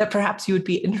here that perhaps you would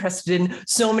be interested in.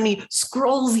 So many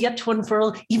scrolls yet to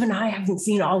unfurl. Even I haven't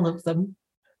seen all of them.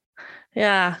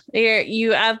 Yeah,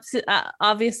 you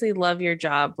obviously love your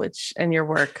job, and your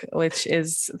work, which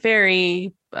is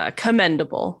very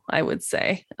commendable, I would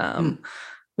say.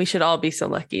 We should all be so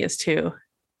lucky as to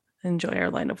enjoy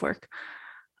our line of work.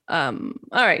 All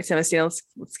right, Timothy, let's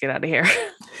get out of here.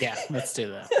 Yeah, let's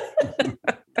do that.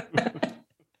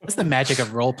 That's the magic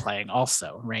of role playing,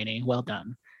 also, Rainey. Well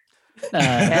done.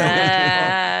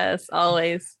 Yes,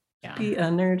 always. Yeah. Be a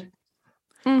nerd.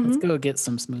 Mm-hmm. Let's go get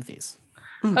some smoothies.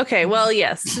 Okay, well,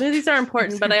 yes, smoothies are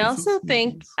important, but I also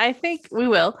think we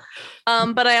will.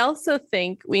 But I also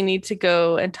think we need to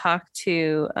go and talk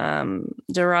to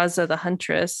Daraza the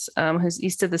Huntress, who's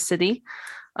east of the city.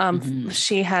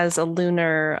 She has a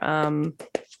lunar, I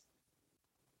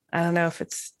don't know if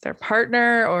it's their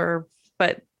partner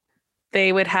but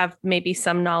they would have maybe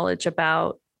some knowledge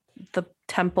about the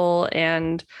temple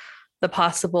and the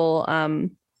possible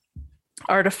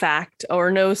artifact, or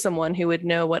know someone who would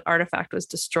know what artifact was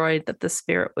destroyed that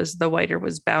the Whiter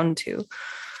was bound to.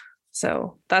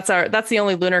 So that's the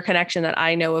only lunar connection that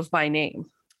I know of by name.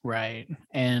 Right.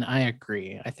 And I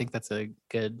agree. I think that's a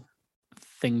good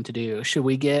thing to do. Should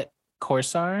we get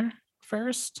Corsair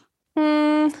first?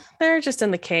 They're just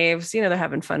in the caves. They're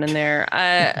having fun in there.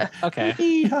 Okay.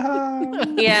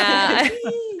 Yeah.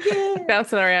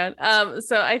 Bouncing around.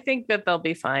 So I think that they'll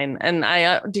be fine. And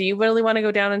do you really want to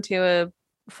go down into a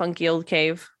funky old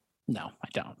cave? No, I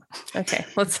don't. Okay,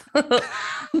 let's. All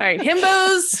right,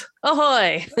 himbos,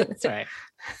 ahoy! That's right.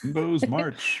 Himbos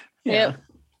march. Yep.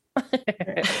 Our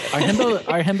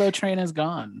himbo train is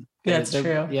gone. That's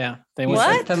true. Yeah, they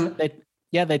What?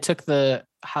 They took the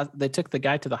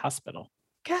guy to the hospital.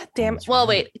 God damn it! That's Well,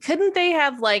 right. wait, couldn't they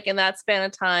have in that span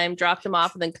of time dropped him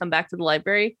off and then come back to the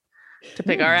library to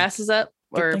pick our asses up,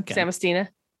 Good or thinking. Samastina?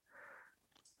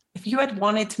 If you had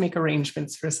wanted to make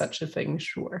arrangements for such a thing,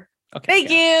 sure. Okay. Thank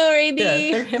you, Randy.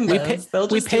 Yeah, they're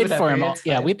himbos. We paid for him. All,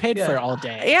 We paid for all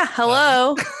day. Yeah,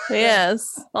 hello.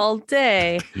 Yes, all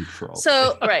day. For all-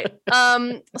 So right.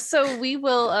 So we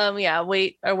will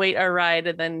wait our ride,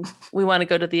 and then we want to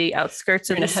go to the outskirts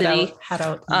of the city. Head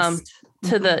out east.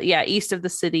 To the east of the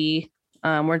city,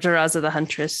 where Jaraza the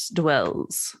Huntress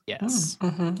dwells. Yes.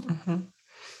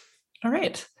 All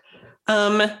right.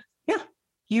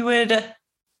 You would.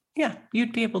 Yeah,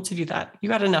 you'd be able to do that. You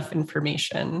got enough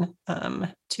information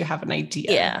to have an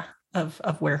idea of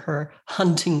where her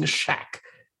hunting shack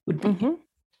would be.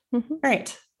 All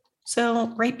right. So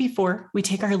right before we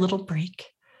take our little break,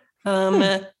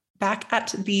 back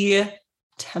at the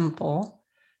temple,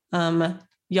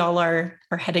 y'all are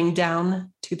heading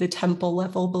down to the temple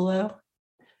level below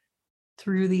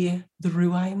through the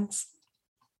ruins.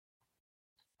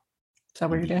 Is that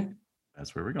what you're doing?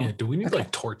 That's where we're going. Yeah, do we need Okay.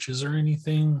 like torches or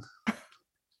anything?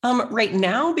 Right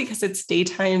now, because it's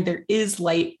daytime, there is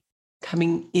light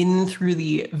coming in through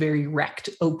the very wrecked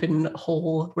open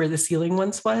hole where the ceiling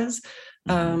once was.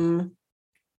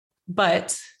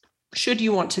 But should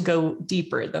you want to go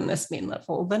deeper than this main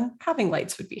level, then having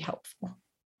lights would be helpful.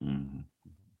 Mhm.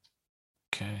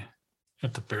 Okay.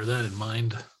 Have to bear that in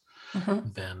mind.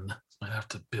 Mhm. Then might have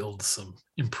to build some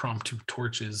impromptu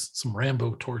torches, some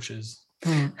Rambo torches.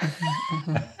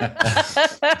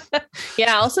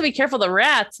 Yeah, also be careful the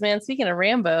rats, man. Speaking of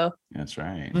Rambo. That's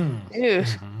right. Ew.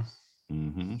 Mhm.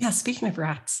 Mhm. Yeah, speaking of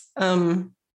rats, Oh,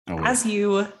 wait. as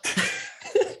you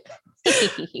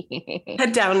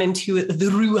head down into the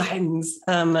ruins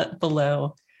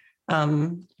below,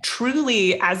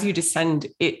 truly, as you descend,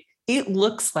 it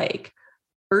looks like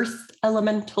earth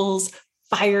elementals,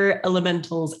 fire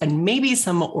elementals, and maybe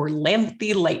some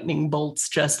Orlanthe lightning bolts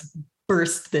just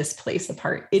burst this place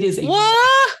apart. It is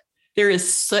What? there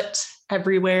is soot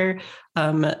everywhere.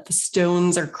 The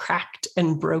stones are cracked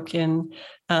and broken.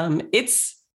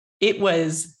 It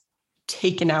was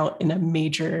taken out in a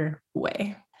major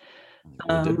way.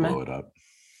 We did blow it up.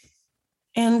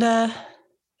 And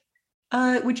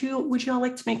would you all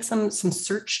like to make some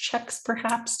search checks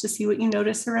perhaps to see what you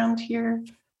notice around here?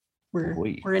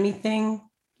 Or anything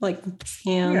like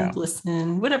scan, Yeah.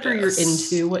 listen, whatever Yes. you're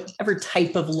into, whatever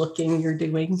type of looking you're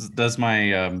doing. Does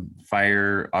my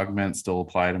fire augment still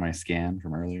apply to my scan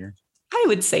from earlier? I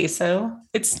would say so.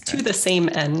 It's Okay. to the same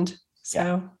end.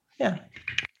 So yeah.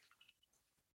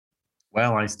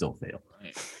 Well, I still fail.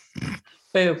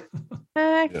 Boo.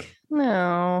 Heck, Yep.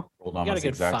 no. Rolled You got a almost good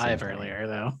exact same 5 thing. earlier,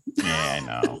 though. Yeah, I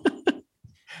know.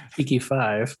 Cheeky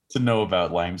 5. To know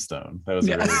about limestone. That was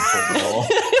Yeah. a really important roll.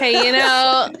 Hey,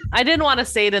 I didn't want to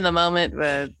say it in the moment,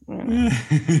 but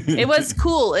it was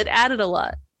cool. It added a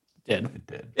lot. Did. It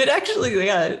did. It actually,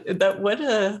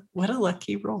 what a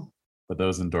lucky roll. But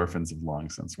those endorphins have long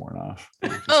since worn off.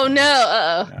 Oh no.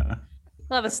 Uh-oh. Yeah.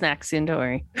 We'll have a snack soon, don't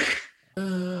worry.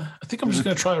 I think I'm just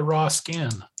gonna try a raw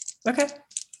scan. Okay.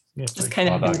 Yeah, Just like- kind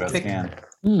Raw of dog having a that quick scan.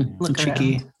 Some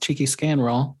look cheeky scan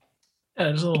roll. yeah,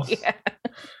 there's a little Yeah.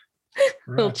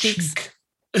 raw Little cheeks. cheek.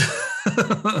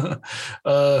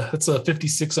 That's a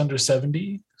 56 under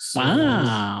 70. So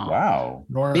Wow.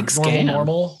 Wow. Big scan.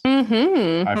 normal.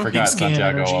 Mm-hmm. I forgot scan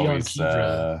Santiago energy on always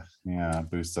Kidra.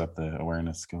 boosts up the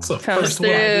awareness skill. It's the Comes first one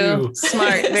I through. do.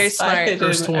 Smart, very Spot smart. hidden,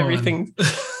 First one. everything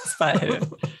spot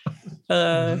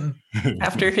hidden.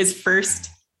 After his first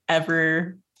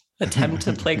ever attempt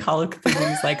to play Call of Cthulhu,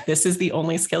 he's like, this is the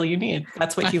only skill you need.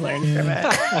 That's what he learned from it.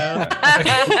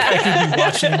 I could be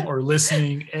watching or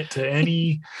listening to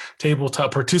any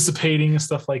tabletop, participating and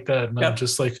stuff like that. And I'm Yep.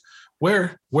 just like,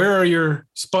 where are your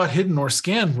spot hidden or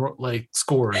scan like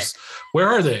scores? Where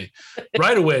are they?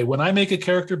 Right away. When I make a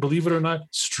character, believe it or not,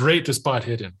 straight to spot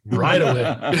hidden. Right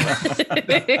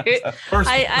away. First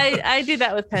I do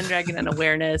that with Pendragon and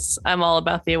awareness. I'm all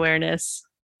about the awareness.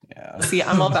 Yeah. See,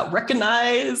 I'm all about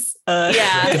recognize. Yeah,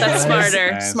 that's Nice.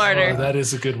 smarter. Nice. Smarter. Oh, that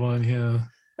is a good one. Yeah.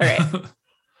 All right.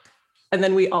 And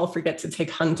then we all forget to take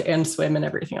hunt and swim and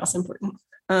everything else important.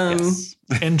 Yes.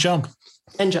 And jump.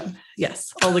 And jump.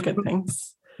 Yes, all the good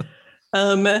things.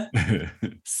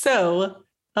 So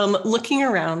looking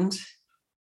around,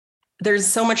 there's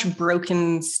so much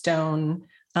broken stone.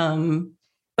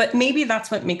 But maybe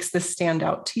that's what makes this stand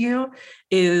out to you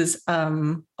is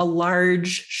a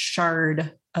large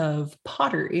shard of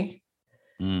pottery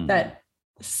that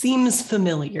seems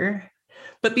familiar.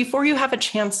 But before you have a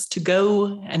chance to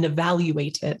go and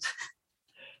evaluate it,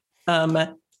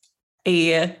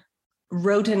 a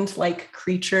rodent-like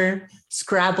creature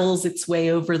scrabbles its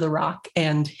way over the rock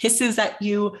and hisses at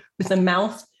you with a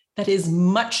mouth that is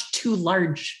much too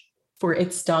large for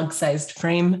its dog-sized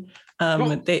frame.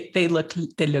 They look a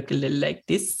little like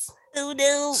this. Oh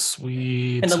no!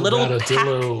 Sweet. And a little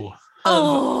Ratadillo.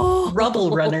 Of rubble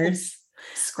runners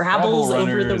scrabbles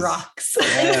over the rocks.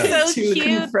 Yeah. So to cute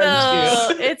confront though.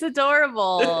 you. It's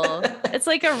adorable. It's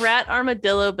like a rat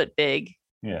armadillo but big.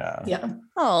 Yeah. Yeah,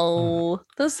 Oh,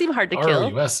 those seem hard to kill.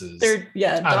 RUSs. they're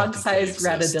I don't dog-sized think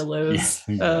they exist.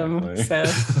 ratadillos. Yeah,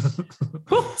 exactly.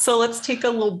 Cool. So let's take a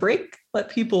little break, let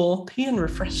people pee and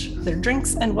refresh their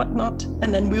drinks and whatnot,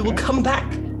 and then we will come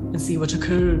back and see what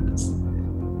occurs.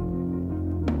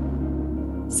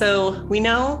 So we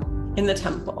know in the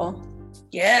temple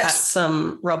that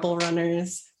some rubble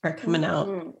runners are coming out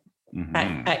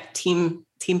Mhm. at Team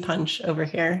Punch over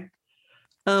here.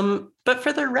 But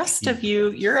for the rest of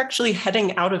you, you're actually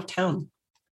heading out of town.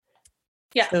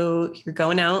 Yeah. So you're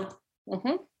going out,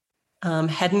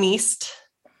 heading east,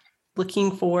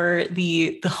 looking for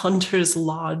the hunter's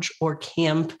lodge or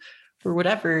camp or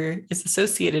whatever is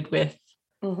associated with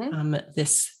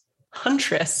this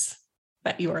huntress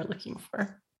that you are looking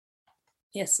for.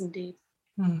 Yes, indeed.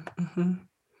 Mm-hmm.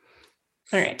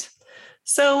 All right.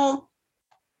 So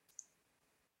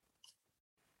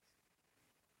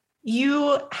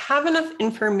you have enough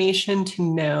information to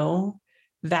know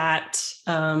that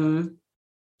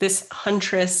this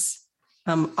huntress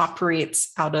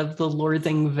operates out of the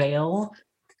Lorthing Vale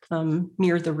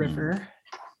near the river,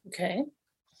 Okay.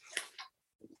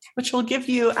 which will give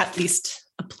you at least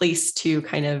a place to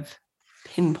kind of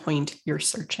pinpoint your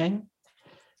searching.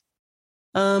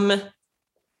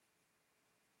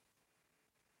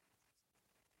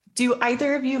 Do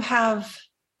either of you have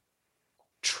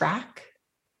track?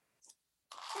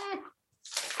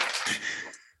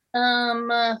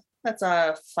 That's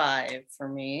a 5 for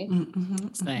me.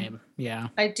 Mm-hmm. Same. Yeah.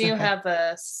 I do Okay. have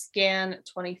a scan at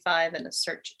 25 and a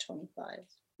search at 25.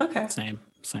 Okay. Same.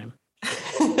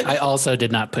 I also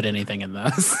did not put anything in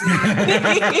those.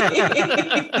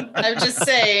 I'm just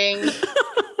saying,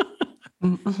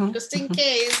 Mhm. just in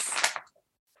case.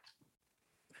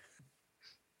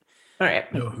 All right.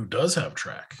 You know who does have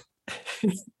track?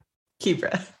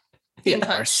 Kibra. Team Yeah.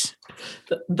 Punch.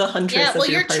 The huntress. Yeah, of well,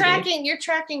 your you're party.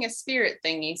 tracking a spirit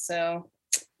thingy, so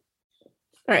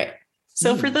All right.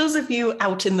 So for those of you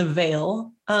out in the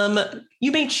Vale,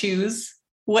 you may choose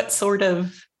what sort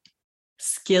of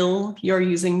skill you're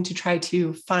using to try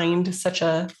to find such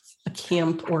a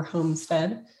camp or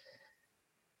homestead.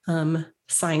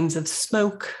 Signs of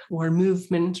smoke or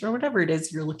movement or whatever it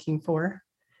is you're looking for.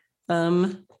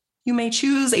 You may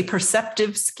choose a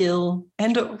perceptive skill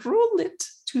and roll it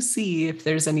to see if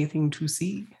there's anything to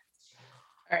see.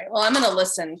 all right. Well, I'm gonna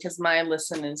listen because my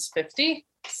listen is 50.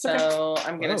 So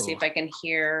I'm gonna see if I can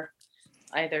hear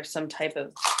either some type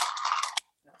of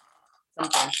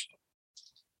something.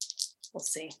 We'll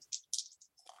see.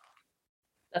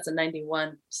 That's a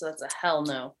 91, so that's a hell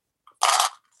no. Is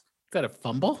that a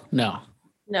fumble? No.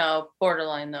 No,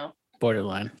 borderline though.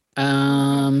 Borderline.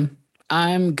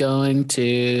 I'm going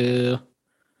to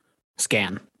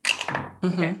scan.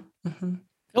 Okay. Mhm.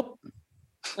 Nope.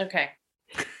 Okay.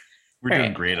 We're doing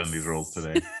Alright. great on these rolls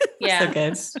today. Yeah, So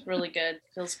good. it's really good.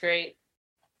 Feels great.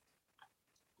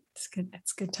 It's good.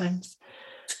 It's good times.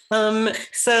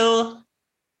 So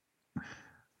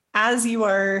as you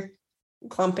are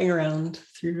clumping around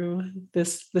through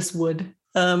this wood,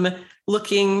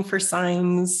 looking for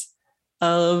signs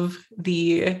of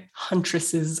the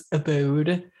huntress's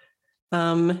abode,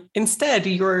 instead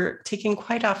you're taken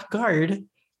quite off guard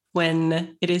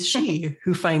when it is she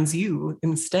who finds you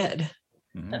instead.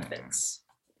 That fits.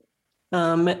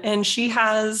 And she's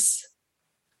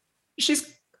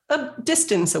a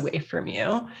distance away from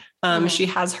you. She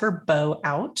has her bow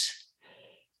out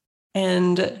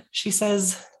and she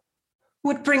says,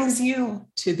 "What brings you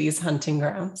to these hunting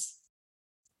grounds?"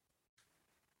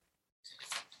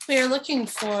 We are looking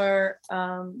for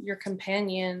your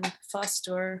companion,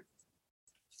 Fostor.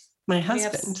 My have-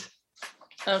 husband.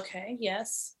 Okay,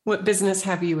 yes. What business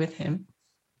have you with him?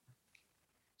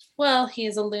 Well, he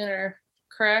is a lunar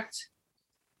correct?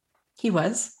 He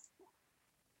was.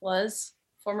 Was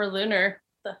former lunar.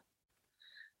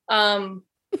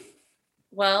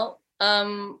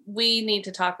 We need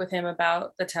to talk with him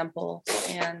about the temple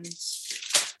and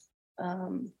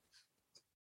the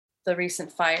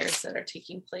recent fires that are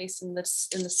taking place in the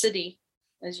city,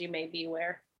 as you may be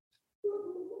aware.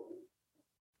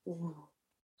 Ooh.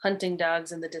 Hunting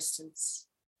dogs in the distance.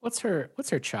 What's her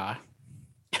cha?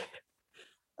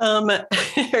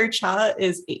 Her cha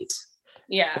is 8.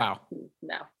 Yeah. Wow.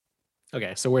 No.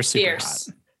 Okay, so we're super Fierce.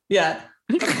 hot. Yeah.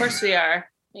 Of course we are.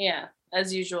 Yeah,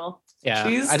 as usual. Yeah.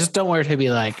 She's- I just don't want her to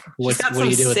be like, what do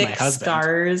you do with my husband?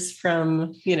 Stars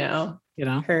from, her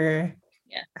Yeah.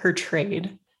 her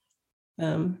trade.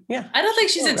 Yeah. I don't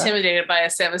think she's Well, intimidated by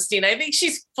us, Samastine. I think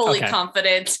she's fully Okay.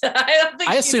 confident. I don't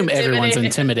think I she's assume everyone's intimidated.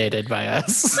 intimidated by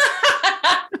us.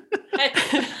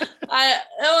 I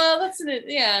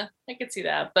could see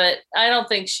that, but I don't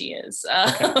think she is.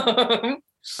 Okay,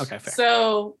 fair.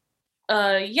 So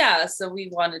we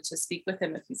wanted to speak with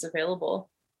him if he's available.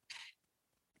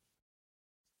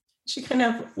 She kind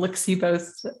of looks you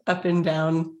both up and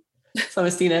down.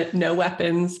 Samastina, no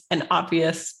weapons, an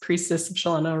obvious priestess of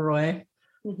Shalana Roy.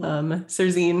 Mhm.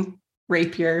 Serzine,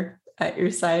 rapier at your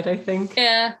side, I think.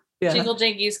 Yeah, Yeah. Jingle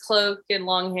Jinky's cloak and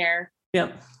long hair.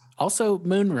 Yep. Also,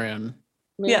 moon rune.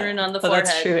 Yeah. Moon on the Oh, forehead.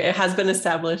 that's true. It has been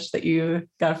established that you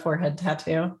got a forehead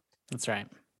tattoo. That's right.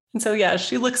 And so, yeah,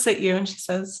 she looks at you and she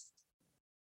says,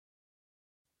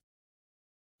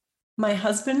 my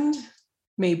husband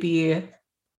may be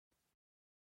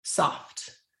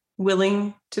soft,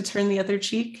 willing to turn the other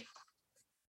cheek.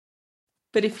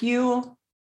 But if you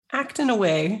act in a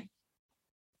way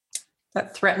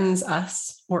that threatens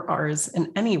us or ours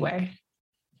in any way,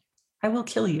 I will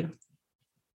kill you.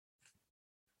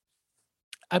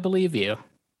 I believe you.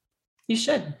 You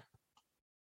should.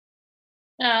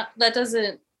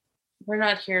 We're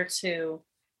not here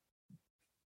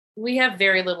we have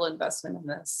very little investment in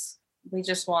this. We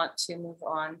just want to move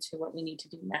on to what we need to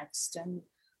do next. And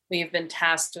we've been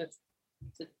tasked with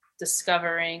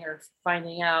discovering or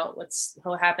finding out what's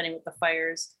happening with the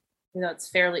fires. It's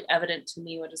fairly evident to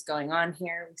me what is going on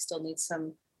here. We still need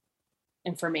some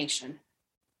information.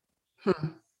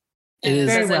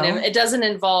 It doesn't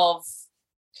involve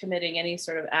committing any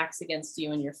sort of acts against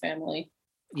you and your family.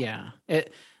 Yeah.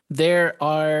 There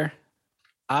are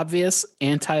obvious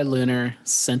anti-lunar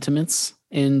sentiments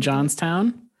in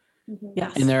Johnstown.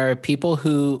 Yes. And there are people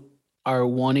who are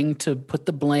wanting to put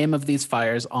the blame of these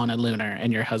fires on a lunar,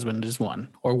 and your husband is one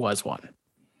or was one.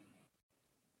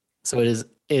 So it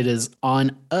is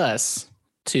on us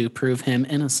to prove him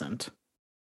innocent.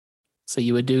 So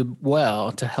you would do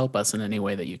well to help us in any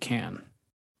way that you can.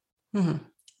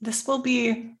 This will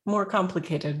be more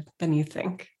complicated than you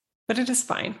think, but it is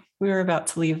fine. We were about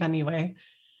to leave anyway.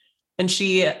 And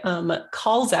she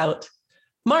calls out,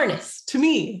 Marnus, to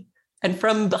me. And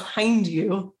from behind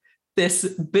you, this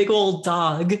big old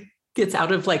dog gets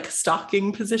out of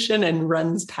stalking position and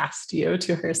runs past you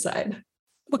to her side.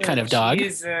 What kind of dog?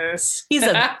 Jesus. He's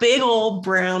a big old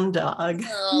brown dog.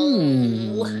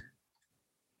 Oh.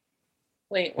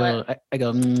 Wait, what? So I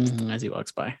go as he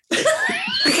walks by.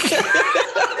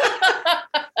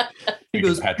 He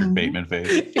goes Patrick Bateman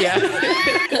face.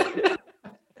 Yeah.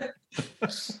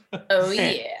 Oh,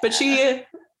 yeah. But she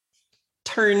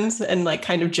turns and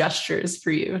kind of gestures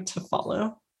for you to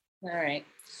follow. All right.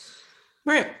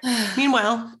 Right.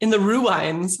 Meanwhile, in the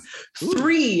ruins,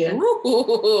 3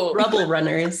 Ooh. rubble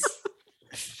runners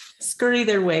scurry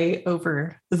their way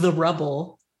over the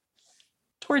rubble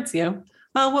towards you.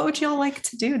 What would y'all like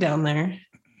to do down there?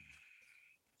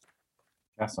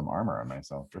 Got some armor on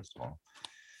myself, first of all.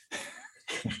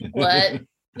 What?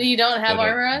 You don't have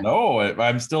armor on? No,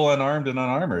 I'm still unarmed and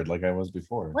unarmored like I was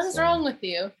before. What is wrong with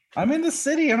you? I'm in the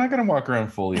city. I'm not going to walk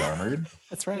around fully armored.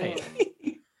 That's right.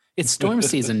 It's storm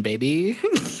season, baby.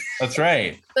 That's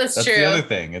right. That's true. true. The other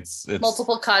thing. It's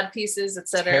Multiple cod pieces,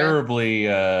 etc. terribly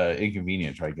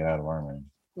inconvenient to try to get out of armor.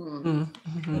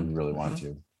 Mm-hmm. When you really want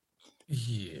to.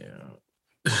 Yeah.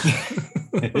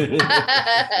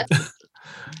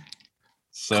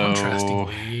 So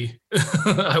contrastingly,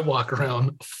 I walk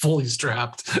around fully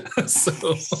strapped.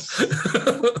 So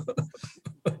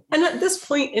And at this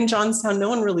point in Johnstown, no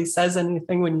one really says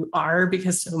anything when you are,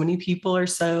 because so many people are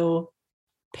so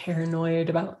paranoid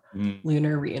about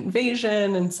lunar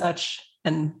reinvasion and such,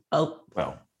 and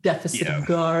deficit of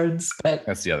guards. But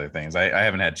that's the other thing is I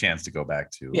haven't had a chance to go back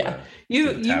to.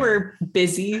 You were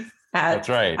busy at that's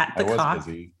right. at the I was COP.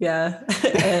 busy. Yeah,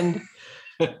 and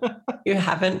you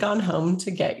haven't gone home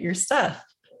to get your stuff.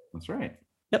 That's right.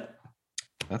 Yep.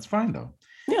 That's fine though.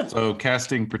 Yeah. So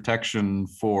casting protection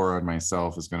 4 on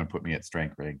myself is going to put me at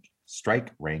strike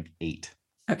rank 8.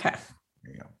 Okay.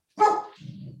 There you go.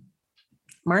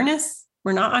 Marnus,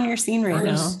 we're not on your scene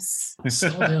right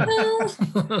Settle down.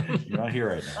 You're not here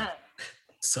right now.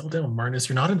 Settle down, Marnus.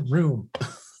 You're not in the room.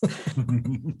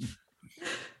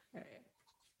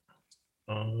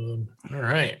 All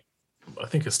right. I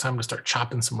think it's time to start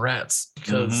chopping some rats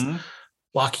because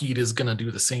Lockheed is going to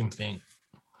do the same thing.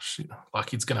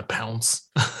 Lockheed's going to pounce.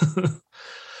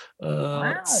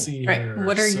 Let's see. Right. Here.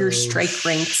 What are your strike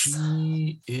ranks?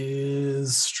 She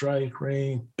is strike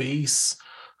rank base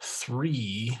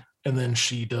 3, and then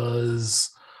she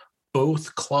does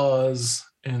both claws,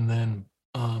 and then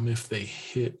if they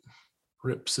hit,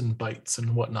 rips and bites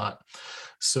and whatnot.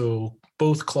 So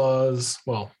both claws,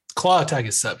 well, claw attack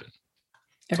is 7. So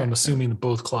Okay. I'm assuming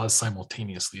both claws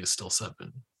simultaneously is still 7.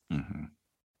 Mm-hmm.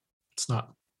 It's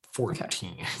not 14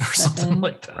 Okay. or something 7.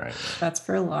 like that. Right. That's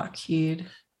for Lockheed.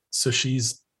 So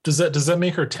she's does that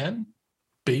make her 10?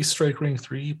 Base strike rank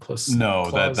 3 plus No,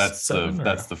 claws that's 7, or-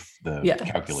 the Yeah.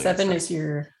 calculation. 7 is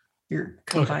your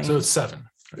combined. okay, so it's 7.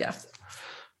 Yeah.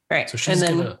 All right. So she's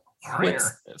and then gonna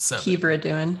what's at 7. Kibra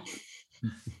doing?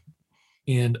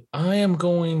 And I am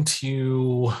going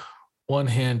to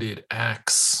one-handed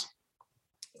axe.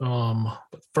 But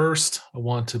first I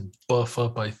want to buff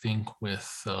up, I think, with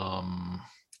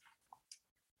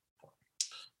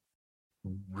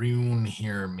rune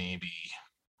here, maybe.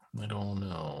 I don't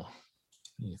know.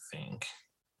 What do you think?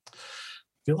 I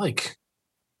feel like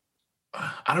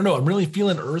I don't know. I'm really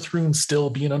feeling Earth Rune still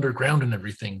being underground and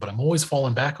everything, but I'm always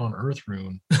falling back on Earth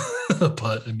Rune.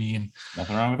 But I mean,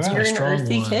 Nothing wrong with It's that. You're a an strong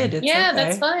earthy one. kid. It's Yeah, okay.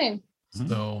 that's fine.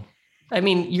 so I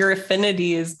mean, your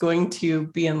affinity is going to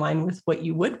be in line with what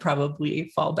you would probably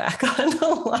fall back on a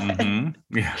lot. Mhm.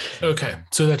 Yeah. okay,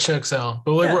 so that checks out.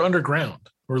 But like Yeah. we're underground.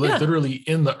 We're like Yeah. literally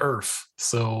in the earth.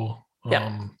 So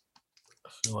Yeah. I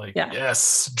feel like Yeah.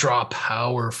 yes, draw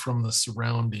power from the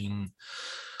surrounding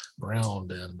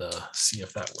ground and see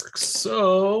if that works.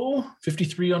 So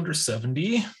 53 under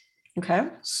 70. Okay.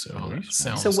 So Nice. that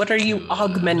sounds So what are you good.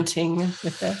 augmenting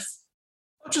with this?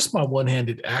 Just my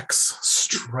one-handed axe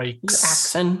strikes. Your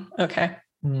accent. Okay.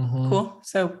 Mhm. Cool.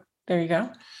 So there you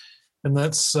go. And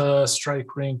that's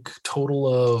strike rank total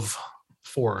of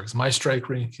 4. 'Cause my strike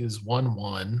rank is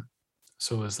 1/1.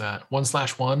 So is that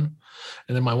 1/1?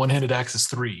 And then my one-handed axe is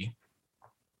 3.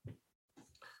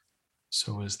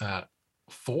 So is that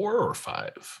 4 or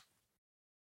 5?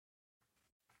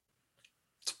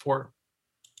 It's 4.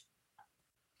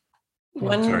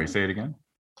 One. Sorry, say it again.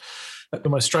 So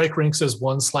my strike rank says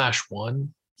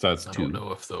 1/1. So that's I 2. don't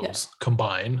know if those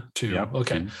combine 2. Yep,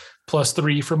 Okay. 2. Plus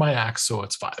 3 for my axe, so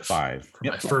it's 5. 5. For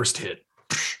my first hit.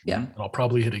 Yeah. And I'll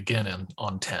probably hit again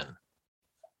on 10.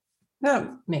 That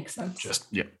makes sense. Just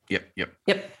Yep. Yep.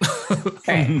 All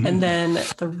right. And then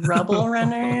the rubble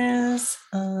runners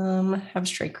have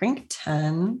strike rank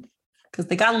 10 because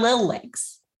they got little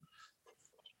legs.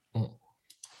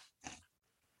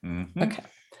 Mhm. Okay.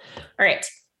 All right.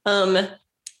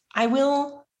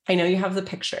 I know you have the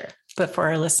picture, but for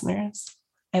our listeners,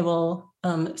 I will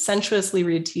sensuously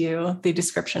read to you the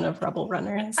description of rubble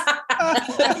runners.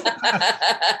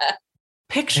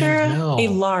 Picture And no. a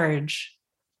large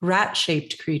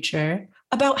rat-shaped creature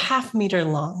about 1/2 meter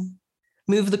long.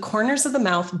 Move the corners of the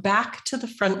mouth back to the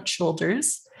front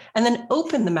shoulders and then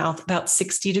open the mouth about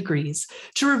 60 degrees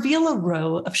to reveal a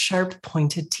row of sharp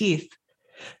pointed teeth.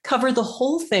 Cover the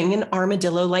whole thing in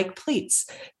armadillo-like plates.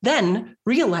 Then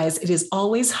realize it is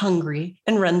always hungry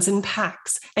and runs in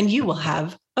packs, and you will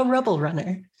have a rubble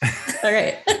runner. All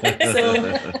right.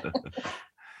 So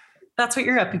that's what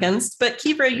you're up against. But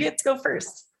Kibra, you get to go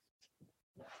first.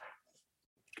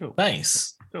 Go.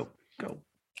 nice. Go. Go.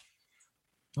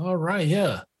 All right,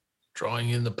 yeah. Drawing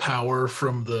in the power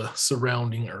from the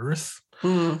surrounding earth.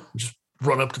 Hmm. Just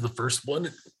run up to the first one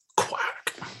and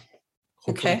quack.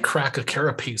 Hopefully Okay. crack a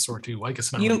carapace or two. I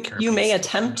guess not. You really you may carapace.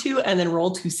 attempt to and then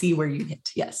roll to see where you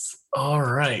hit. Yes. All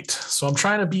right. So I'm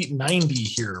trying to beat 90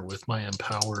 here with my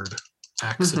empowered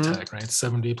axe Mhm. attack, right?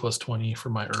 70 plus 20 for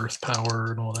my earth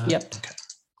power and all that. Yep. Okay.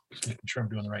 Just making sure I'm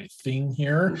doing the right thing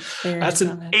here. There That's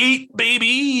you an go. 8,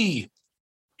 baby.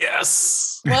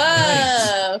 Yes.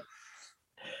 Whoa.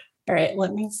 All right,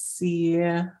 let me see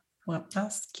what my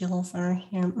skills are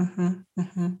here.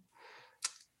 I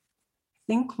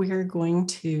think we're going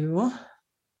to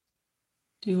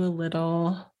do a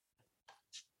little.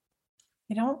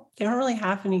 They don't really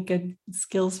have any good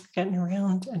skills for getting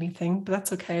around anything, but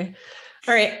that's okay.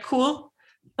 All right, cool.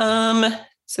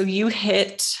 So you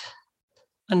hit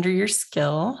under your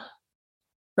skill.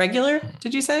 Regular,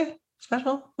 did you say?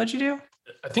 Special? What'd you do?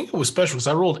 I think it was special because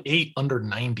I rolled 8 under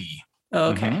 90.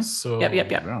 Oh, okay. Mhm. So Yep. Yeah,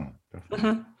 definitely.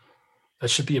 Mhm. that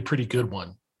should be a pretty good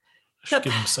one. I should Yep.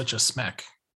 give him such a smack.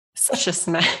 Such a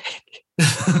smack.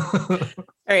 All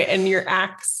right, and your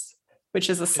axe, which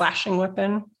is a slashing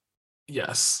weapon.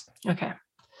 Yes. Okay.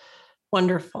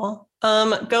 Wonderful.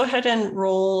 Go ahead and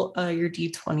roll your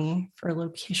d20 for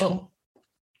location. Oh.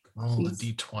 Roll the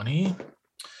Please. d20.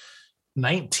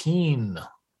 19.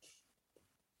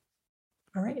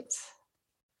 All right.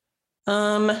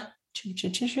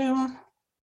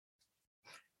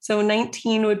 So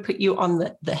 19 would put you on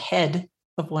the head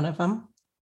of one of them.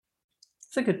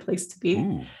 It's a good place to be.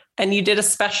 Ooh. And you did a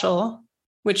special,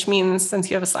 which means since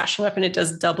you have a slashing weapon, it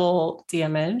does double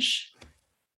damage.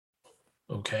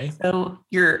 Okay. So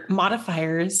your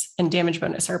modifiers and damage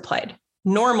bonus are applied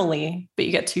normally, but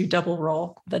you get to double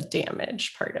roll the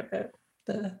damage part of it.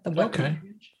 The weapon Okay.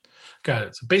 damage. Got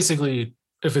it. So basically,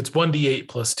 if it's 1d8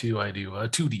 plus 2, I do a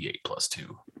 2d8 plus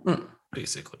 2. Mm.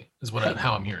 Basically, is what Okay.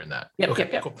 how I'm hearing that. Yep, Okay,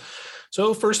 yep. cool.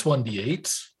 So first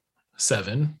 1d8,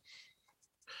 7.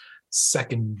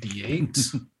 Second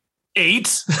d8,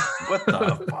 8. What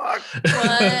the fuck?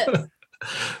 What?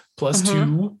 Plus Mhm.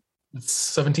 2, it's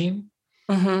 17.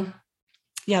 Mhm.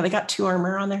 Yeah, they got 2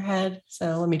 armor on their head.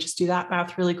 So let me just do that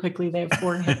math really quickly. They have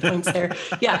 4 hit points there.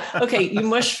 Yeah. Okay. You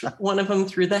mush one of them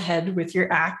through the head with your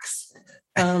axe.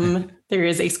 There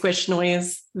is a squish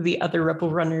noise. The other rebel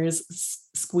runners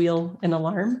squeal in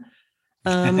alarm.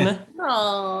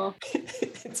 Oh,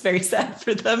 It's very sad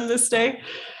for them this day.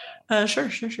 Sure.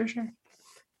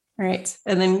 All right.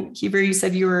 And then Heber, you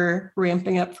said you were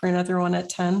ramping up for another one at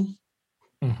 10.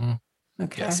 Mhm.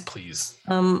 Okay. Yes, please.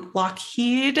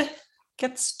 Lockheed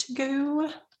gets to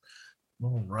go.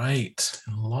 All right.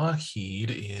 And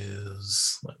Lockheed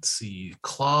is, let's see,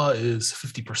 Claw is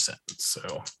 50%.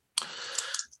 So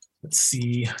let's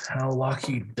see how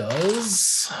Lockheed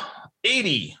does.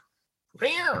 80.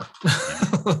 Rare.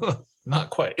 Not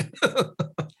quite.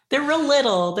 They're real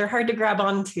little. They're hard to grab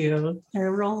onto.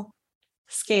 They're real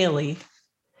scaly,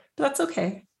 but that's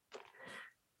okay.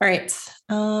 All right.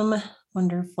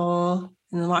 Wonderful.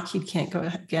 And Lockheed can't go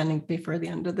again before the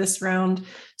end of this round.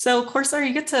 So Corsair,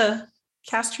 you get to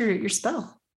cast your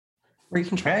spell, or you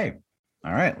can try. Okay.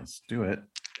 All right, let's do it.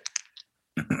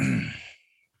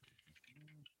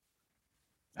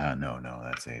 No,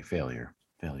 that's a failure.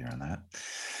 Failure on that.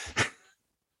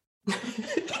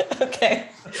 Okay.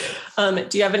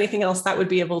 Do you have anything else that would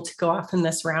be able to go off in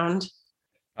this round?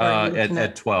 Or are you looking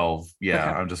At 12, yeah,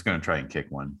 Okay. I'm just going to try and kick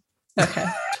one. Okay.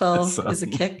 12 So, is a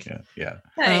kick. Yeah.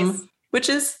 nice. Which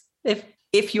is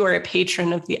if you are a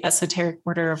patron of the Esoteric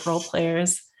Order of Role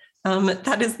Players,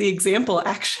 that is the example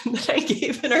action that I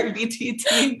gave in our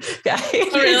VTT guide. Oh,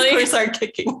 really? Of course, our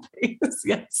kicking phase.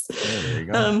 Yes. Yeah, there you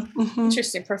go. Mhm.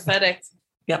 Interesting, prophetic.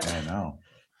 Yep. I know.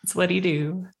 That's what you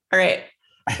do. All right.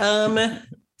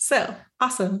 So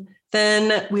awesome.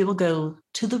 Then we will go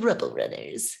to the Rebel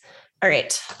Runners. All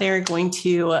right. They're going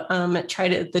to try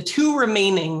to, the 2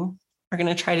 remaining are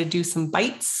going to try to do some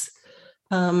bites.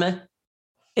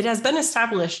 It has been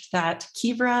established that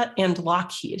Kivra and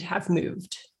Lockheed have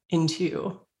moved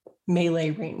into melee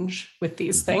range with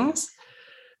these things.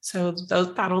 So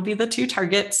that'll be the 2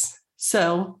 targets.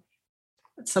 So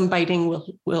some biting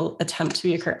will attempt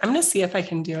to occur. I'm going to see if I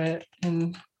can do it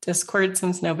in Discord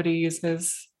since nobody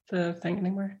uses the thing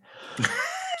anymore.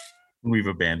 We've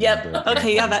abandoned. Yep.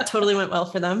 Okay. Yeah, that totally went well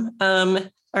for them. All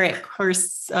right. Of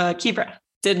course, Kivra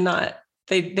did not.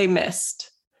 They missed.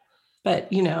 But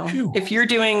Phew. if you're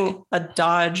doing a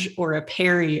dodge or a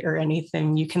parry or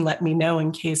anything, you can let me know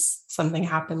in case something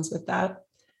happens with that.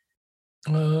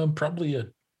 Probably a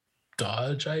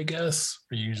dodge, I guess.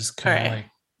 Or you just kind of All right.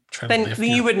 like try to Then lift you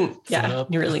your wouldn't, foot yeah,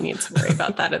 up. you really need to worry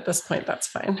about that at this point. That's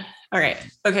fine. All right.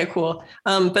 Okay, cool.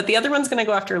 But the other one's going to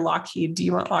go after Lockheed. Do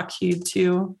you want Lockheed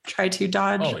to try to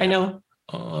dodge? Oh, I yeah. know.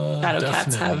 Shadow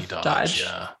cats Definitely have dodge.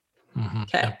 Yeah. Mhm.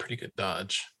 Okay. Yeah, pretty good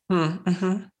dodge.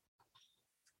 Mm-hmm.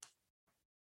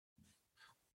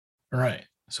 All right.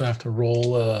 So I have to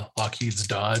roll Lockheed's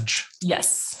dodge.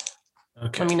 Yes.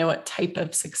 Okay. Let me know what type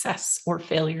of success or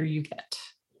failure you get.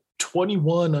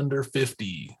 21 under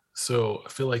 50. So I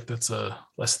feel like that's a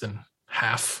less than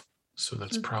half. So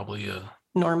that's probably a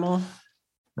Normal.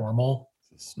 normal.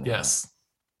 Yes.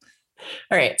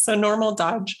 All right. So normal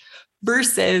dodge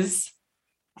versus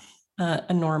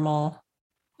a normal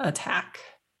attack.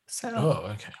 So,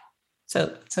 Oh, okay.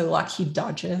 so Lockheed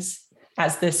dodges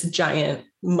as this giant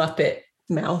Muppet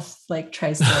mouth like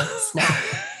tries to snap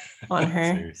on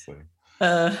her. Seriously.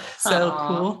 So Aw.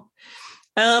 cool.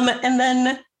 And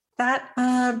then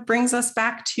that brings us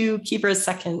back to Kibra's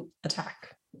second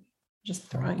attack. Just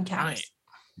throwing caps. Right.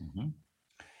 Mhm.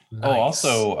 Nice. Oh,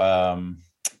 also,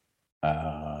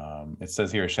 it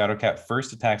says here Shadowcat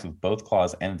first attacks with both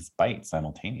claws and its bite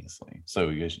simultaneously. So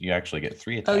you actually get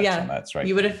 3 attacks on that strike.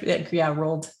 You would have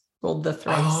rolled the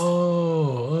thrice.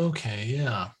 Oh, okay,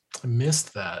 yeah. I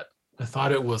missed that. I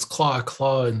thought it was claw,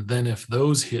 and then if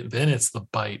those hit, then it's the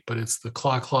bite, but it's the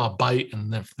claw, bite,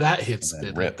 and if that hits And then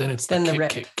it, rip. then it's Then the the rip.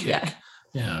 kick. Yeah.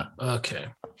 Yeah. Okay.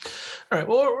 All right.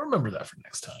 Well, remember that for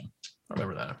next time.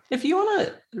 Remember that. If you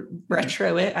want to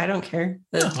retro it, I don't care.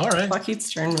 The Yeah, all right.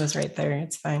 Lockheed's turn was right there.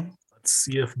 It's fine. Let's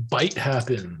see if bite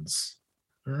happens.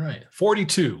 All right.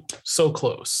 42. So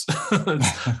close.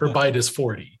 Her bite is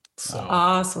 40.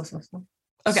 So So.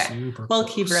 Okay. super Well,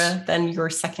 close. Kibra, then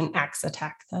your second axe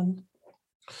attack then.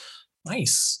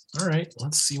 Nice. All right.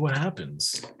 Let's see what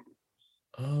happens.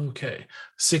 Okay.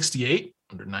 68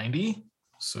 under 90.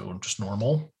 So just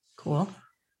normal. Cool.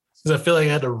 Because I feel like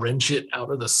I had to wrench it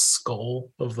out of the skull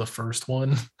of the first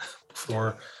one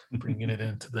before bringing it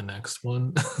into the next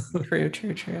one. True.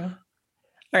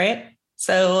 All right.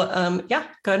 So go ahead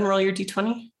and roll your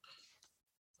d20.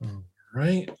 All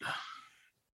right.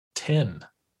 10.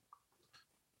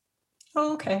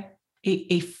 Oh, okay.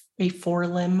 A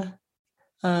four-limb.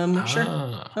 Sure.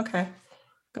 Ah, Okay.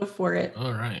 Go for it.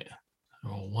 all right.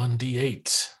 Roll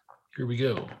 1d8. Here we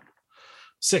go.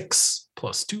 6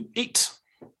 plus 2, 8.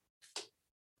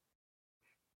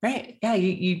 Right. Yeah,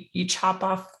 you chop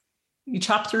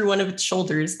through one of its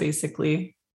shoulders,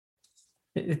 basically.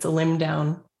 It's a limb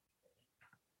down.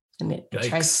 And it tries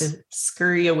Yikes. to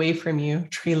scurry away from you,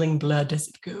 trailing blood as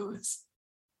it goes.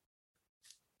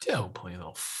 Hopefully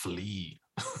they'll flee.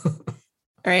 All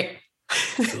right.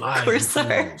 Fly,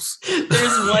 Corsair. fools.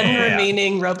 There's one Yeah.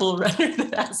 remaining rebel runner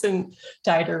that hasn't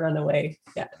died or run away.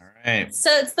 Yeah. All right. So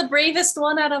it's the bravest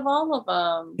one out of all of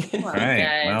them. Come on, All right.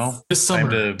 guys. Well, This Time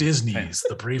summer, to- Disney's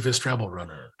The Bravest Rebel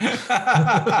Runner.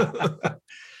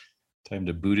 time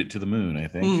to boot it to the moon, I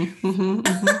think.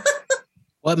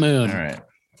 What moon? All right.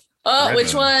 Oh, Red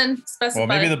which moon. one? Specify. Well,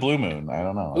 maybe the blue moon. I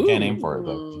don't know. I can't aim for it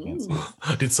though. You can't see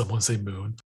it. Did someone say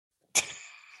moon?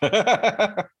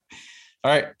 All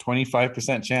right,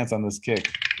 25% chance on this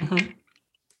kick. Mhm.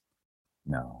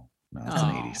 No, it's Oh.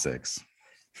 an 86.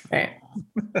 Right.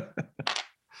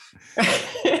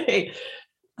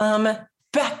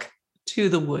 Back to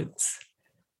the woods.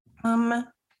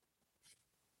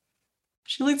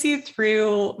 She leads you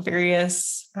through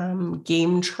various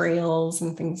game trails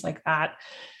and things like that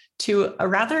to a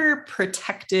rather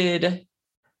protected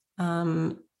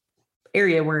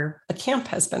area where a camp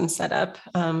has been set up.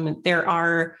 There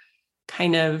are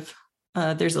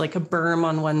there's like a berm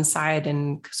on one side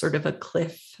and sort of a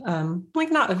cliff,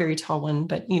 like not a very tall one,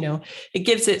 but it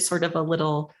gives it sort of a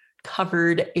little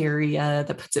covered area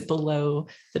that puts it below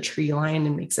the tree line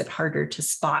and makes it harder to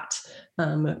spot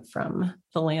from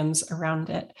the lands around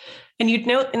it. And you'd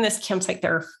note in this campsite,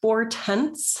 there are 4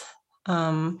 tents,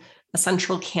 a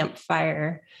central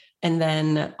campfire, and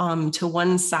then to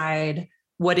one side,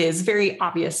 what is very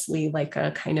obviously like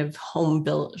a kind of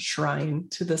home-built shrine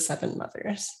to the 7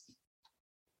 mothers.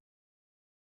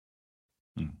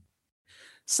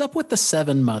 What's up with the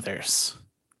 7 mothers?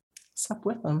 What's up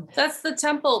with them? That's the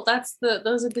temple.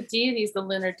 Those are the deities, the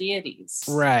lunar deities.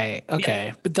 Right.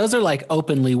 Okay. But those are like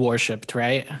openly worshipped,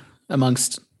 right?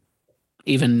 Amongst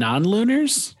even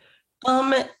non-lunars?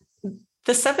 The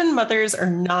 7 mothers are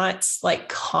not like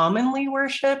commonly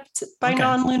worshipped by Okay.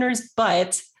 non-lunars,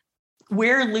 but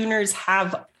where lunars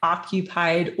have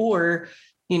occupied or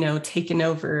taken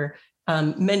over,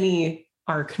 many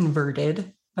are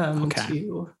converted Okay.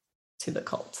 to the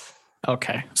cult.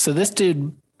 Okay. So this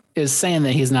dude is saying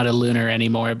that he's not a lunar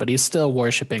anymore, but he's still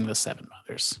worshiping the 7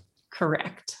 mothers.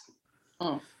 Correct.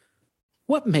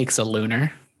 What makes a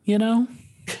lunar, you know?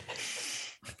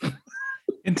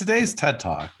 In today's TED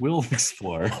Talk, we'll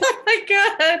explore. Oh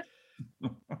my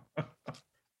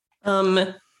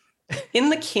god. In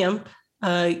the camp,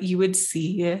 you would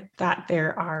see that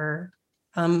there are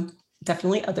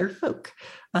definitely other folk.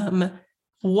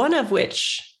 One of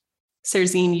which,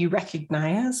 Serzine, you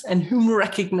recognize, and whom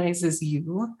recognizes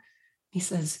you. He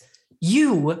says,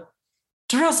 "You,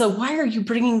 Draza, why are you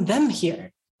bringing them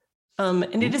here?"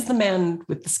 And it is the man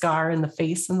with the scar and the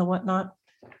face and the whatnot.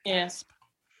 Yes.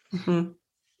 Mhm.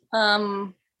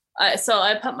 So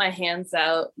I put my hands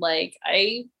out, like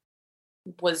I'm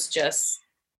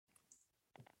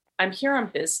here on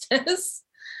business.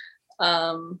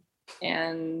 And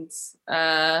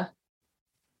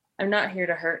I'm not here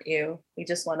to hurt you. We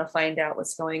just want to find out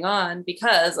what's going on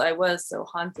because I was so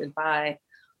haunted by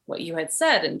what you had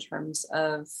said in terms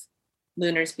of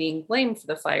lunars being blamed for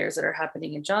the fires that are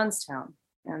happening in Johnstown.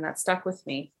 And that stuck with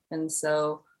me. And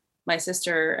so my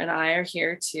sister and I are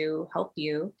here to help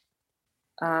you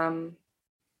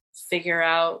figure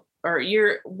out, or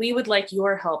we would like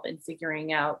your help in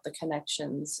figuring out the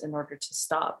connections in order to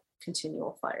stop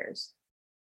continual fires.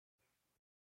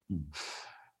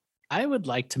 I would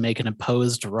like to make an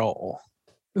opposed roll.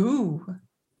 Ooh,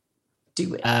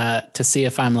 do it. To see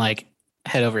if I'm like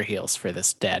head over heels for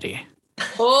this daddy.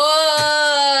 Oh,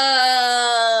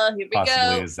 here we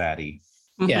Possibly go. a zaddy.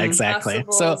 Yeah, exactly.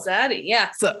 Possible zaddy. Yeah.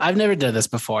 So I've never done this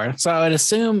before. So I would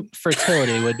assume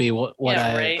fertility would be what yeah,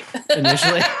 I right.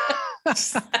 initially.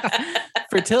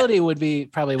 Fertility would be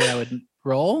probably what I would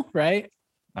roll, right?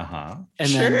 Uh-huh. And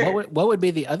then what would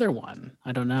be the other one?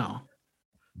 I don't know.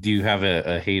 Do you have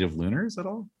a hate of lunars at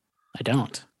all? I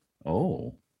don't.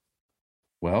 Oh.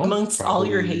 Well, Amongst all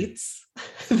your probably- hates.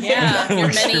 Yeah, your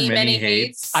Amongst many, your many many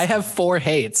hates. I have 4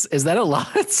 hates. Is that a lot?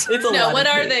 It's a No, lot what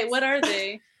of are hates. they? What are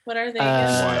they? What are they?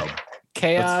 Wild.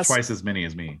 Chaos. That's twice as many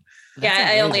as me. yeah,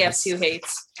 That's I only have outrageous. 2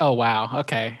 hates. Oh wow.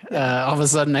 Okay. All of a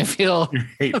sudden I feel You're a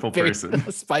hateful very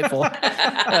person. spiteful.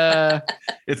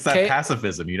 It's that Okay.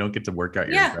 pacifism. You don't get to work out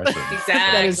your Yeah, aggression. exactly.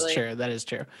 That is true. That is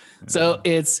true. So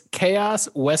it's chaos,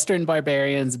 Western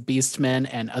barbarians, beastmen,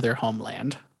 and other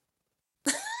homeland.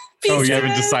 Oh, you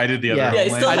haven't decided the other Yeah. Yeah, I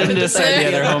homeland? still I didn't haven't decide decided the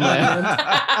other yet. homeland.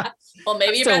 Well,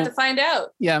 maybe you're So- about to find out.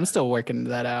 Yeah, I'm still working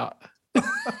that out.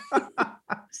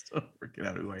 Still working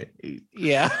out who I hate.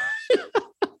 Yeah.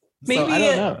 Maybe So I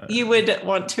don't know. you would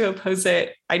want to oppose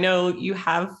it. I know you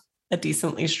have a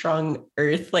decently strong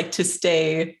earth, like to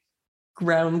stay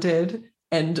grounded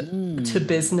and to Mm.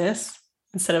 business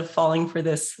instead of falling for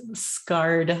this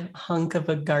scarred hunk of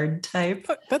a guard type.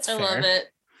 That's I fair. love it.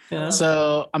 Yeah.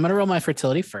 So I'm gonna roll my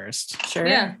fertility first, Sure.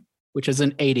 Yeah. which is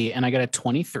an 80, and I got a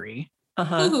 23.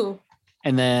 Uh-huh. Ooh.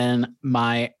 And then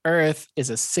my earth is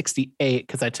a 68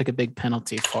 because I took a big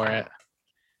penalty for it.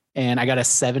 And I got a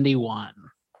 71.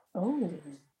 Oh.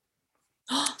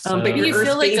 So- But your You earth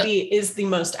feel like a- baby is the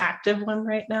most active one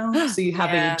right now. So you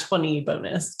have Yeah. a 20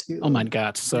 bonus too. Oh my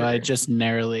God. So I Your- just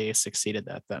narrowly succeeded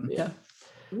that then. Yeah.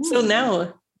 So Ooh.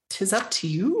 now 'tis up to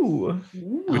you.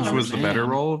 Ooh. Which Oh, was the better man.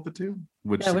 roll of the two?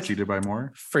 Which Yeah, which- succeeded by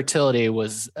more? Fertility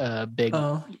was a big.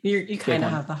 Oh, you kind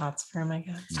of one. have the hots for him, I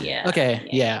guess. Yeah. Okay.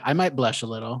 Yeah. I might blush a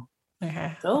little.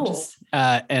 Okay. Oh. Just-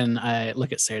 And I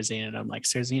look at Serzine and I'm like,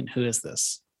 Serzine, who is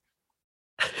this?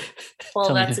 Well,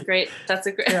 Tell me that's who- a great. That's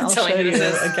a great. Here, I'll tell show me you who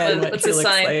this is. again what What's he his looks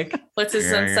sign? like. What's his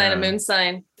Yeah, sun sign? A yeah. moon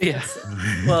sign. Yeah.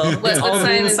 Well, What all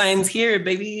sign moon is- signs here,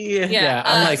 baby. Yeah.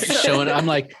 I'm like so- showing, I'm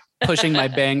like pushing my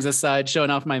bangs aside, showing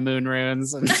off my moon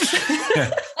runes. And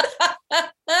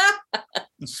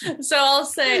So I'll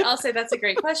say that's a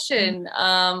great question.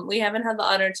 We haven't had the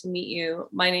honor to meet you.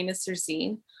 My name is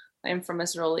Cersine. I'm from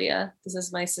Isrolia. This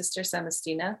is my sister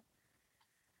Samastina,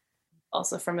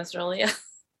 also from Isrolia.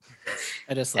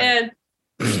 I just like, And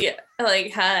yeah,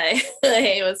 like hi,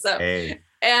 hey, what's up? Hey.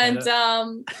 And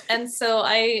so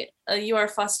you are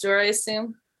Fostur, I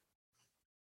assume.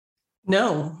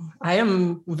 No, I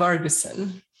am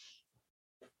Varguson.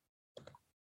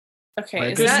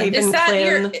 Okay, is Good that Haven your?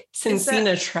 clan,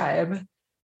 Cincina tribe,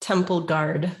 temple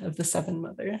guard of the Seven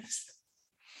Mothers.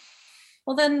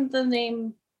 Well, then the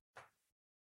name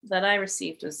that I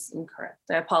received was incorrect.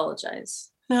 I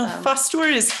apologize. No, Um,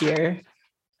 Fostur is here.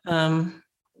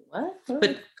 What?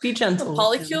 But be a gentle.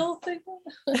 polycule thing?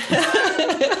 What's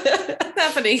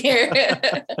happening here?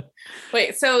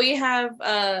 Wait, so we have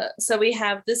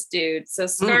this dude. So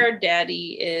Scar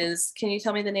Daddy is, can you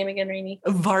tell me the name again, Remy?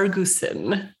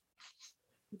 Varguson.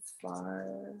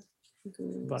 Varguson.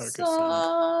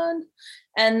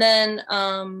 And then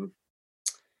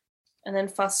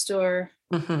Fostur.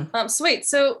 Mhm. So wait,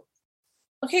 so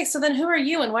okay, so then who are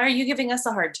you and why are you giving us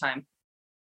a hard time?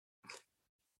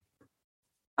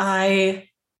 I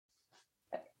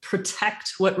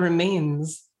protect what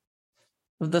remains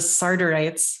of the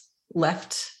Sardarites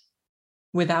left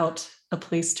without a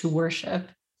place to worship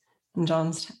in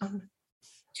Johnstown.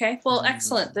 Okay, well,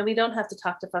 excellent. Then we don't have to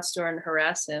talk to Fostur and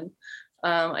harass him.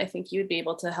 I think you'd be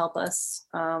able to help us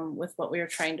with what we were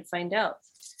trying to find out.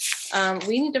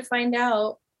 We need to find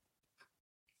out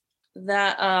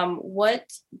that what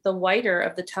the whiter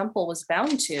of the temple was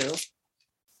bound to.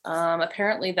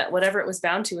 Apparently that whatever it was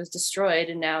bound to was destroyed.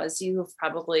 And now, as you have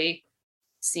probably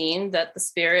seen, that the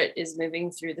spirit is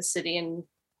moving through the city and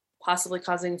possibly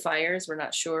causing fires. We're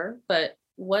not sure, but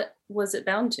what was it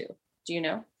bound to? Do you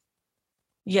know?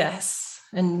 Yes,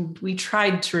 and we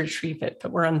tried to retrieve it,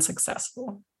 but we're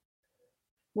unsuccessful.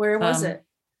 Where was it?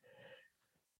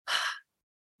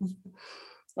 Or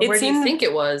It's where do you in- think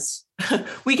it was?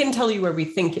 We can tell you where we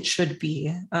think it should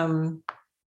be.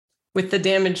 With the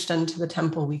damage done to the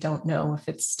temple, we don't know if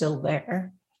it's still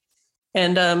there.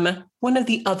 And one of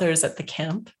the others at the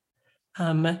camp,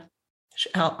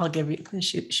 I'll give you,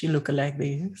 she look like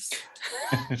this.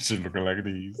 She look like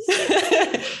these.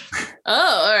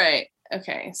 Oh, all right.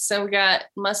 Okay. So we got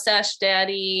Mustache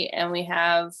Daddy, and we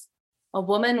have a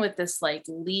woman with this like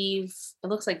leaf. It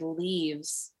looks like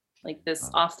leaves, like this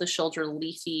off the shoulder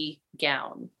leafy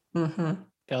gown. Mm-hmm.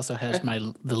 He also has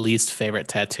the least favorite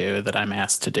tattoo that I'm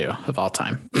asked to do of all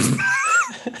time.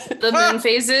 The moon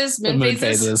phases. The moon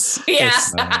phases.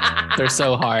 Yeah. They're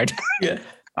so hard. Yeah.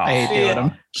 I hate doing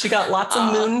them. She got lots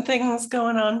of moon things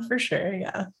going on for sure.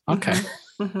 Yeah. Okay.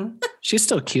 Mm-hmm. She's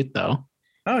still cute though.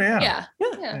 Oh yeah. Yeah.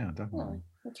 Yeah, definitely.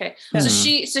 Okay. Yeah.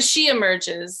 So she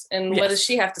emerges, and what does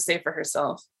she have to say for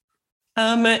herself?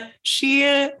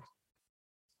 She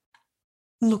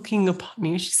looking upon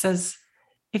me, she says,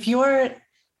 if you're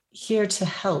here to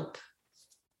help,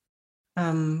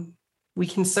 we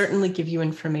can certainly give you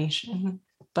information,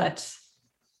 but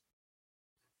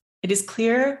it is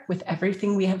clear with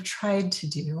everything we have tried to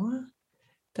do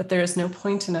that there is no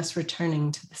point in us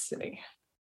returning to the city.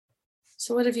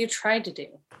 So what have you tried to do?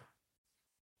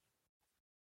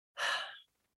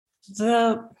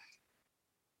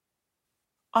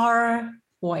 Our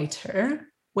Whiter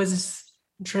was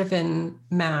driven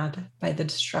mad by the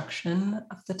destruction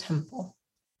of the temple.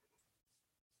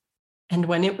 And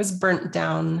when it was burnt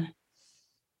down,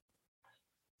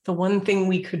 the one thing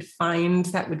we could find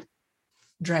that would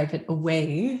drive it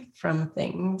away from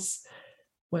things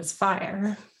was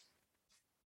fire,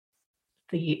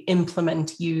 the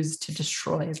implement used to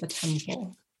destroy the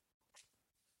temple.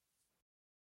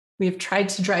 We have tried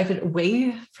to drive it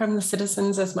away from the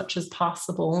citizens as much as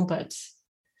possible, but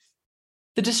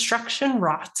the destruction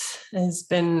wrought has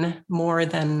been more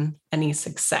than any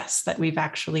success that we've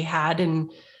actually had in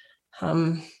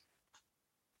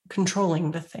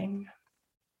controlling the thing.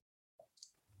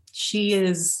 She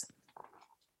is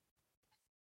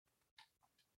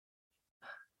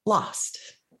lost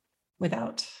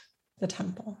without the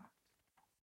temple.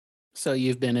 So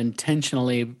you've been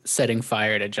intentionally setting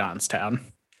fire to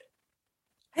Johnstown.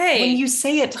 Hey, when you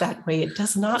say it that way, it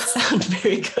does not sound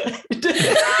very good.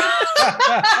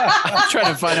 I'm trying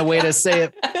to find a way to say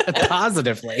it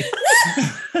positively.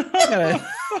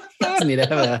 I need to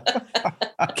have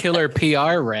a killer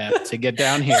PR rep to get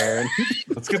down here.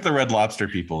 Let's get the Red Lobster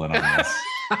people in on this.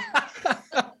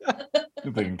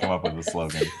 If they can come up with a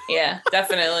slogan. Yeah,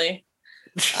 definitely.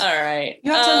 All right.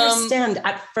 You have to understand,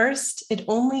 at first, it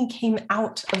only came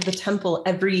out of the temple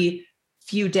every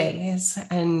few days.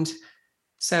 And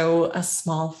so a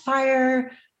small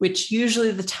fire, which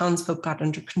usually the townsfolk got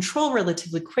under control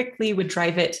relatively quickly, would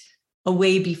drive it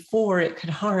away before it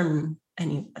could harm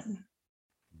anyone.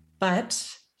 But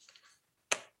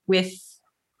with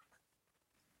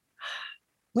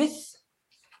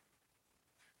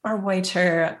our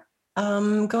Whiter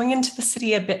going into the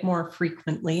city a bit more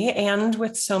frequently, and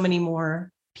with so many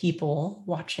more people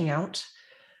watching out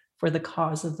for the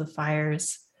cause of the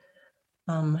fires,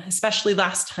 especially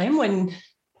last time when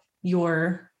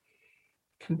your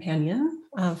companion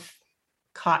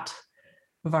caught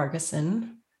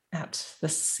Vargason at the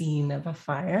scene of a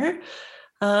fire,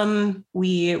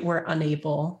 we were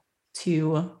unable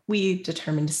to, we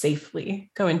determined to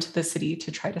safely go into the city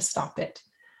to try to stop it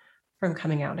from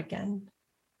coming out again.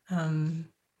 And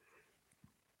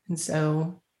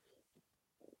so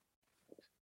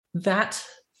that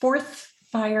fourth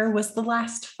fire was the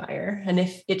last fire. And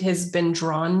if it has been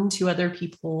drawn to other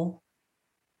people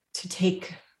to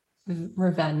take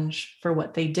revenge for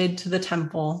what they did to the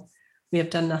temple, we have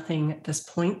done nothing at this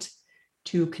point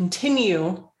to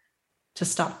continue to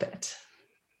stop it.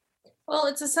 Well,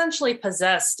 it's essentially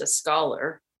possessed a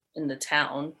scholar in the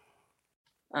town.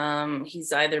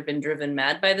 He's either been driven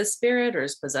mad by the spirit or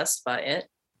is possessed by it.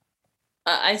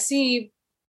 I see.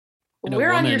 And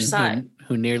we're on your side.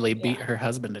 Who nearly beat her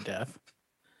husband to death.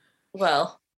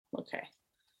 Well, okay.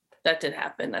 That did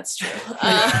happen. That's true.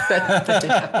 That did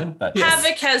happen. Yes.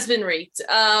 Havoc has been wreaked.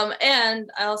 And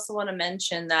I also want to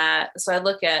mention that, so I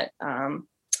look at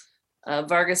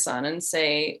Vargason and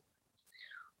say,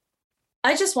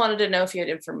 I just wanted to know if you had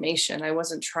information. I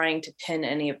wasn't trying to pin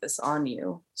any of this on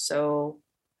you. So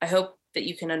I hope that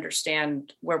you can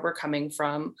understand where we're coming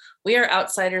from. We are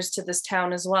outsiders to this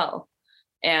town as well.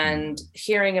 And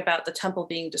hearing about the temple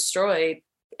being destroyed,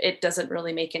 it doesn't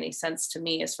really make any sense to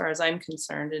me as far as I'm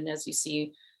concerned. And as you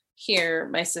see here,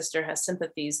 my sister has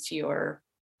sympathies to your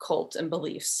cult and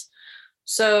beliefs.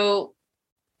 So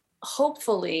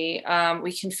hopefully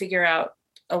we can figure out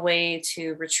a way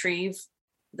to retrieve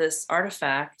this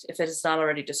artifact, if it is not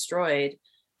already destroyed,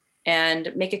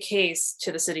 and make a case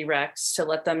to the city Rex to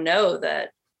let them know that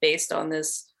based on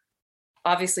this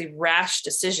obviously rash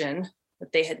decision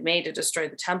that they had made to destroy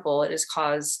the temple. It has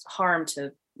caused harm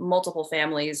to multiple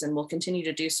families and will continue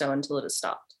to do so until it is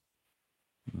stopped.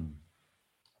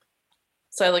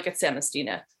 So I look at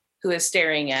Samastina, who is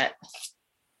staring at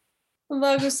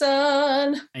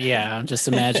Vago-san. Yeah, I'm just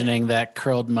imagining that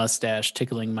curled mustache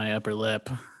tickling my upper lip.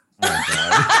 Oh,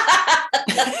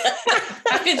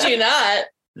 How could you not?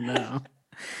 No.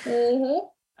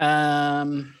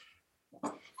 Mm-hmm.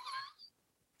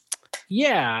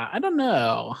 Yeah, I don't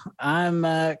know. I'm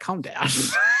calm down.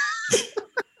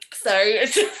 Sorry,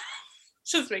 it's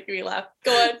just making me laugh.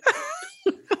 Go on.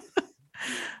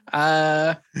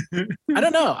 I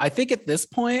don't know. I think at this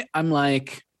point, I'm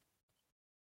like,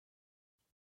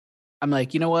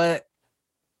 you know what?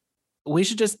 We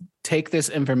should just take this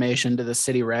information to the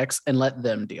city Rex and let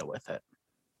them deal with it.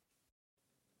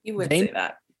 You would say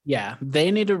that. Yeah,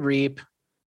 they need to reap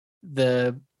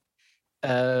the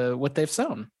what they've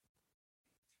sown.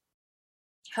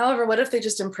 However, what if they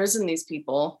just imprison these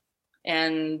people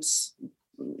and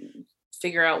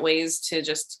figure out ways to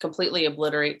just completely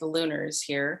obliterate the Lunars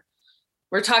here?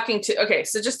 We're talking to, okay,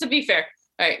 so just to be fair,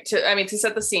 all right, to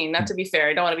set the scene, not to be fair,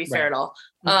 I don't want to be fair at all.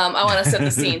 I want to set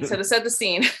the scene. So to set the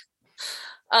scene,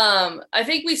 I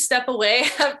think we step away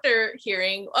after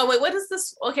hearing, oh wait, what is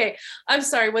this? Okay, I'm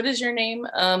sorry, what is your name,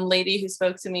 lady who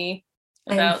spoke to me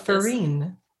about this?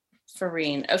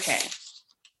 Farine, okay.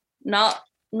 Not,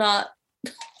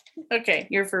 okay,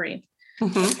 you're Farine.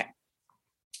 Okay.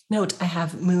 Note, I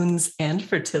have moons and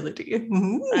fertility. I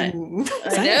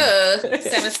know.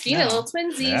 Samastina, little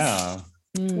twinsies. Yeah.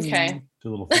 Okay. Two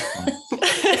little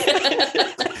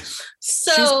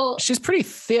So she's pretty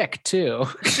thick too.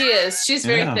 She is. She's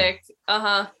very thick.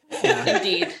 Yeah.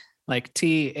 Indeed. Like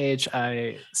THICCQUE.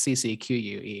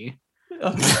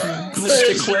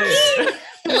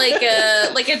 like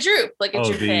a droop, like a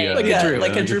droop.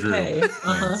 Like a droop.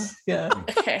 Yeah.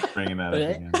 Okay. Bringing that up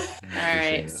again. All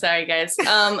right. Sorry, guys.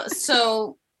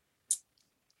 So.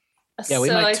 Yeah, we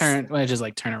might turn. We just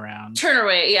like turn around. Turn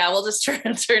away. Yeah, we'll just turn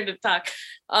to talk.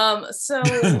 So.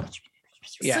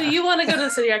 Yeah. So you want to go to the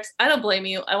City Rex? I don't blame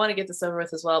you. I want to get this over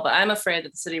with as well, but I'm afraid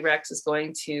that the City Rex is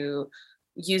going to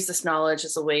use this knowledge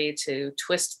as a way to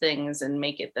twist things and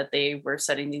make it that they were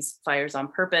setting these fires on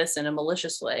purpose in a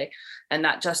malicious way, and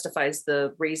that justifies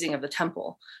the raising of the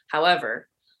temple. However,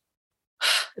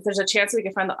 if there's a chance we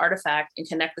can find the artifact and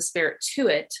connect the spirit to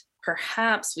it,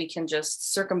 perhaps we can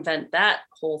just circumvent that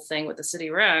whole thing with the City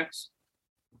Rex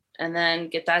and then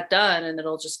get that done, and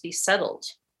it'll just be settled.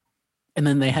 And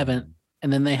then they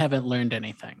haven't learned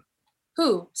anything.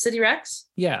 Who? City Rex?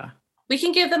 Yeah. We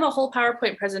can give them a whole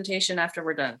PowerPoint presentation after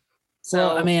we're done. So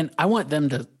well, I mean, I want them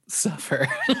to suffer.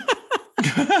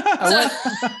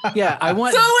 I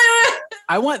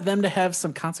want them to have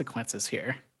some consequences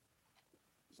here.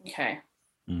 Okay.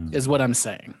 Is what I'm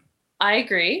saying. I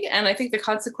agree. And I think the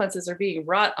consequences are being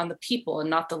wrought on the people and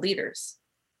not the leaders.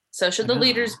 So should the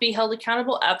leaders be held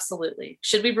accountable? Absolutely.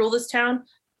 Should we rule this town?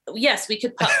 Yes, we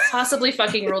could possibly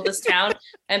fucking rule this town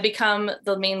and become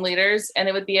the main leaders, and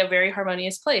it would be a very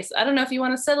harmonious place. I don't know if you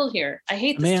want to settle here. I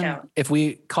hate this town. If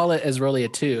we call it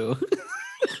Azrolia 2.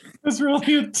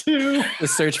 Azrolia 2. The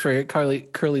search for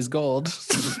Curly's gold.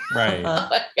 Right. Oh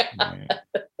my God.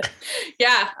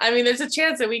 Yeah, I mean, there's a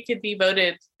chance that we could be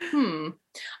voted.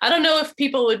 I don't know if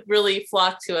people would really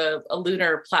flock to a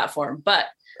lunar platform, but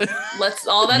let's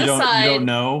all that aside. You don't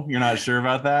know? You're not sure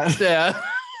about that? Yeah.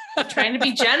 I'm trying to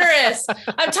be generous.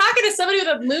 I'm talking to somebody with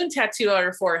a moon tattoo on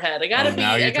her forehead. I gotta be.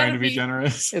 Now you're trying to be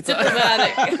generous. It's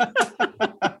diplomatic.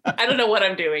 I don't know what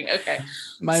I'm doing. Okay.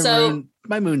 My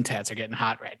moon tats are getting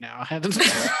hot right now.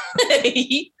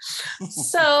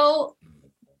 So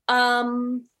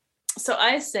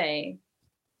I say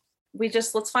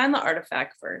let's find the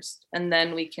artifact first, and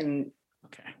then we can,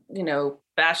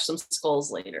 bash some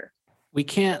skulls later. We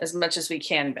can't, as much as we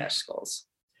can bash skulls.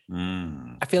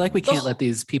 I feel like we can't let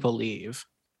these people leave.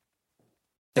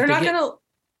 They're not gonna. Are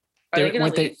they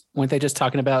gonna leave? Weren't they just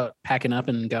talking about packing up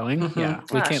and going? Mm-hmm. Yeah,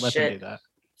 we can't let them do that.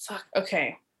 Fuck.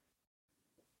 Okay.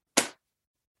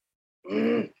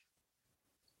 I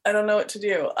don't know what to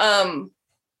do.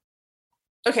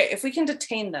 Okay, if we can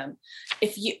detain them,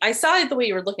 I saw the way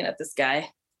you were looking at this guy.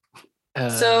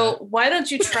 So why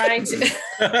don't you try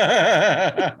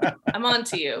to? I'm on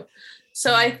to you.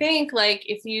 So I think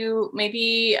if you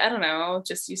maybe, I don't know,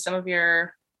 just use some of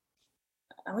your,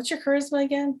 what's your charisma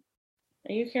again?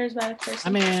 Are you a charismatic person? I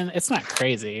mean, it's not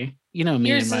crazy. You know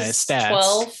me Yours and my stats.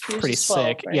 12. Pretty 12,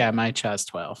 sick. Right? Yeah, my chest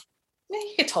 12. Yeah,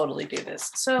 you could totally do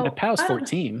this. So my POW's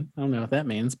 14. I don't know what that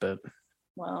means, but.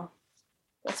 Well,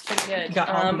 that's pretty good.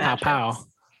 Pow.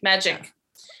 Magic.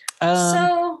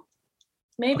 So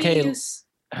Maybe Okay. use.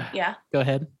 Yeah. Go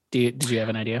ahead. Did you have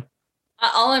an idea?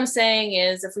 All I'm saying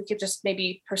is if we could just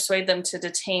maybe persuade them to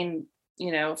detain,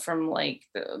 from like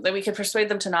that we could persuade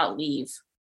them to not leave,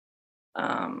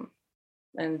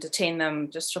 and detain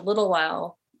them just a little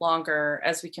while longer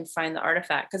as we can find the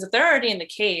artifact. Because if they're already in the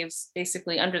caves,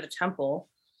 basically under the temple,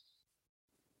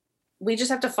 we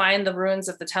just have to find the ruins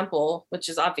of the temple, which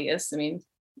is obvious. I mean,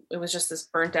 it was just this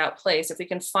burnt out place. If we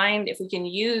can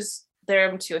use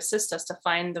them to assist us to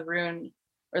find the rune,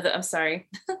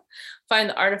 find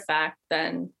the artifact,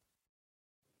 then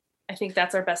I think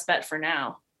that's our best bet for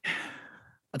now.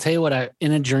 I'll tell you what,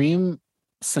 in a dream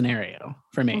scenario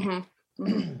for me,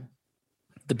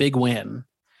 the big win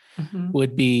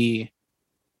would be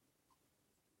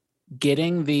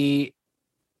getting a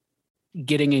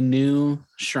new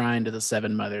shrine to the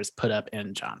Seven Mothers put up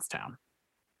in Johnstown.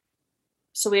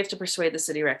 So we have to persuade the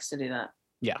City Rex to do that.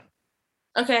 Yeah.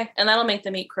 Okay, and that'll make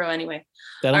them eat crow anyway.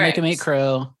 That'll make them eat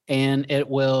crow, and it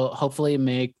will hopefully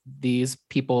make these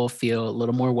people feel a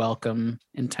little more welcome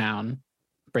in town.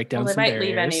 Break down some barriers. They might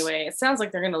leave anyway. It sounds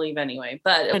like they're going to leave anyway,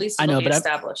 but at least it'll be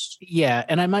established. Yeah,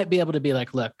 and I might be able to be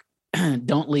like, look,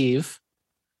 don't leave.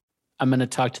 I'm going to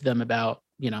talk to them about,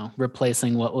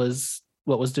 replacing what was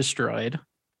destroyed.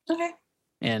 Okay.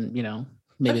 And,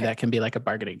 maybe that can be like a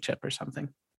bargaining chip or something.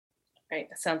 Right.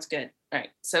 That sounds good. All right.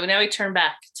 So now we turn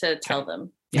back to tell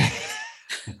them. Yeah.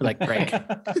 Like break.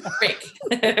 Break.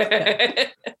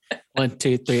 1,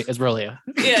 2, 3, Azrolia.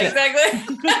 Yeah, exactly.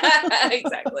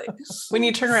 Exactly. When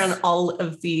you turn around, all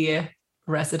of the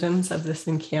residents of this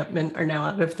encampment are now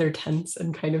out of their tents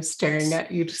and kind of staring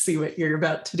at you to see what you're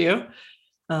about to do.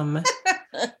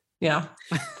 Yeah,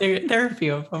 there are a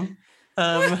few of them.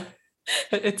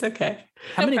 But it's okay.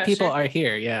 How many people are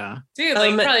here? Yeah. Dude,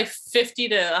 probably 50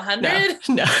 to 100.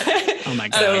 No. Oh my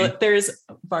God. So there's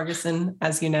Vargason,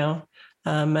 as you know.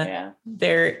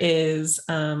 There is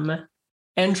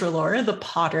Andralor, the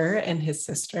potter, and his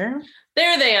sister.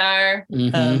 There they are.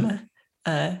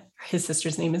 His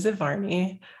sister's name is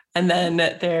Ivarni. And then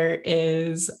there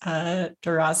is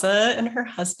Daraza and her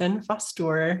husband,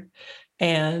 Fostur.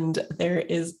 And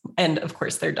of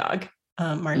course their dog,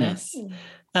 Marnus.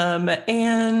 And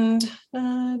then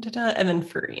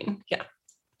Farine. Yeah.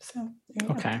 So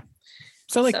okay.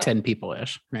 So 10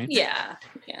 people-ish, right? Yeah.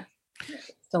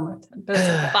 Still not 10, but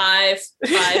it's five.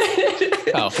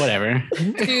 Oh, whatever.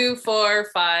 2, 4,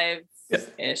 5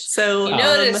 ish. So you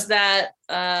notice that,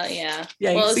 yeah.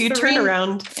 Well, so you turn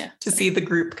around to see the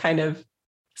group kind of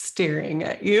staring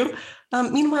at you.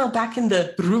 Meanwhile, back in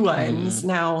the ruins,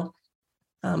 now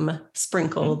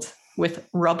sprinkled with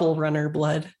rubble runner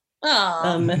blood.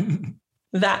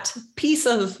 That piece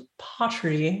of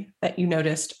pottery that you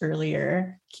noticed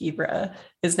earlier, Kivra,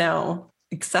 is now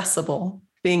accessible,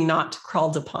 being not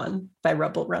crawled upon by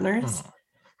rubble runners.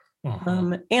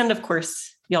 And of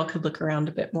course, y'all could look around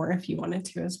a bit more if you wanted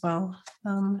to as well.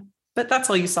 But that's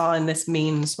all you saw in this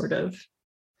main sort of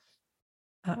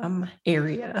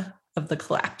area of the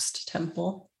collapsed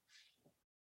temple.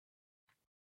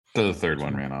 So the third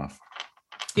one ran off.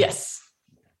 Yes.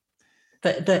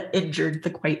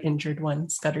 The quite injured one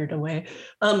scuttered away,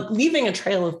 leaving a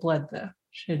trail of blood, though.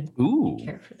 Should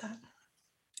care for that.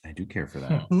 I do care for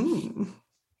that.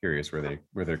 Curious where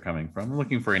they're coming from. I'm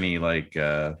looking for any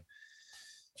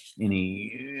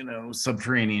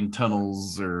subterranean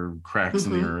tunnels or cracks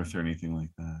in the earth or anything like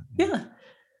that. Yeah.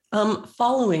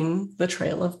 Following the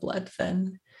trail of blood,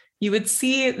 then you would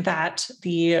see that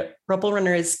the rubble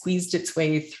runner has squeezed its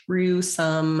way through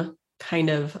some kind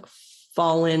of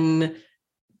fallen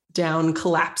down,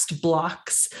 collapsed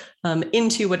blocks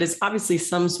into what is obviously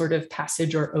some sort of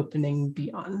passage or opening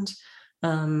beyond.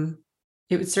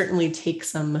 It would certainly take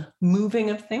some moving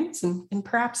of things and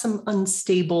perhaps some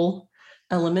unstable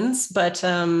elements, but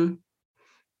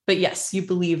yes, you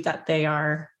believe that they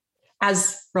are,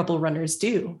 as rubble runners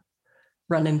do,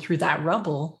 running through that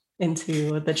rubble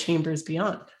into the chambers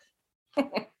beyond.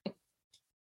 All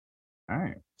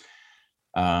right.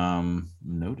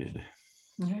 Noted.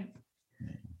 All right.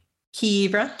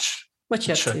 Kivra, what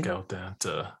you up to? Check out that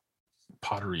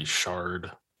pottery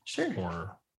shard.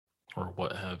 Sure. Or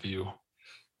what have you.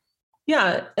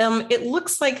 Yeah, it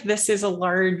looks like this is a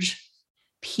large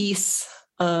piece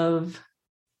of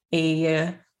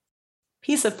pottery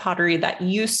that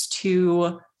used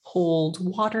to hold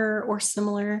water or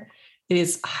similar. It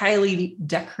is highly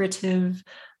decorative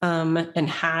and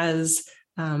has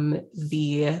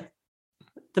the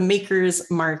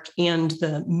maker's mark and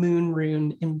the moon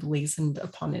rune emblazoned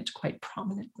upon it quite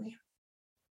prominently.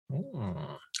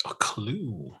 A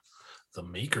clue. The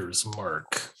maker's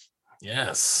mark.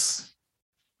 Yes.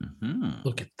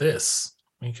 Look at this.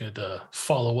 we could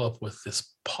follow up with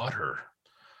this Potter.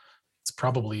 It's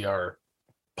probably our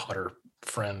Potter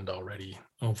friend already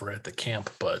over at the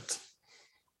camp, but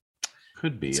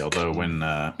could be. Although when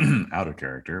out of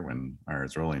character, when our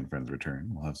Azrolian friends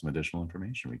return, we'll have some additional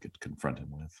information we could confront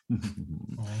him with.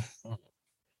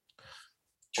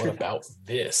 What about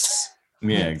this?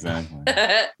 Yeah, exactly.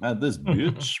 Not this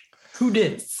bitch. Who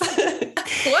dis?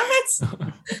 What?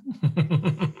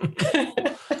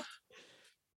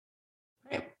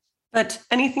 Right. But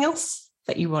anything else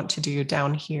that you want to do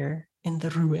down here in the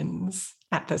ruins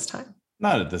at this time?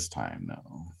 Not at this time,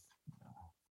 no.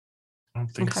 I don't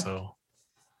think Okay. so.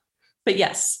 But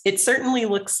yes, it certainly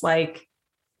looks like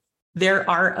there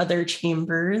are other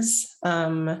chambers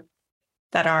that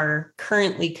are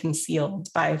currently concealed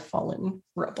by fallen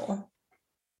rubble.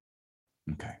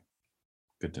 Okay.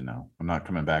 Good to know. I'm not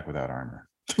coming back without armor.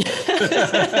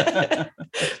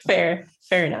 Fair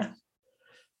enough.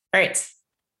 All right,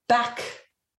 back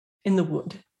in the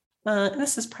wood.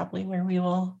 This is probably where we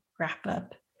will wrap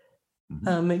up.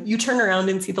 You turn around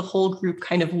and see the whole group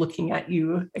kind of looking at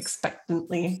you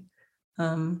expectantly,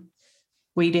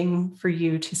 waiting for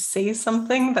you to say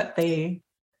something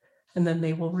and then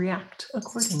they will react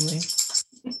accordingly.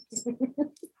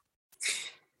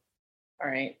 All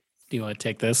right. Do you want to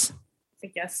take this? I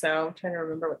guess so. I'm trying to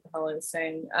remember what the hell I was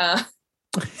saying.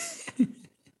 Let's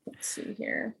see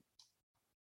here.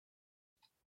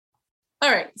 All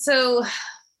right. So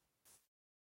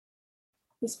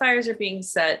these fires are being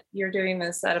set. You're doing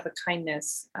this out of a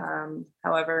kindness.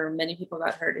 However, many people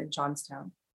got hurt in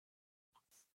Johnstown.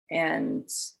 And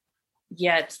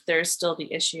yet there's still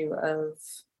the issue of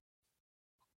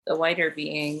the whiter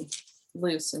being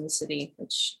loose in the city,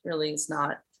 which really is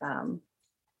not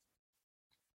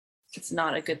it's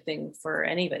not a good thing for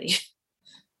anybody,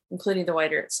 including the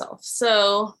whiter itself.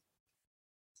 So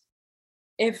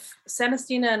if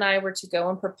Sanestina and I were to go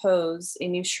and propose a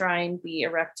new shrine be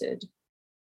erected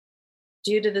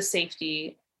due to the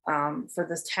safety for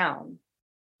this town,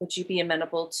 would you be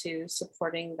amenable to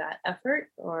supporting that effort?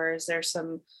 Or is there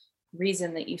some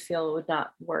reason that you feel it would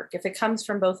not work? If it comes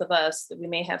from both of us, that we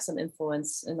may have some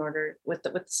influence in order with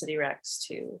the City Rex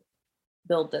to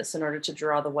build this in order to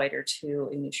draw the whiter to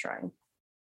a new shrine.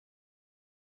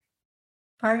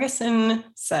 Farguson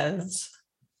says,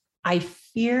 I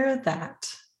fear that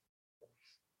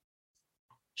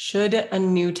should a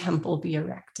new temple be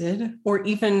erected, or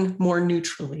even more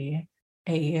neutrally,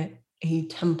 a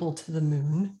temple to the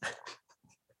moon,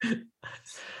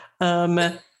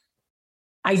 I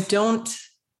don't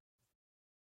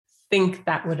think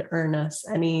that would earn us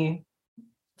any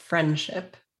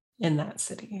friendship in that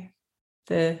city.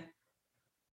 The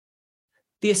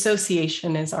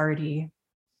association is already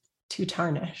too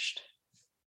tarnished.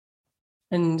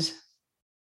 And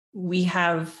we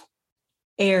have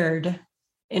erred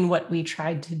in what we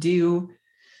tried to do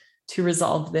to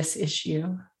resolve this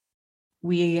issue.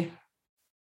 I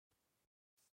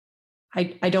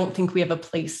don't think we have a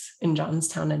place in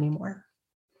Johnstown anymore.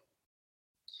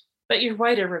 But your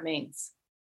whiter remains.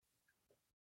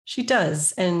 She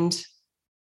does, and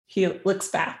he looks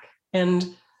back,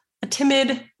 and a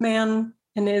timid man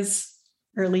in his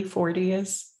early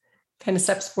 40s kind of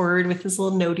steps forward with his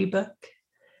little notey book.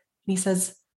 And he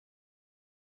says,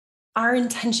 our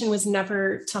intention was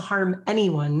never to harm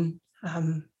anyone,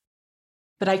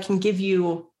 but I can give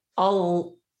you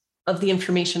all of the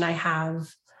information I have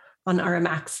on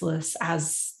Aramaxilus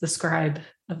as the scribe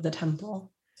of the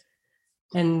temple.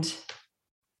 And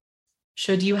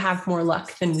should you have more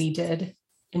luck than we did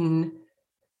in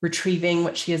retrieving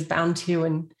what she is bound to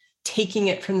and taking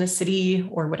it from the city,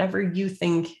 or whatever you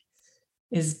think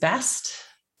is best,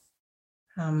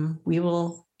 we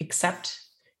will accept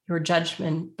your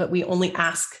judgment, but we only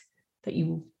ask that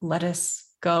you let us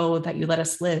go, that you let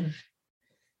us live.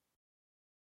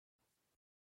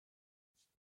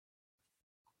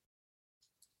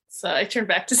 So I turn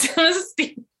back to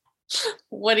Steve.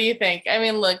 What do you think? I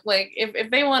mean, look, like if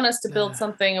they want us to build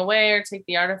something away or take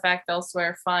the artifact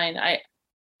elsewhere, fine. I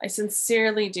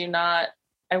sincerely do not.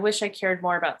 I wish I cared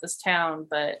more about this town,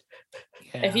 but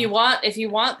if you want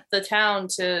the town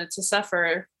to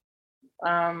suffer,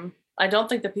 I don't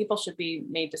think the people should be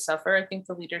made to suffer. I think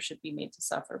the leader should be made to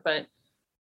suffer. But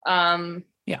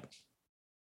yeah.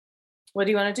 What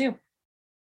do you want to do?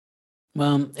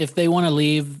 Well, if they want to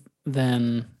leave,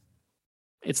 then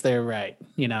it's their right.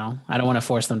 You know, I don't want to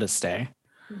force them to stay.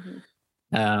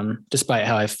 Mm-hmm. Despite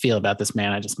how I feel about this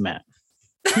man I just met.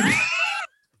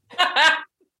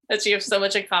 That you have so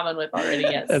much in common with already.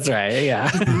 Yes, that's right. Yeah.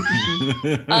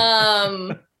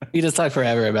 You just talk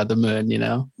forever about the moon, you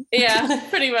know. Yeah,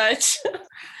 pretty much.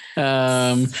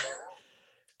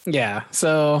 Yeah.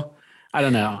 So I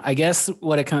don't know. I guess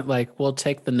what it kind of like, we'll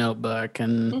take the notebook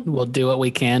and we'll do what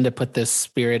we can to put this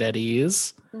spirit at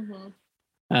ease.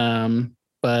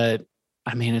 But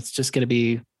I mean, it's just going to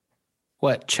be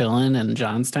what, chilling in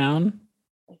Johnstown?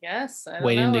 I guess. I don't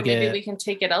Waiting know. to Or maybe get- we can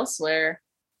take it elsewhere.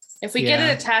 If we get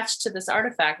it attached to this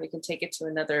artifact, we can take it to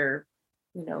another,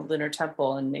 lunar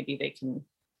temple, and maybe they can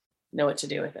know what to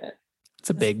do with it.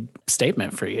 It's a big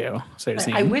statement for you. So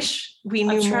I wish we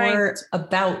knew trying more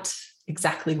about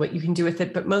exactly what you can do with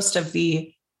it, but most of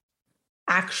the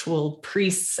actual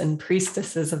priests and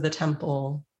priestesses of the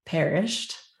temple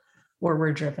perished or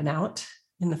were driven out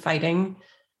in the fighting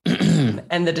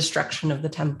and the destruction of the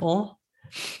temple.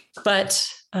 But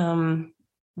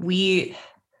we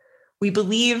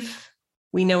believe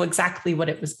we know exactly what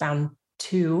it was bound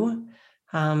to.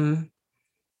 And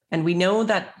we know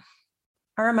that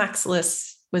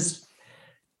Aramaxilus was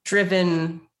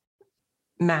driven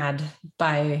mad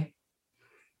by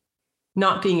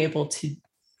not being able to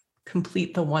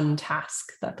complete the one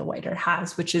task that the Whiter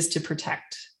has, which is to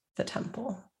protect the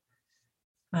temple.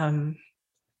 I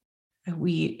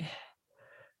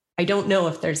don't know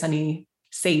if there's any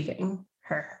saving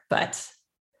her, but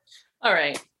all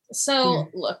right. So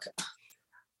look,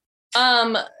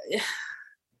 so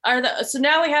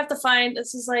now we have to find,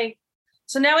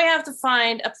 now we have to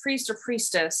find a priest or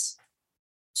priestess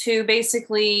to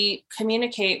basically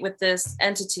communicate with this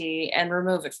entity and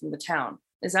remove it from the town.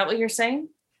 Is that what you're saying?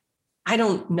 I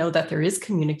don't know that there is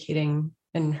communicating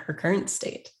in her current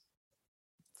state.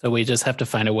 So we just have to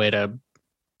find a way to,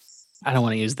 I don't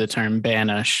want to use the term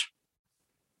banish,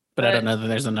 but I don't know that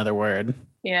there's another word.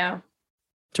 Yeah.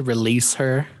 To release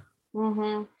her.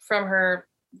 From her,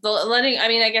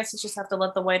 I guess you just have to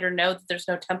let the Whiter know that there's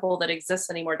no temple that exists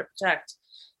anymore to protect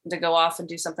and to go off and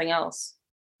do something else.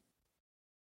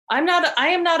 I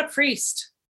am not a priest.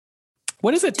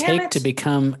 What does it take to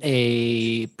become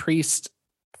a priest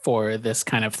for this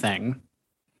kind of thing?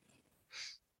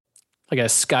 Like a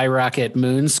skyrocket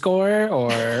moon score,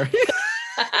 or is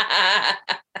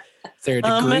there a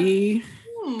degree?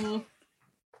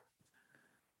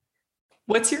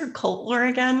 What's your cult lore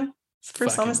again for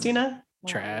Somastina?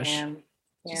 Trash.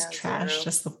 Just trash.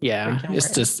 Just the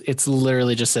it's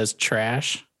literally just says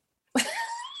trash.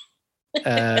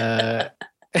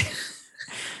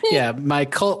 Yeah, my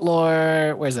cult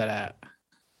lore, where's that at?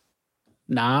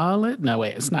 Knowledge? No,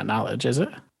 wait, it's not knowledge, is it?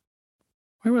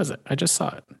 Where was it? I just saw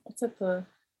it. It's at the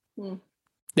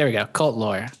There we go. Cult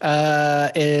lore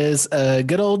is a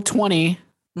good old 20.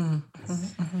 Can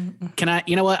I,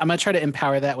 you know what? I'm going to try to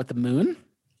empower that with the moon.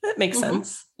 That makes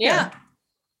sense. Yeah.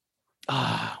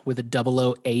 With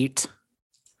a 008.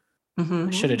 I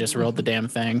should have just rolled the damn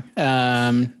thing.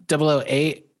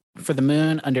 008 for the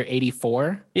moon under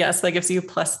 84. Yeah, so that gives you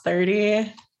plus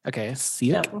 30. Okay,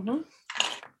 see it.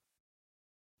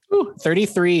 Ooh,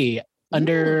 33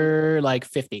 under like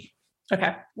 50.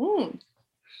 Okay.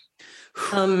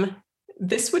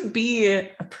 This would be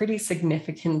a pretty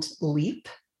significant leap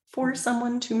for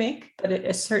someone to make, but it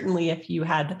is certainly, if you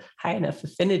had high enough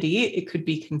affinity, it could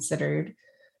be considered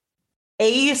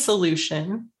a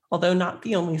solution, although not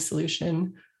the only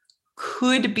solution,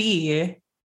 could be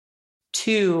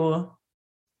to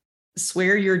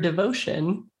swear your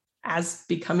devotion as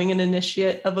becoming an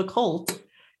initiate of a cult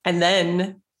and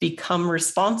then become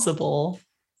responsible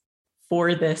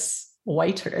for this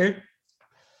Whiter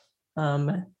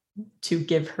to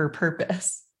give her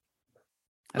purpose.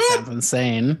 That sounds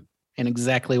insane and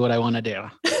exactly what I want to do.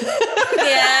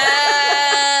 Yes.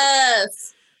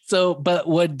 So, but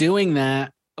would doing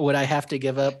that, would I have to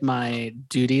give up my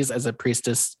duties as a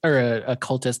priestess or a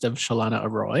cultist of Shalana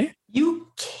Arroy? You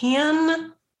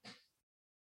can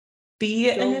be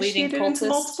initiated into cultist.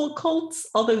 multiple cults,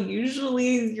 although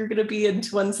usually you're going to be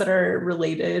into ones that are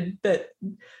related.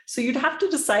 So you'd have to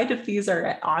decide if these are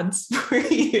at odds for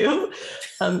you.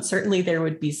 Certainly there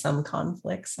would be some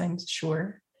conflicts, I'm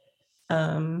sure.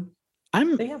 I'm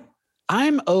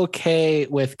okay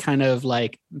with kind of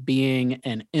like being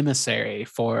an emissary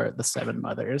for the Seven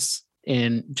Mothers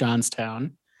in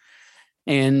Johnstown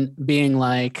and being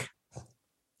like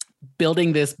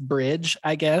building this bridge,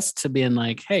 I guess, to being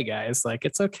like, hey guys, like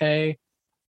it's okay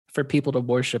for people to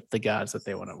worship the gods that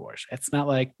they want to worship. It's not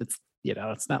like it's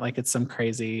not like it's some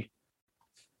crazy,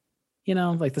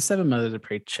 like the Seven Mothers are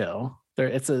pretty chill.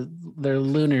 They're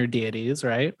lunar deities,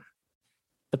 right?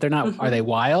 But they're not. Are they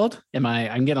wild?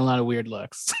 I'm getting a lot of weird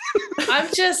looks. I'm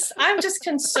just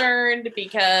concerned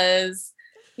because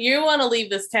you want to leave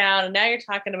this town, and now you're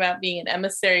talking about being an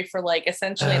emissary for like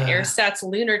essentially an Ersatz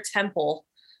lunar temple.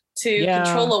 to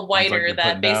control a whiter you're that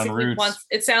putting down basically roots. wants,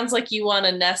 it sounds like you want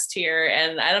a nest here.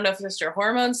 And I don't know if it's your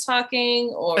hormones talking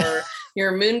or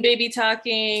your moon baby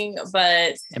talking,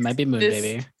 but It might be Moon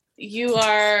Baby. you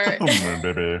are Moon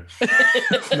baby.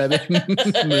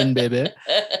 Moon Baby.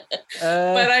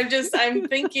 but I'm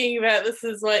thinking that this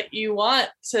is what you want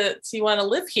to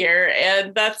live here.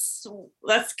 And that's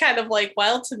kind of like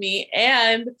wild to me.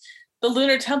 And the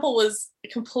lunar temple was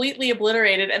completely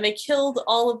obliterated and they killed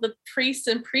all of the priests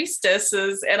and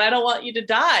priestesses, and I don't want you to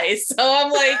die. So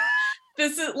I'm like,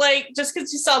 this is like, just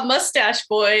because you saw Mustache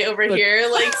Boy over here,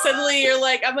 like suddenly you're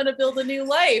like, I'm gonna build a new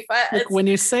life. When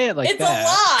you say it like it's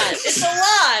that, it's a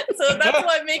lot. So that's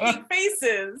why I'm making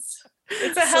faces.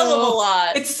 It's a hell of a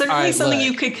lot. It's certainly something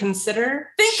you could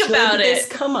consider. Think should about this it.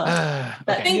 come up.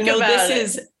 That, Think you know, about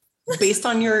this is based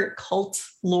on your cult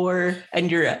lore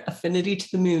and your affinity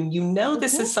to the moon. You know,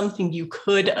 this is something you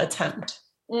could attempt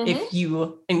if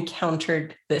you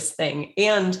encountered this thing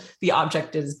and the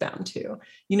object is bound to.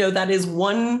 You know, that is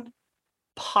one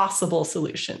possible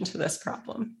solution to this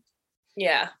problem.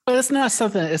 Yeah. but it's not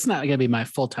going to be my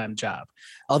full-time job.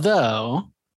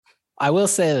 Although I will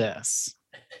say this.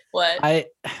 What?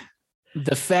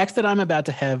 The fact that I'm about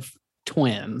to have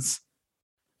twins,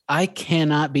 I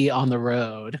cannot be on the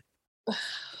road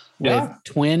with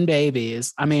twin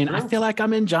babies. I mean, I feel like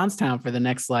I'm in Johnstown for the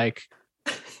next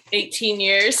 18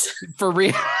 years. for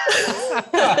real.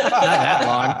 Not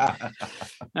that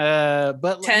long.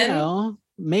 But 10? you know,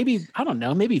 maybe, I don't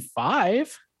know, maybe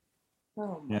 5.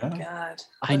 Oh my God.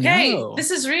 I Okay, know.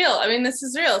 this is real. I mean, this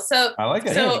is real. So I like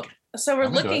it. so we're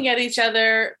I'm into looking at each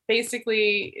other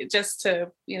basically just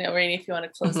to, Rainey, if you want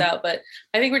to close out, but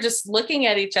I think we're just looking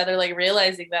at each other, like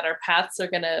realizing that our paths are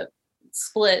going to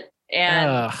split.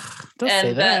 And Don't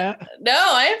say that. No,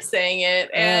 I am saying it.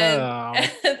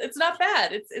 And it's not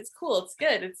bad. It's cool. It's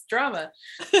good. It's drama.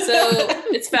 So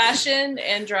it's fashion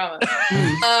and drama.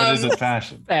 But is it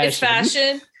fashion? It's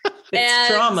fashion.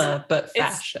 It's drama, but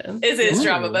fashion. It is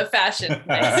drama, but fashion.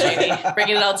 Thanks, Jamie.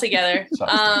 Bringing it all together.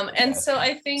 And so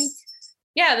I think,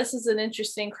 this is an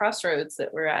interesting crossroads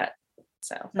that we're at.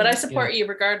 So, but I support you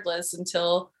regardless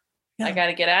until I got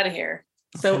to get out of here.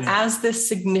 So as this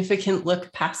significant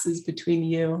look passes between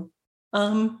you,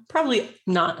 probably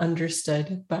not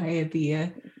understood by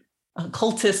the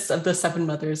cultists of the Seven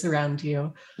Mothers around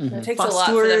you, It takes a lot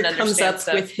for them to comes understand up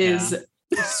stuff. with his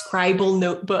scribal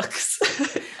notebooks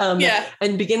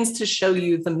and begins to show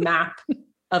you the map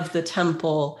of the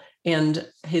temple and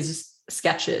his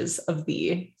sketches of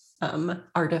the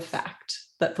artifact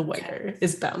that the whiter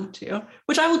is bound to,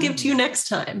 which I will give to you next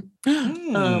time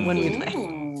when we play.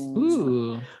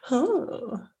 Ooh.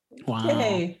 Oh. Wow.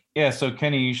 Yay. Yeah, so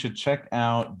Kenny, you should check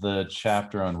out the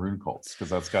chapter on rune cults because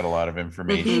that's got a lot of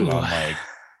information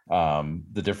on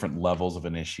the different levels of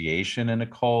initiation in a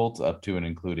cult, up to and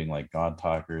including god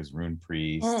talkers, rune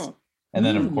priests, and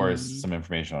then of course some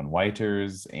information on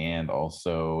whiters and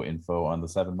also info on the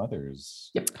Seven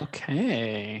Mothers. Yep.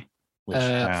 Okay. Which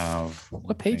have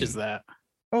what page is that?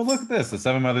 Oh, look at this. The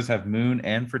Seven Mothers have moon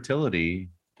and fertility.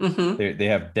 They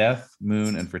have death,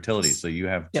 moon, and fertility. So you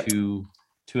have two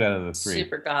out of the 3.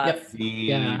 Super God.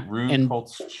 The rune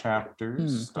cults chapter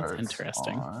starts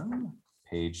interesting. on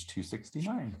page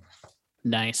 269.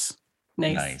 Nice.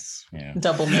 Yeah.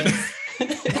 Double nice.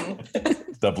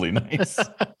 Doubly nice.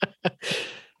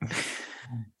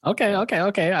 Okay.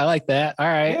 I like that. All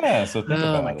right. Yeah. So think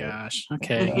about oh my it. gosh.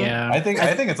 Okay. Yeah. I think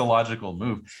it's a logical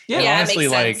move. Yeah, honestly,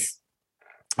 it makes sense.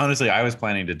 Honestly, I was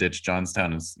planning to ditch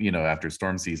Johnstown after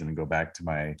storm season and go back to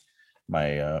my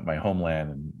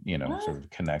homeland and sort of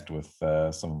connect with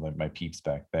some of my peeps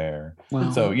back there. Wow.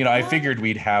 So I figured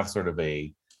we'd have sort of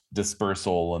a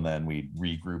dispersal and then we'd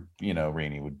regroup.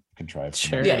 Rainey would contrive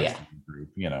some group.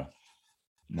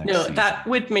 Next season. That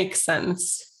would make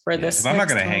sense for this. 'Cause I'm not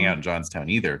going to hang out in Johnstown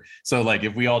either. So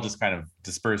if we all just kind of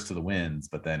disperse to the winds,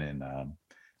 but then in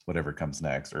whatever comes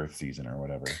next, Earth season or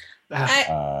whatever. I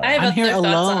have I'm other thoughts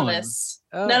alone. on this.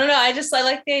 No. I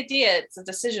like the idea. It's a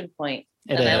decision point.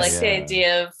 I like the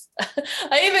idea of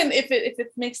if it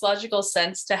makes logical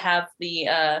sense to have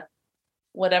the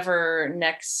whatever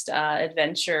next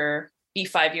adventure be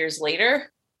 5 years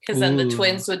later, because then the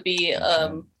twins would be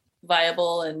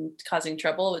viable and causing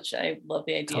trouble, which I love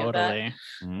the idea of that.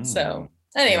 So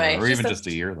anyway, or even just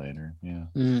a year later. Yeah.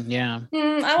 Yeah.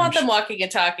 I want them walking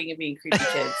and talking and being creepy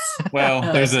kids. Well,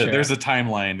 That's true. there's a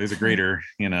timeline. There's a greater,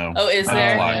 Oh, is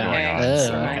there? plot yeah. going on. Oh,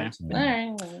 so, okay.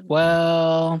 All right.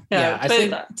 Well, Yeah, I but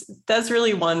think Des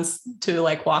really wants to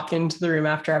like walk into the room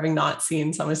after having not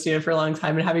seen Samastina for a long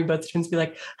time and having both twins be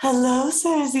like, "Hello,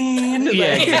 Cersine."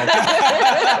 Yeah, Like-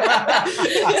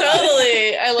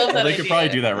 Totally. I love that. Well, they could probably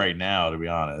idea. do that right now, to be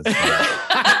honest.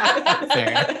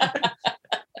 Fair.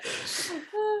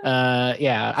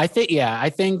 I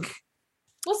think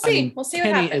We'll see. We'll see what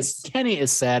happens. Kenny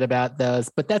is sad about those,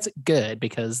 but that's good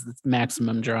because it's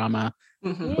maximum drama,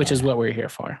 Mhm. which is what we're here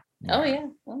for. Oh yeah.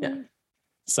 Yeah.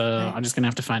 So I'm just gonna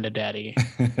have to find a daddy.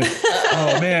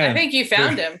 Oh man, I think you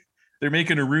found him. they're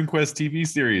making a RuneQuest TV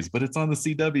series, but it's on the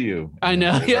CW. I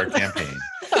know, There's yeah. our campaign.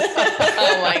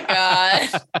 Oh my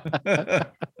god.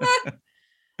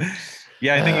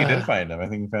 Yeah, I think you did find him. I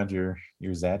think you found your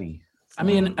zaddy. I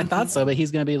mean, I thought so, but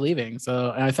he's gonna be leaving.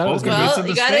 So I thought it was Well, gonna convince Well, him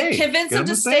you to gotta stay. convince Get him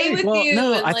to stay with Well, you.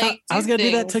 no, and, I thought I was do gonna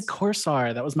do that to things.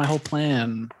 Corsar. That was my whole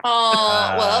plan.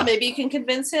 Oh, well, maybe you can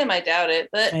convince him. I doubt it,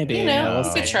 but Maybe, you know, yeah, we'll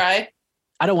we could see. try.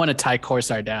 I don't want to tie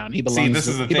Corsar down. He belongs. See, this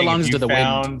is the he thing. belongs If to you the wind.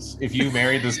 found, if you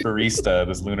married this barista,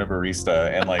 this Luna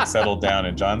barista, and like settled down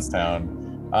in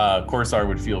Johnstown, Corsar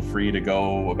would feel free to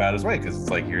go about his way because it's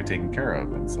like you're taken care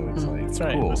of, and so it's like That's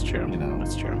right. cool. That's true. You know,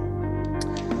 That's true.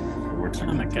 it works for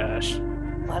Oh my me. gosh.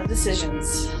 A lot of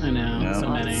decisions. I know. Yeah. So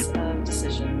many. Lots of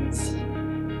decisions.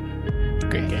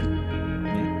 Great game.